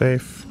be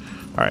safe.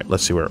 All right,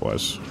 let's see where it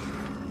was.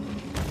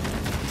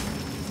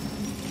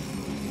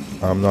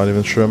 I'm not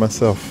even sure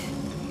myself.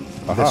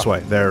 Aha. This way.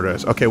 There it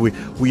is. Okay, we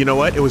you know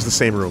what? It was the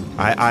same room.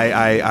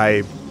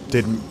 I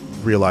didn't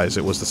realize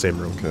it was the same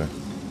room. Okay.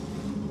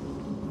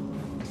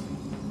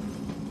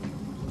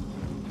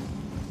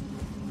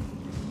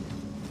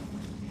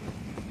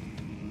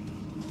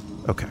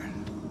 Okay.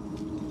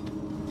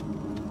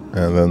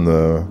 And then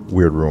the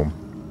weird room.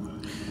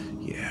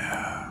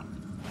 Yeah.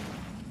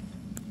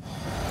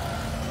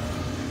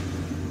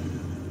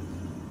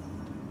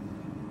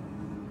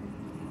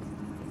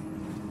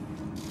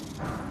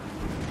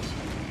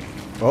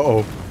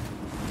 Uh-oh.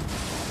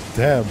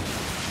 Damn.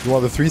 You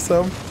want the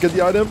threesome? Get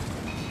the item?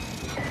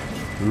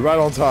 Right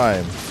on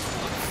time.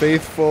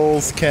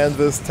 Faithful's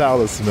Canvas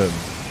Talisman.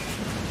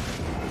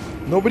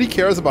 Nobody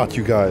cares about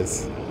you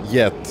guys.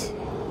 Yet.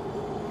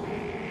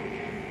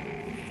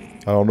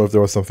 I don't know if there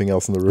was something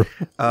else in the room.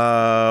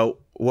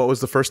 What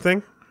was the first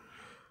thing?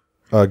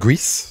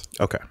 Grease.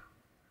 Okay.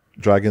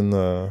 Dragon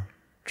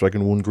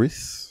wound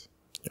grease,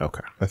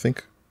 Okay. I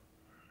think.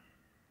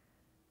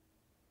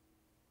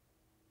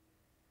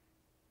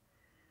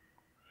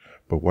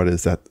 But what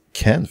is that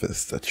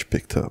canvas that you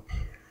picked up?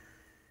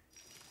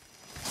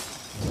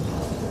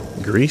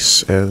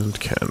 Grease and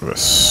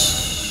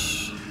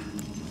canvas.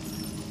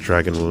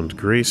 Dragon wound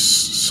grease,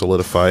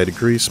 solidified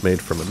grease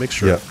made from a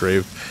mixture of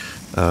grave.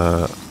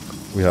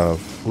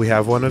 We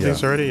have one of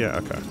these already? Yeah,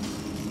 okay.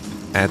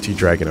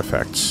 Anti-dragon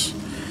effects.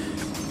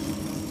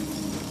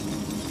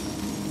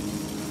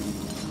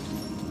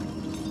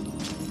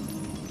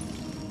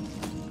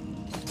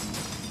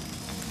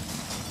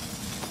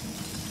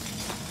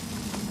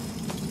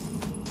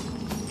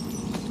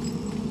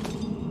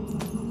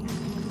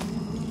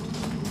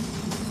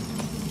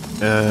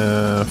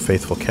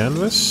 Faithful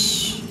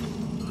Canvas.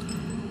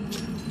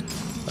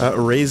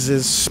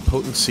 Raises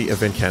potency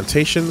of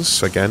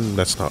incantations. Again,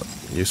 that's not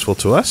useful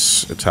to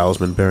us. A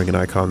talisman bearing an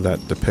icon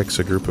that depicts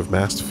a group of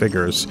masked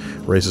figures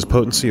raises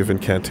potency of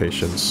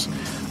incantations.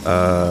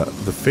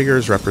 The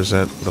figures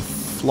represent the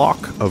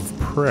flock of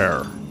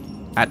prayer.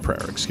 At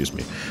prayer, excuse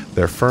me.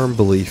 Their firm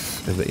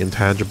belief in the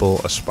intangible,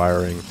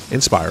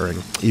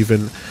 inspiring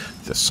even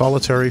the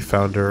solitary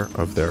founder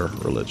of their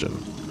religion.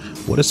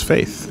 What is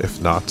faith, if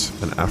not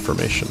an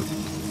affirmation?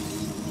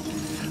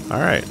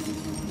 Alright.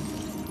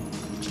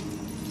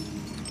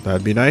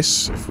 That'd be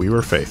nice if we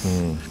were faith.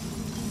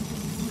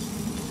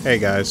 Hey,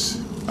 guys.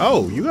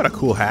 Oh, you got a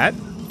cool hat.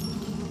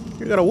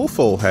 You got a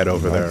wolfo head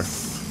over there.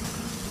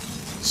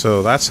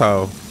 So that's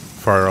how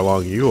far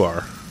along you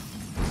are.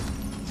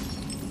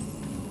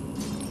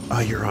 Oh,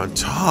 you're on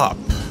top.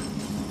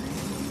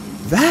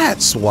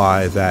 That's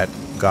why that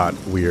got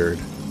weird.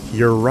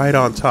 You're right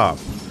on top.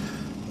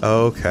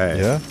 Okay.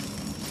 Yeah.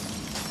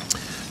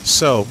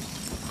 So,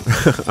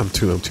 I'm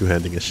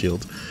two-handing a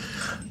shield.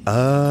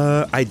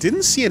 I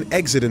didn't see an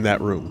exit in that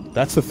room.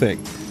 That's the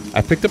thing.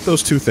 I picked up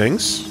those two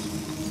things.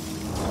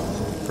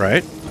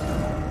 Right?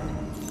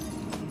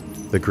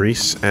 The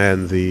grease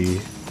and the...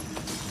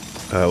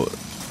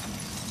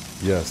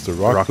 Yes, the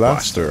rock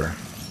blaster.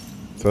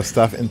 Thrust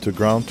staff into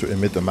ground to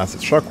emit a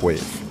massive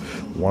shockwave.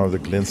 One of the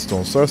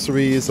glintstone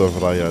sorceries of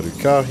Raya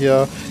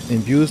Lucaria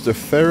imbues the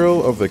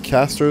ferrule of the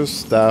caster's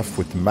staff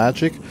with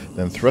magic,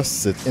 then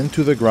thrusts it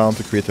into the ground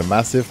to create a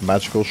massive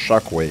magical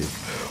shockwave.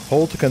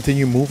 Hold to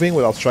continue moving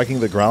without striking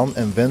the ground,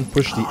 and then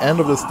push the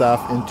end of the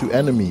staff into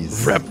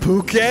enemies.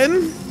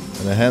 Repuken?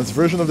 An enhanced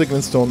version of the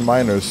glintstone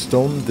miner's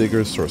stone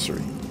digger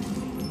sorcery.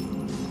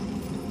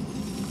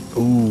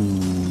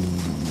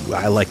 Ooh,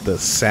 I like the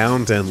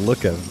sound and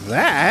look of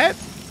that.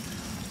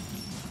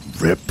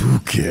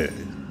 Repuken.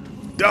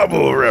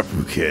 Double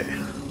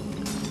repuken.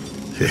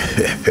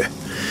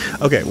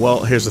 Okay,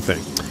 well, here's the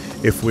thing.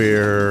 If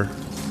we're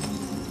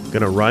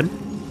gonna run,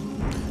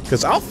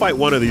 because I'll fight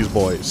one of these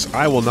boys.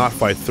 I will not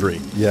fight three.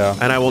 Yeah.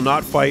 And I will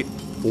not fight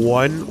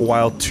one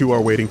while two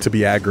are waiting to be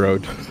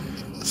aggroed.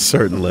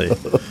 Certainly.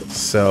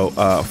 So,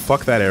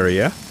 fuck that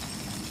area.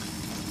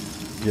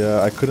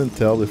 Yeah, I couldn't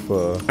tell if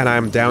And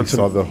I'm down you to...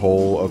 saw the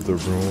whole of the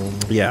room.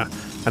 Yeah.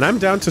 And I'm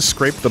down to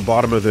scrape the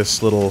bottom of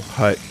this little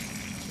hut.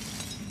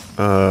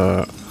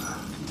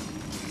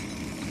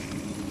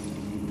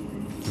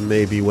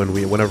 Maybe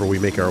whenever we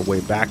make our way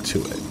back to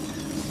it.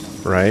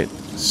 Right?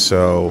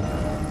 So...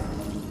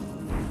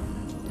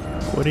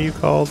 What are you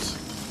called?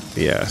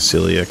 Yeah,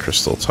 Celia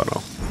Crystal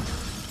Tunnel.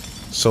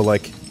 So,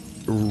 like,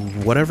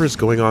 whatever's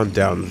going on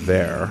down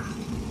there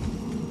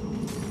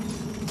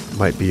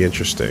might be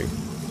interesting.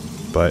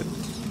 But,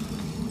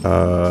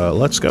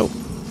 let's go.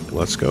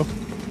 Let's go.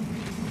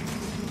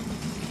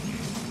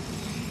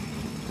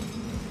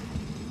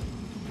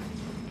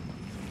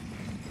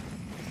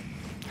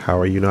 How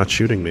are you not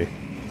shooting me?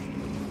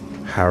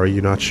 How are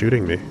you not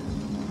shooting me?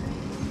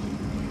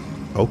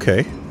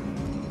 Okay.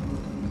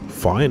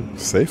 Fine.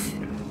 Safe?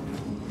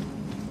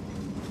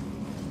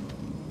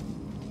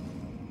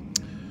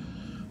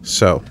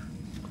 So.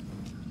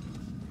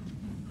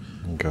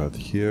 Got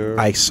here.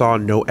 I saw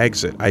no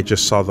exit. I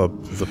just saw the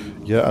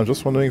yeah, I'm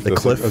just wondering if the there's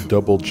cliff like a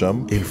double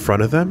jump. in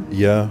front of them.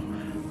 Yeah.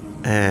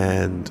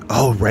 And...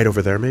 Oh, right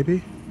over there,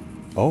 maybe?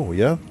 Oh,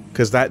 yeah?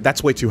 Because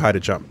that's way too high to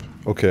jump.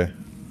 Okay.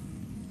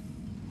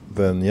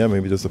 Then, yeah,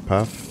 maybe there's a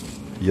path.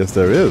 Yes,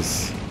 there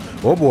is.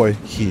 Oh, boy.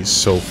 He's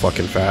so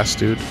fucking fast,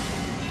 dude.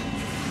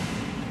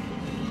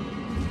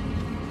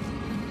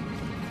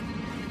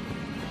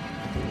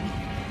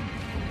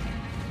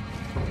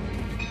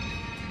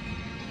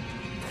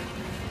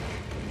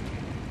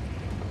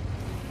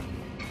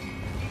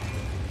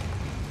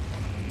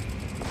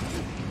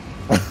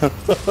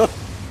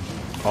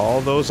 All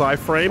those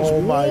iframes.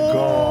 Oh my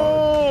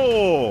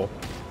God.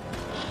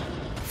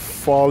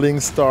 Falling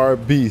star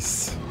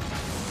beast.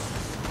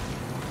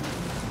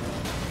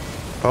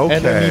 Okay.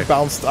 Enemy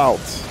bounced out.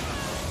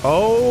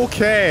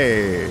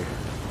 Okay.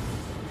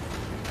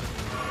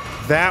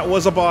 That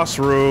was a boss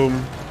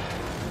room.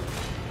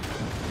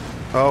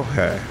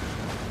 Okay.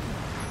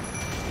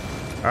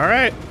 All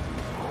right.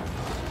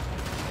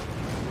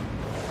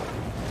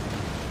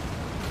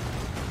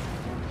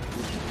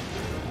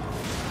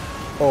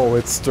 Oh,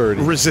 it's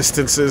sturdy.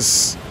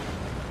 Resistances.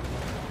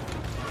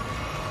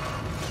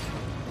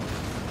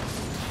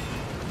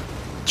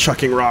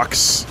 Chucking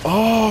rocks.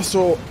 Oh,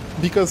 so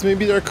because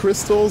maybe they're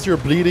crystals, your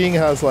bleeding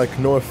has like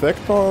no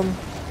effect on?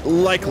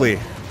 Likely.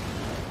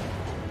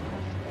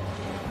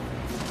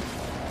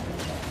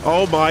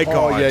 Oh my god.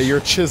 Oh yeah, you're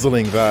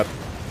chiseling that.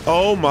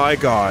 Oh my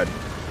god.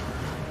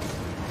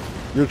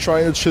 You're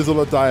trying to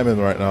chisel a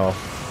diamond right now.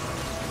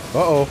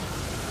 Uh-oh.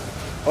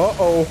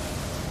 Uh-oh.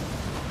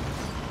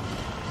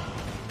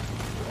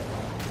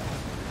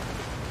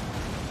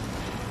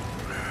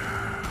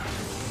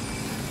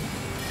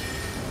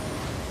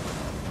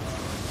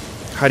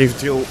 How do you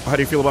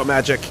feel about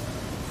magic?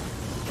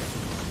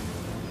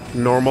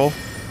 Normal?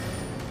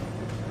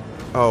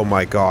 Oh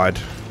my god.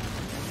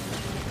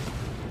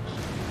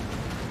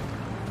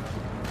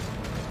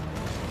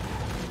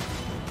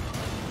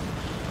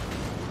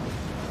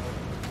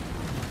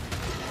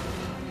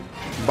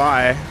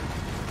 Bye.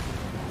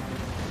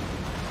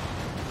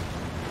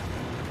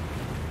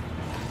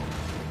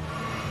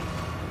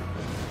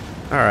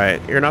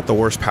 Alright, you're not the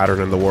worst pattern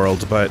in the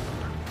world, but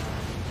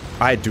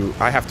I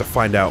have to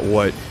find out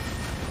what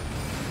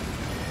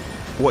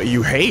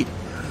you hate.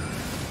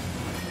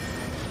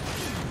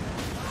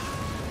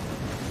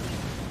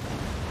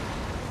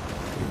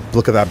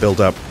 Look at that build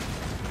up.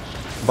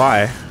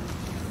 Bye.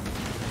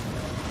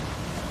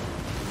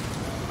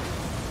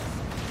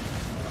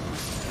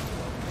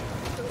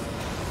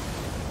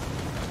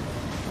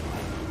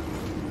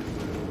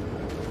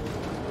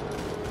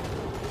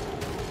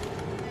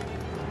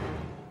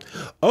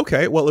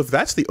 Okay, well, if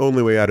that's the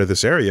only way out of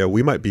this area,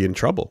 we might be in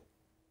trouble.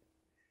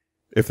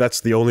 If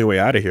that's the only way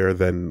out of here,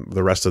 then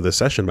the rest of this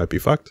session might be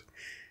fucked.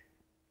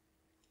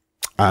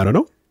 I don't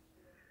know.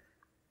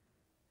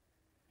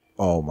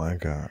 Oh my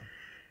god.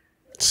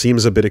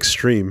 Seems a bit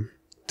extreme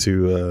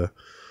to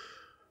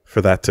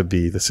for that to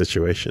be the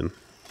situation.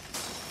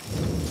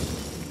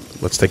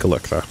 Let's take a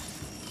look, though.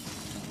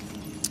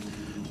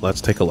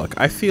 Let's take a look.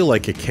 I feel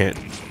like it can't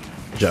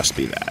just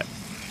be that.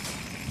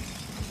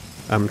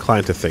 I'm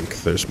inclined to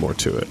think there's more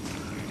to it.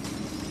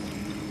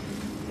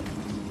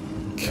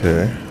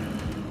 Okay.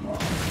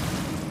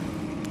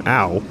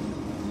 Ow.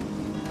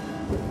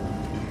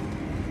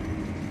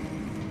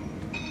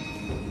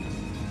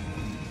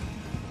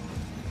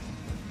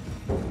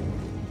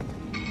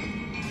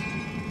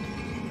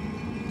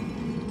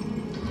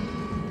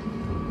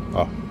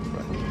 Oh,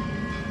 right.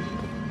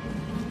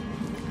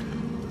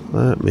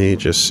 Let me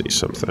just see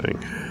something.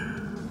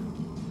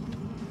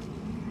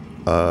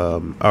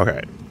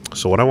 Okay.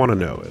 So what I want to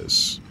know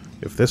is,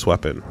 if this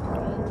weapon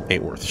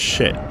ain't worth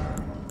shit,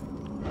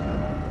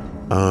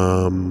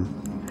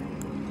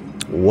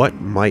 what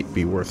might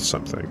be worth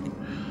something?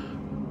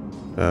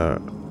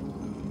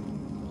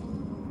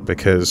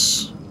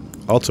 Because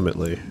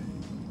ultimately,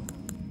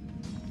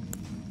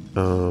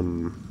 I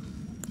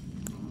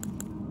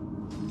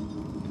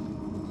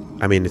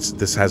mean,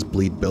 this has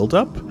bleed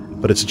buildup,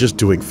 but it's just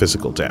doing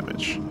physical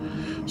damage.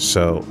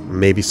 So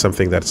maybe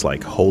something that's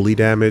like holy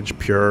damage,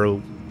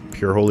 pure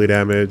holy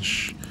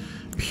damage,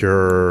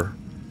 pure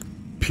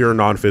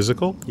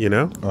non-physical, you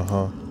know?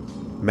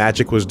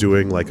 Magic was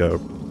doing like a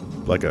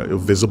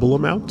visible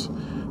amount.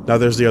 Now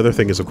there's the other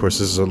thing is, of course,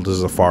 this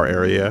is a far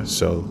area,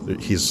 so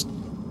he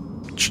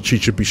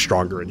should be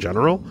stronger in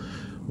general.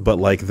 But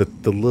like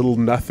the little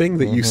nothing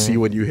that you see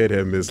when you hit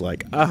him is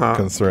like,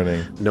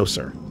 concerning. No,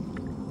 sir.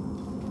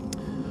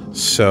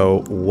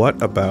 So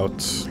what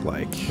about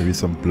like maybe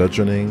some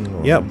bludgeoning?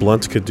 Or... Yeah,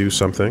 blunt could do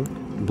something.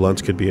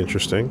 Blunt could be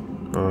interesting.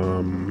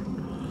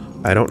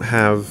 I don't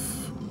have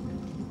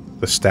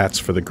the stats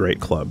for the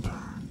Great Club,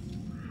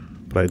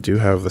 but I do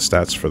have the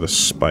stats for the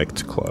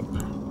Spiked Club.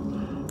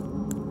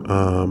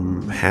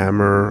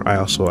 Hammer. I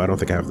don't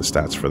think I have the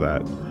stats for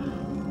that.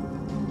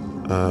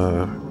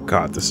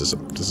 God, this is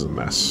a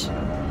mess.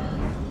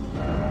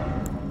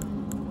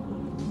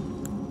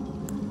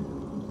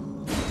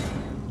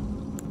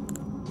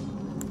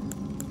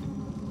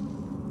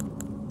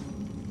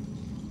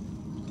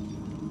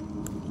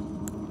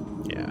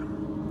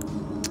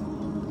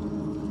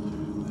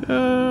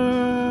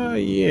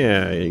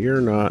 Yeah, you're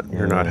not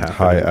happy.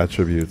 High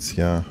attributes,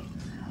 yeah.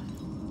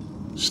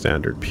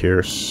 Standard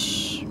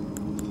Pierce.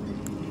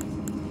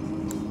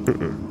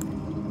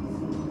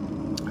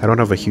 I don't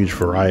have a huge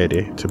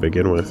variety to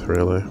begin with,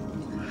 really.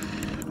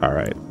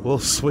 Alright, we'll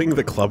swing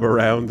the club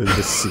around and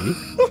just see.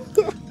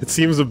 It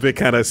seems a bit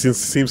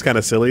seems kind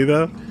of silly,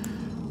 though.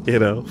 You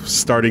know,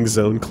 starting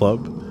zone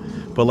club.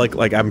 But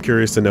like I'm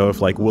curious to know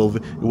if like will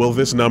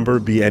this number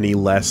be any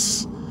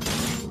less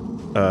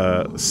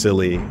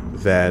silly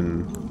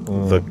than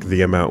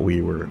the amount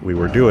we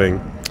were doing.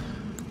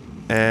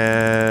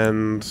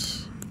 And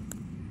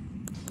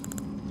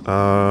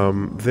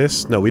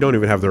this, no, we don't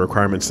even have the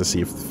requirements to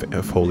see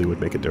if holy would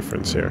make a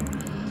difference here.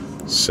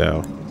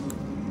 So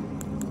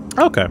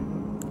okay.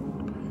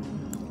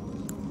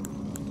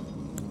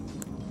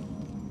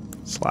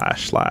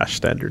 /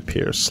 standard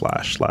pierce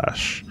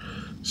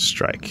 /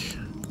 strike.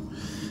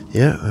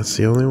 Yeah, that's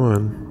the only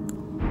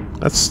one.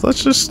 Let's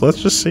just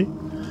see.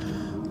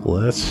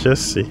 Let's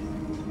just see.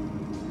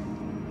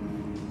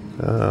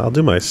 I'll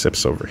do my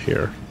sips over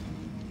here.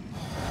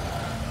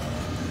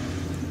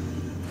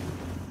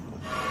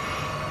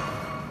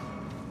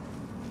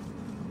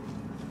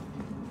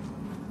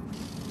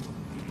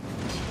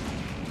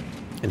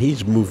 And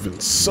he's moving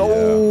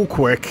so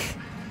quick.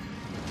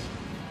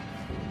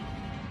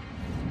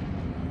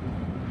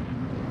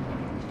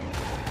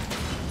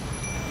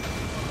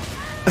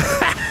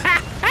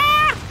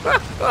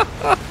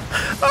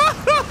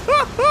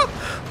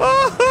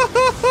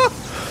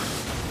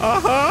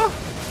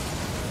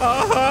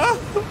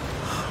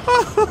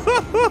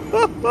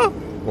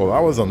 Well,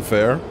 that was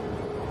unfair.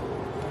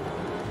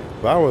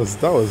 That was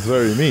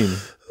very mean.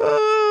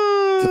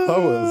 That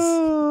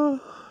was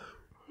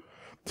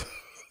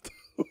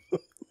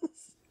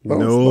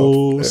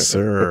no,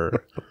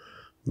 sir.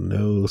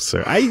 No,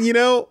 sir.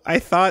 I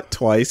thought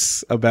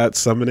twice about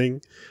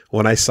summoning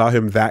when I saw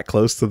him that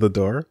close to the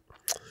door.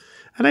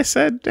 And I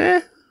said,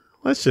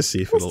 let's just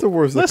see if What's the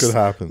worst that could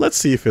happen? Let's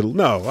see if it'll...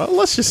 No,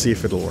 let's just see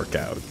if it'll work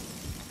out.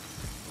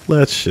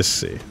 Let's just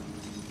see.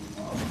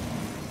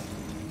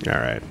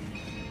 Alright.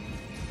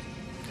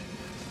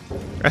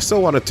 I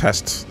still want to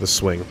test the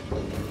swing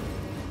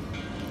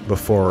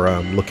before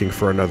looking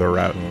for another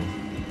route.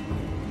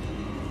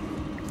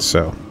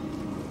 So...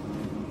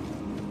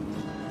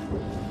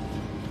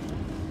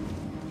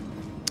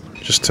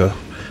 just to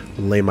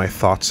lay my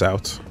thoughts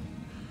out.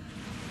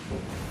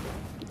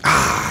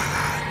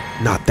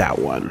 Not that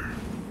one.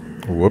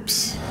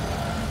 Whoops.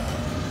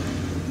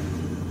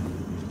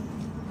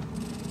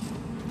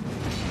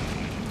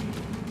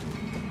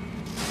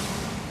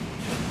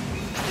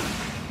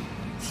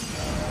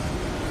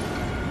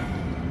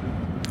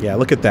 Yeah,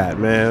 look at that,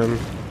 man.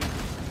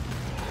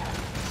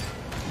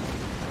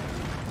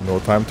 No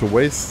time to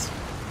waste.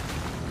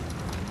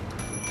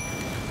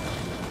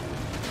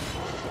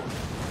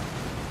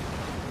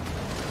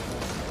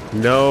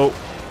 No.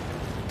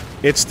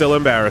 It's still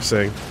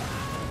embarrassing.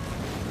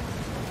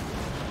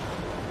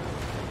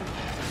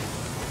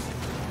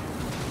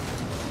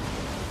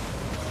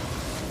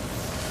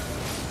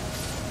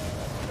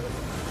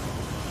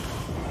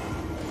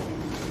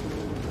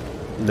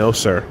 No,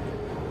 sir.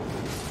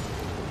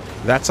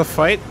 That's a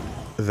fight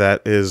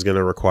that is going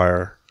to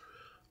require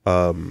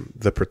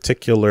the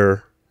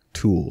particular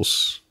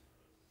tools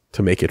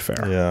to make it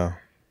fair. Yeah.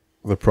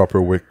 The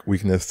proper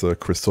weakness to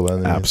crystal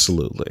enemies.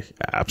 Absolutely.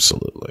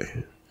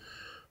 Absolutely.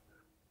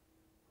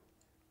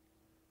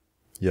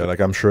 Yeah,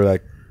 like I'm sure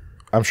that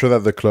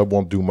the club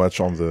won't do much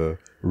on the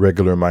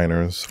regular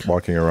miners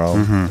walking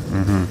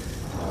around.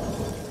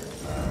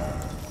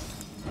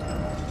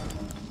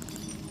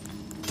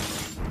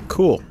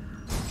 Cool.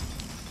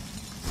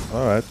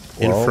 All right.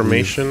 Well,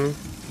 information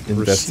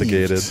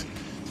investigated received.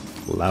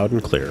 Loud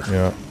and clear.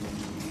 Yeah.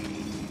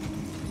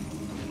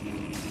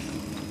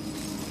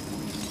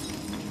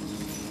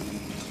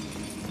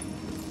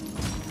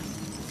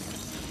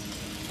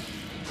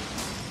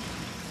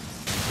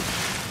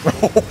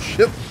 Oh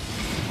shit.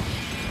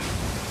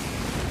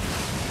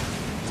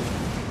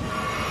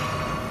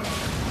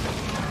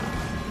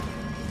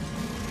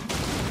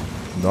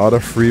 Not a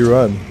free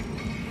run.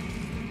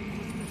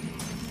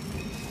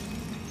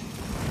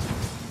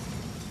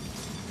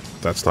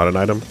 That's not an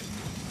item.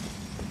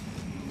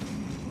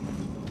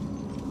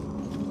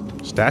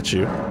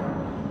 Statue.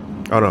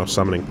 Oh no,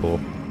 summoning pool.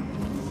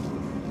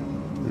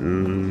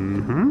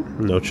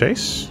 Mm-hmm. No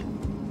chase.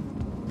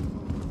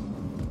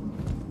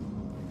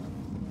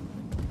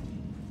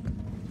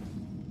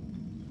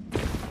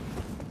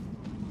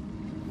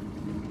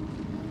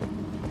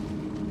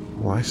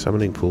 Why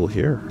summoning pool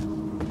here?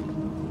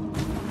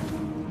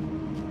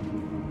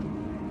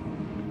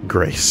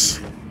 Grace.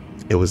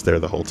 It was there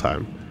the whole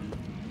time.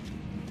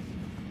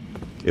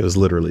 It was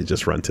literally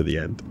just run to the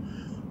end.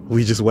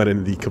 We just went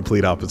in the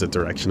complete opposite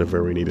direction of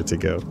where we needed to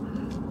go.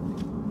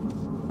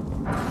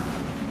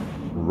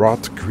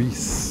 Rot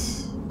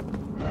grease.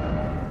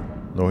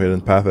 No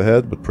hidden path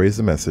ahead, but praise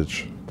the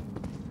message.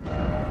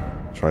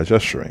 Try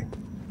gesturing.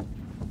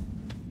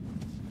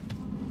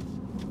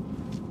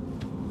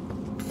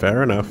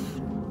 Fair enough.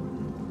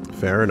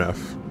 Fair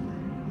enough.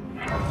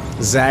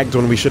 Zagged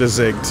when we should have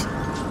zigged.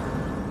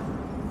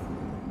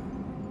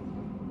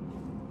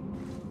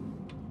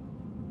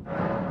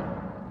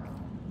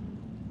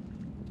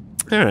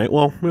 Alright,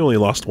 well, we only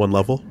lost one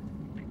level.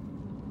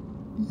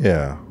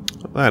 Yeah.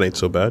 That ain't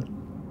so bad.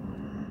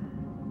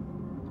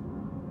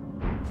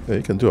 Yeah,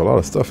 you can do a lot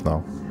of stuff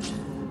now.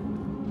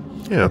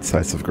 Yeah. At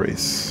Sites of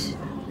Grace.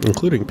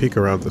 Including peek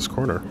around this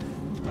corner.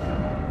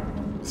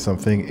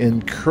 Something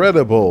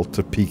incredible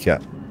to peek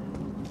at.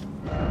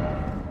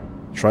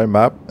 Try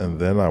map, and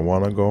then I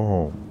want to go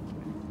home.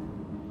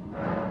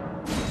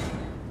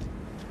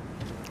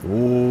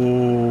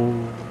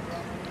 Ooh.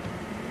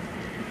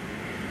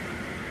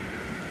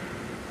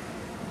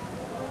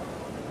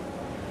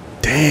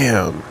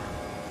 Damn.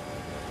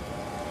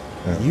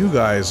 Yeah. You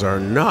guys are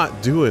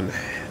not doing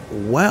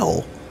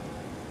well.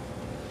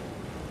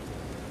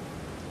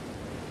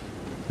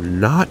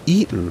 Not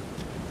eating.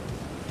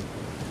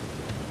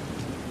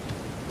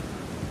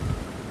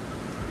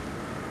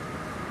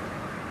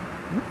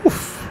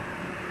 Oof.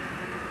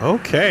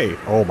 Okay.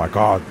 Oh my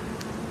god.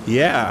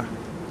 Yeah.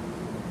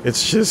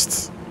 It's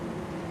just...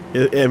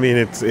 I mean,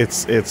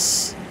 it's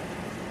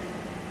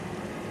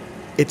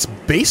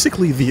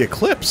basically the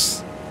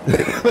eclipse.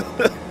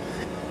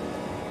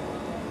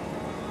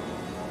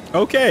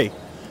 Okay.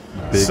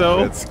 Big So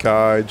red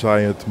sky,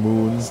 giant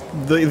moons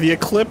the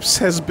eclipse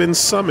has been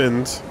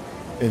summoned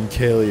in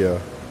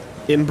Kalia.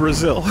 in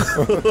Brazil.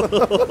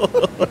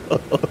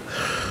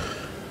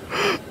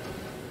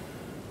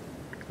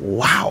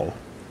 Wow.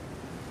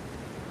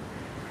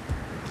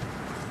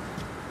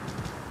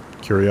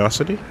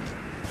 Curiosity?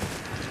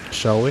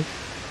 Shall we?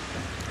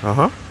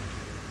 Uh-huh.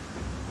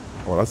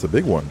 Oh, that's a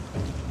big one,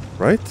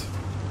 right?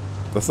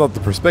 That's not the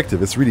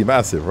perspective. It's really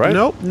massive, right?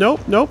 Nope,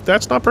 nope, nope.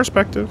 That's not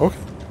perspective. Okay.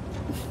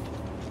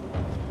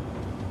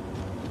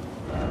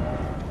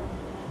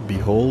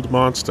 Behold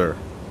monster.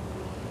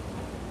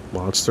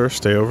 Monster,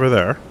 stay over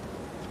there.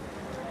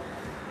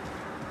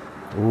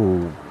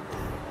 Ooh,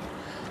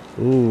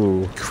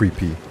 Ooh.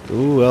 creepy.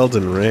 Ooh,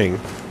 Elden Ring.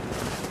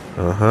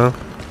 Uh-huh.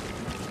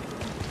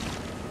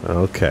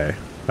 Okay.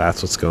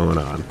 That's what's going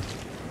on.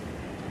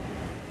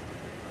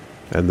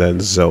 And then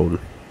zone.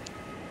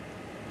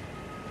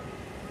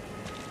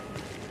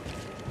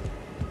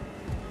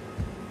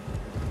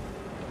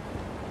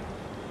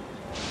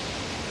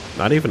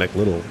 Not even a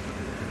little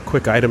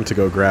quick item to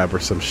go grab or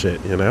some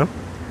shit, you know?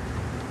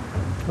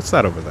 What's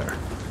that over there?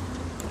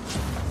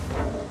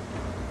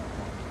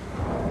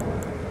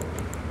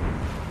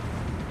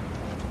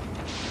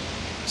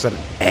 Is that an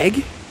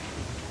egg?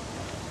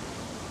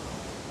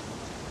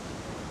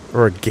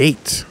 Or a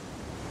gate?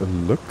 It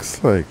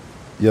looks like,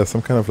 yeah,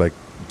 some kind of like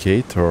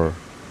gate or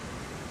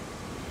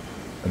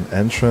an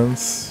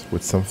entrance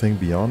with something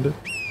beyond it.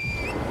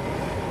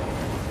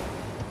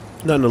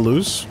 Nothing to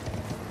lose.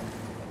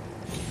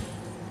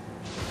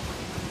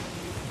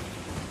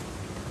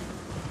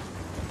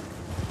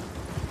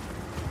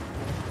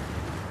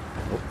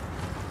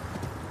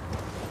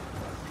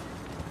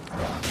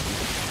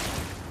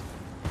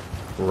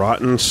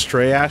 Rotten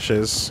stray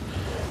ashes.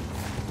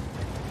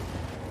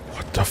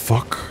 What the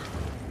fuck?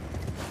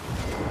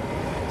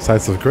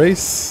 Sites of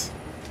Grace.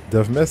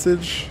 Dev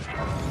message.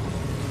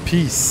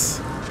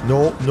 Peace.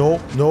 No, no,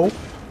 no.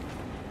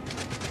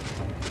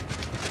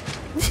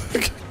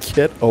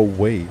 Get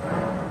away.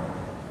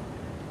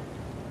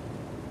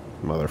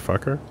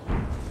 Motherfucker.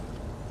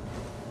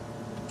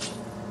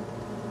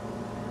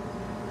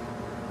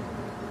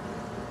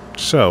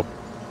 So,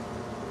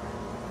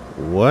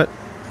 what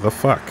the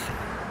fuck?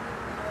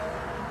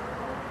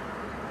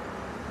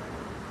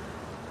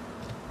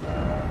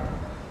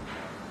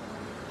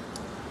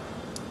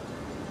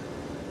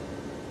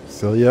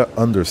 Celia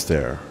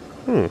Understair.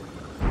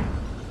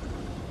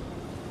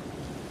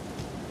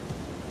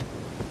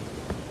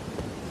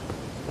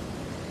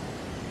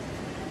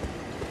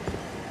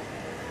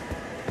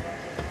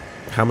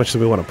 How much do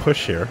we want to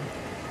push here?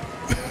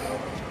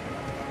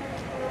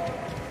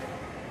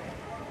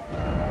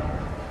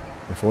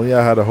 If only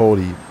I had a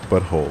holy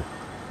butthole.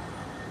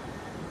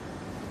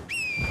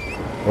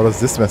 What does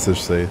this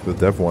message say? The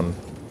dev one.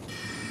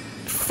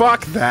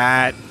 Fuck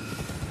that.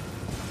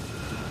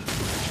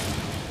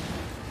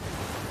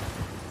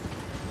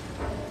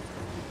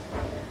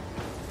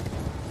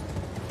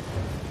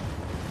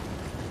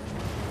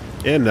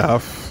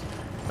 Enough.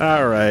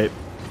 Alright.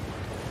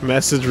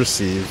 Message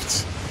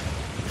received.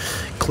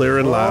 Clear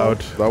and loud.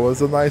 That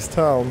was a nice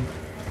town.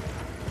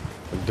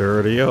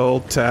 Dirty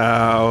old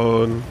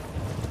town.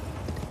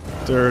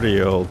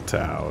 Dirty old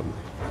town.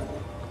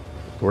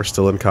 We're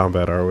still in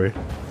combat, are we?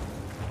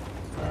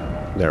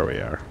 There we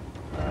are.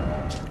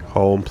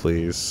 Home,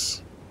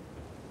 please.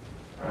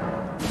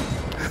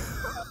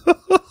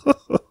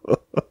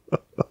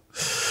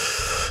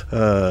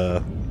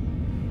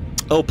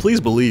 Oh, please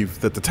believe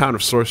that the town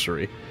of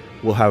Sorcery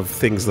will have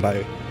things that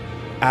I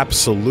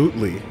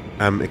absolutely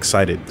am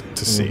excited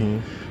to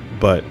see.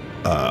 But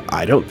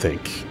I don't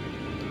think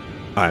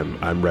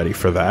I'm ready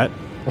for that.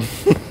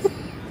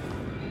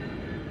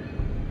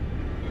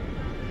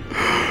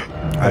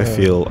 I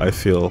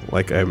feel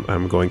like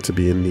I'm going to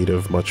be in need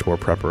of much more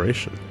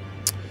preparation.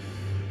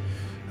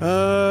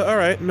 All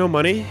right, no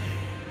money,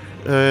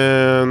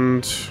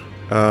 and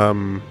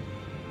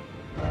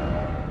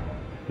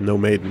no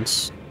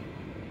maidens.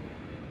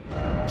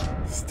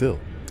 Still.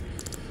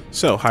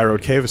 So High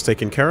Road Cave is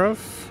taken care of.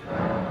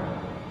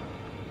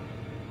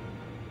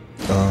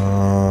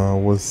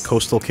 Was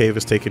Coastal Cave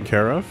is taken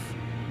care of.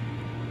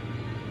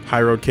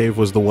 High Road Cave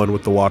was the one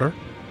with the water.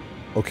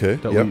 okay.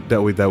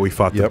 That we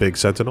fought the big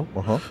sentinel.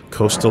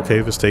 Coastal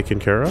Cave is taken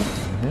care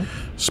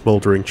of.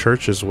 Smoldering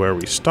Church is where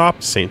we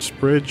stopped. Saint's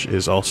Bridge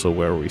is also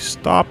where we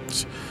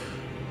stopped.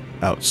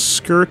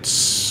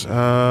 Outskirts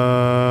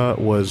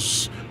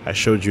was... I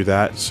showed you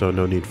that, so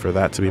no need for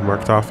that to be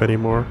marked off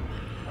anymore.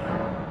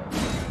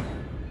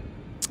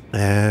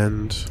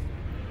 And...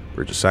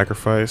 Bridge of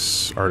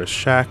Sacrifice, Artist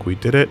Shack, we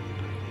did it.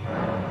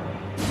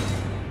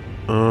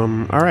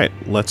 Alright,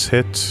 let's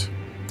hit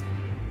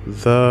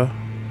the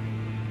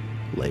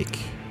lake.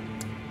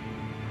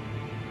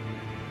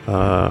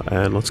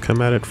 And let's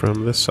come at it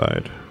from this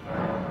side.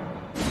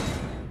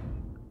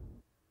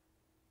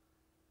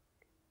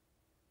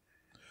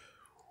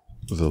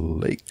 the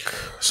lake.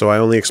 So I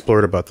only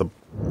explored about the,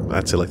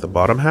 I'd say like the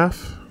bottom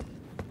half.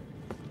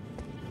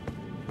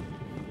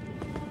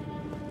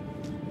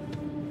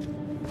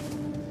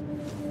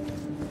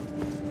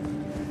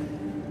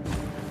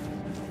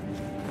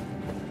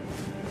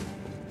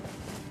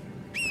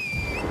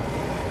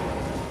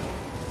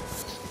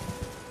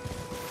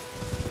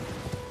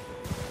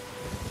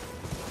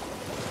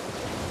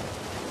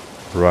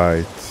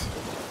 Right.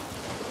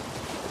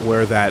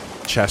 Where that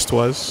chest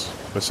was,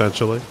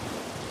 essentially.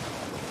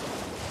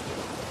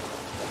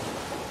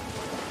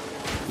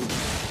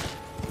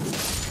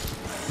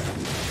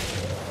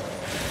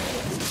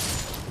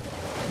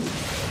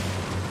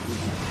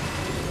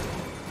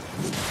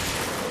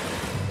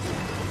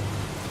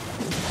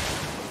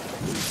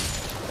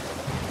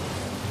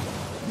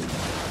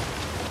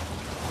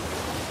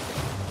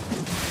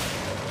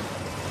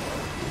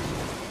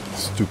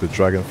 Stupid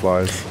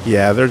dragonflies.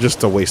 Yeah, they're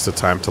just a waste of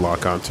time to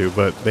lock onto,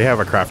 but they have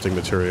a crafting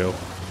material.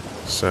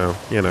 So,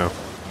 you know.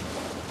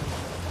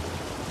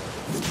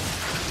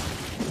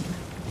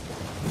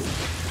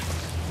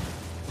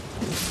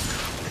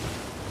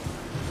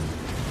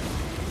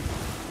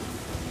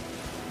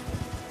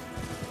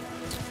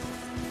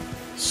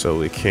 So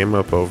we came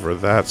up over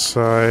that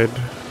side.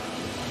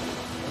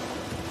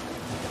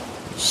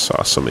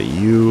 Saw some of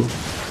you.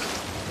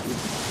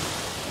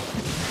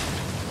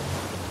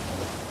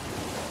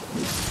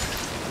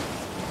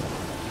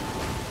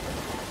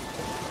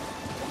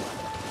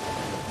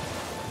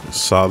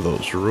 Saw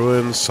those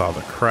ruins, saw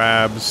the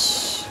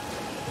crabs.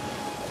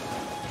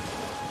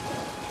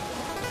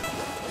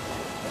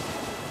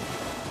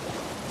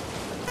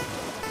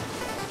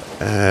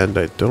 And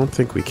I don't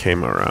think we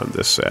came around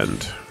this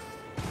end.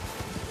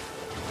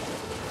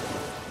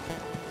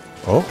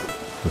 Oh,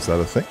 is that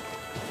a thing?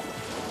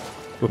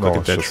 Looked No,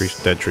 like a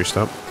it's dead tree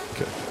stump.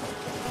 Okay.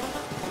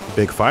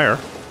 Big fire.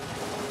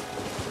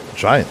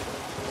 Giant.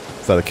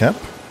 Is that a camp?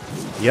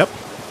 Yep.